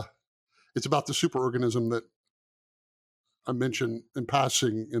it's about the superorganism that I mentioned in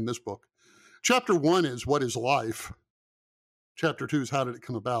passing in this book. Chapter 1 is what is life. Chapter 2 is how did it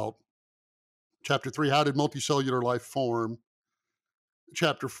come about. Chapter 3, how did multicellular life form.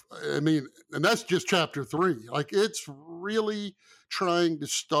 And that's just chapter 3. Like, it's really trying to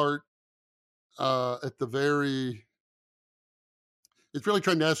start it's really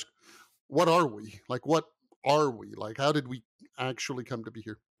trying to ask, what are we? Like, what are we? Like, how did we actually come to be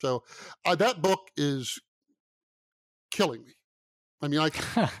here? So that book is killing me. I mean,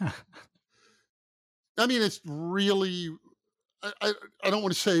 it's really, I don't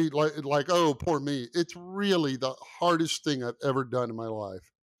want to say like, oh, poor me. It's really the hardest thing I've ever done in my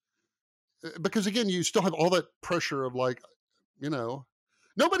life. Because again, you still have all that pressure of like,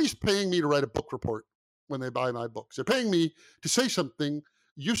 nobody's paying me to write a book report when they buy my books. They're paying me to say something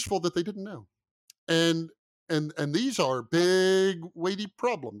useful that they didn't know. And these are big, weighty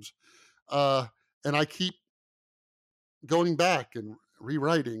problems. And I keep going back and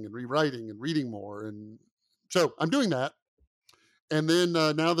rewriting and reading more. And so I'm doing that. And then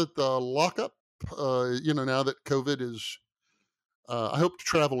now that the lockup, now that COVID is, I hope to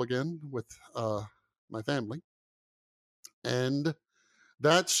travel again with my family. And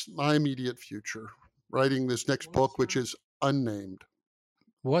that's my immediate future, writing this next book, which is unnamed.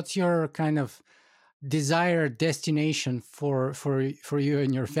 What's your kind of desired destination for you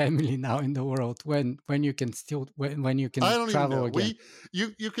and your family now in the world, when you can I don't even travel know. again?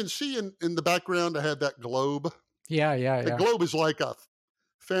 You can see in the background I have that globe. Yeah. The globe is like a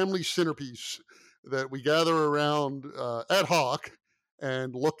family centerpiece that we gather around ad hoc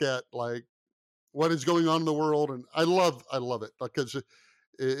and look at, like, what is going on in the world. And I love it because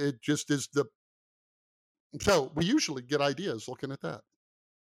it just is so we usually get ideas looking at that.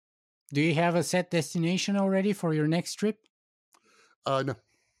 Do you have a set destination already for your next trip? No.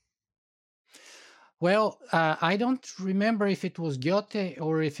 Well, I don't remember if it was Goethe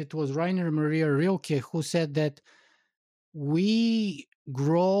or if it was Rainer Maria Rilke who said that we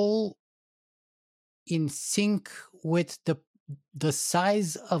grow in sync with the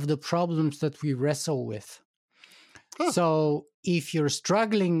size of the problems that we wrestle with. Huh. So if you're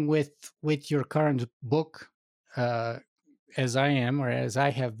struggling with your current book, as I am or as I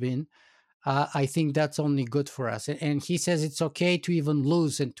have been, I think that's only good for us. And he says it's okay to even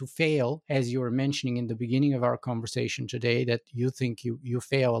lose and to fail, as you were mentioning in the beginning of our conversation today, that you think you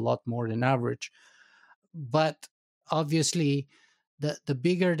fail a lot more than average. But obviously, the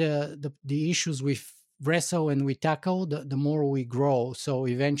bigger the issues we wrestle and we tackle, the more we grow. So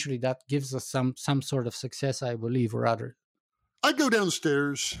eventually that gives us some sort of success, I believe, or other. I go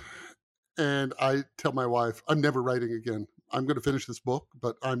downstairs and I tell my wife, I'm never writing again. I'm going to finish this book,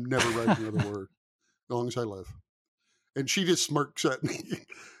 but I'm never writing another word as long as I live. And she just smirks at me.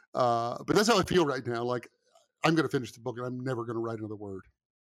 But that's how I feel right now. Like, I'm going to finish the book and I'm never going to write another word.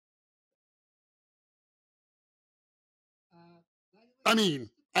 I mean,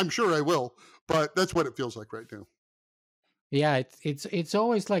 I'm sure I will, but that's what it feels like right now. Yeah, it's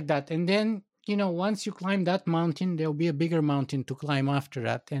always like that. And then, once you climb that mountain, there'll be a bigger mountain to climb after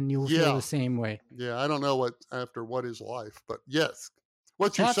that, and you'll feel the same way. Yeah, I don't know what is life, but yes.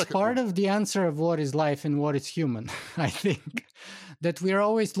 What's your That's second part one? of the answer of what is life and what is human, I think. That we're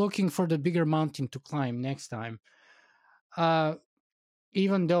always looking for the bigger mountain to climb next time.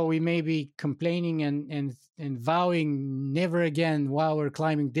 Even though we may be complaining and vowing never again while we're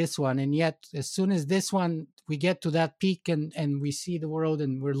climbing this one, and yet as soon as this one we get to that peak and we see the world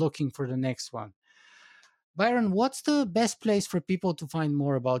and we're looking for the next one. Byron, what's the best place for people to find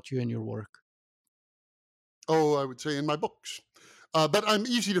more about you and your work? Oh, I would say in my books. But I'm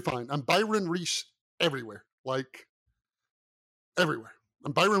easy to find. I'm Byron Reese everywhere. Like, everywhere.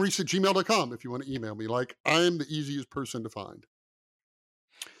 I'm ByronReese@gmail.com if you want to email me. Like, I'm the easiest person to find.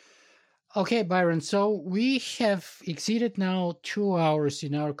 Okay, Byron. So we have exceeded now 2 hours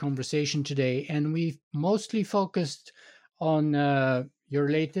in our conversation today, and we've mostly focused on your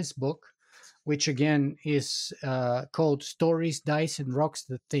latest book, which again is called Stories, Dice, and Rocks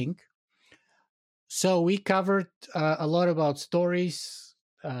That Think. So we covered a lot about stories.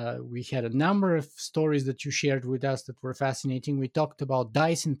 We had a number of stories that you shared with us that were fascinating. We talked about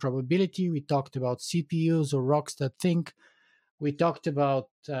dice and probability. We talked about CPUs or rocks that think. We talked about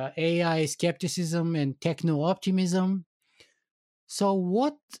AI skepticism and techno optimism. So,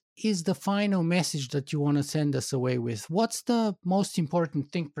 what is the final message that you want to send us away with? What's the most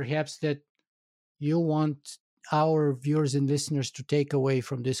important thing, perhaps, that you want our viewers and listeners to take away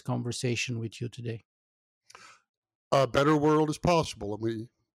from this conversation with you today? A better world is possible,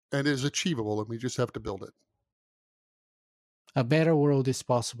 and is achievable, and we just have to build it. A better world is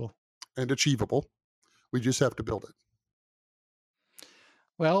possible. And achievable. We just have to build it.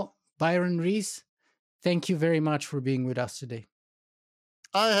 Well, Byron Reese, thank you very much for being with us today.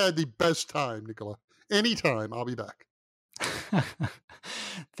 I had the best time, Nicola. Anytime, I'll be back.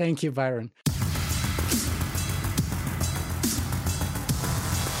 Thank you, Byron.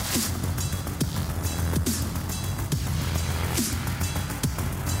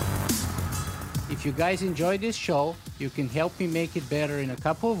 If you guys enjoy this show, you can help me make it better in a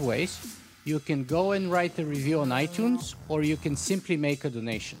couple of ways. You can go and write a review on iTunes, or you can simply make a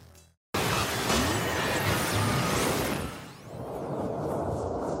donation.